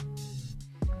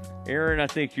Aaron, I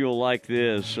think you'll like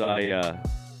this.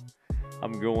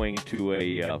 I'm going to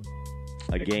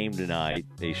a game tonight,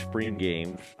 a spring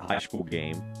game, high school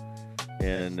game,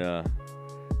 and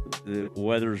the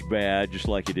weather's bad, just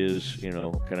like it is, kind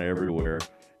of everywhere.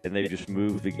 And they just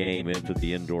moved the game into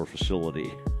the indoor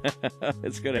facility.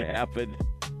 It's going to happen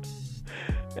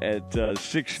at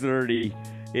 6:30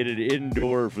 in an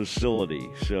indoor facility.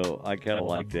 So I kind of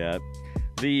like that.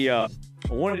 I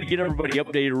wanted to get everybody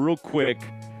updated real quick.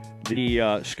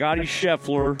 The Scotty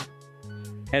Scheffler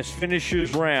has finished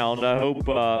his round. I hope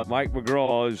Mike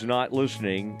McGraw is not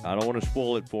listening. I don't want to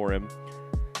spoil it for him.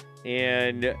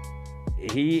 And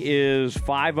he is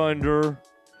 5 under.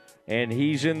 And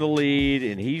he's in the lead,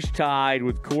 and he's tied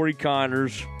with Corey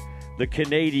Connors, the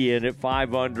Canadian, at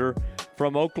 5 under.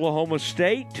 From Oklahoma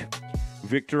State,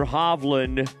 Victor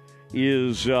Hovland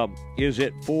is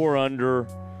at 4 under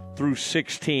through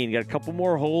 16. Got a couple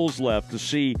more holes left to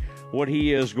see what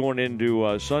he is going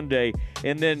into Sunday.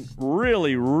 And then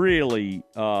really, really,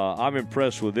 I'm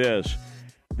impressed with this.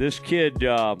 This kid,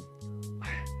 Aaron,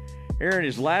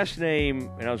 his last name,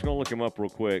 and I was going to look him up real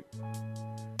quick.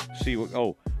 See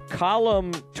what?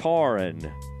 Callum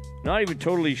Tarran. Not even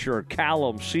totally sure.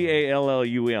 Callum,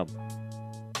 Callum.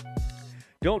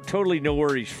 Don't totally know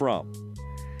where he's from.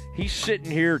 He's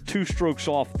sitting here 2 strokes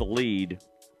off the lead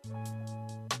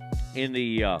in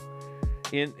the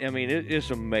it's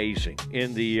amazing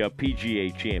in the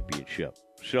PGA Championship.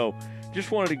 So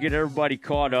just wanted to get everybody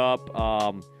caught up.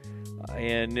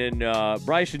 And then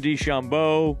Bryson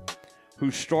DeChambeau,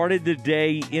 who started the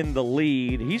day in the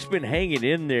lead. He's been hanging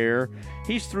in there.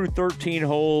 He's through 13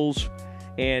 holes,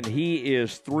 and he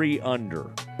is 3 under.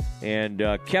 And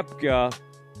Koepka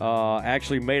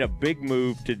actually made a big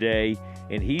move today,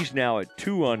 and he's now at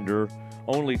 2 under,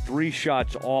 only 3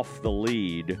 shots off the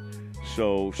lead.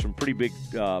 So some pretty big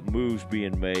moves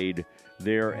being made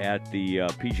there at the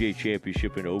PGA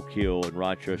Championship in Oak Hill in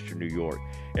Rochester, New York.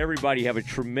 Everybody have a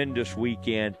tremendous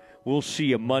weekend. We'll see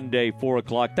you Monday, 4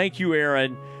 o'clock. Thank you,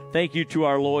 Aaron. Thank you to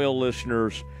our loyal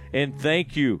listeners. And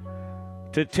thank you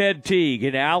to Ted Teague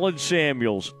and Alan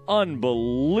Samuels.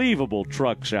 Unbelievable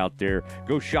trucks out there.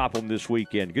 Go shop them this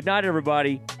weekend. Good night,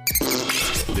 everybody.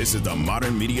 This is the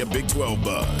Modern Media Big 12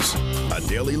 Buzz, a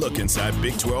daily look inside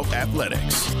Big 12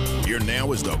 athletics. Here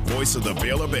now is the voice of the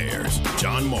Baylor Bears,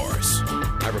 John Morris.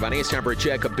 Hi, everybody. It's time for a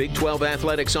check of Big 12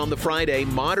 athletics on the Friday.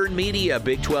 Modern Media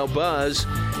Big 12 Buzz.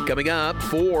 Coming up,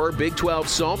 4 Big 12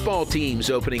 softball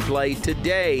teams opening play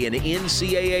today in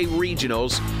NCAA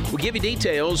Regionals. We'll give you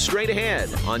details straight ahead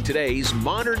on today's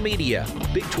Modern Media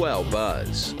Big 12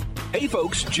 Buzz. Hey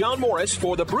folks, John Morris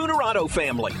for the Bruner Auto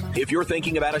family. If you're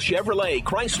thinking about a Chevrolet,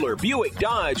 Chrysler, Buick,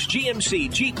 Dodge,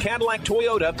 GMC, Jeep, Cadillac,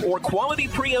 Toyota, or quality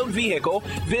pre-owned vehicle,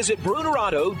 visit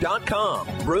BrunerAuto.com.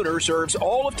 Bruner serves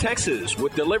all of Texas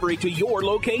with delivery to your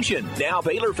location. Now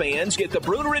Baylor fans get the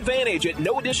Bruner Advantage at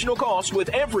no additional cost with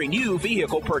every new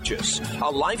vehicle purchase. A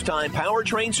lifetime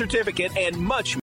powertrain certificate and much more.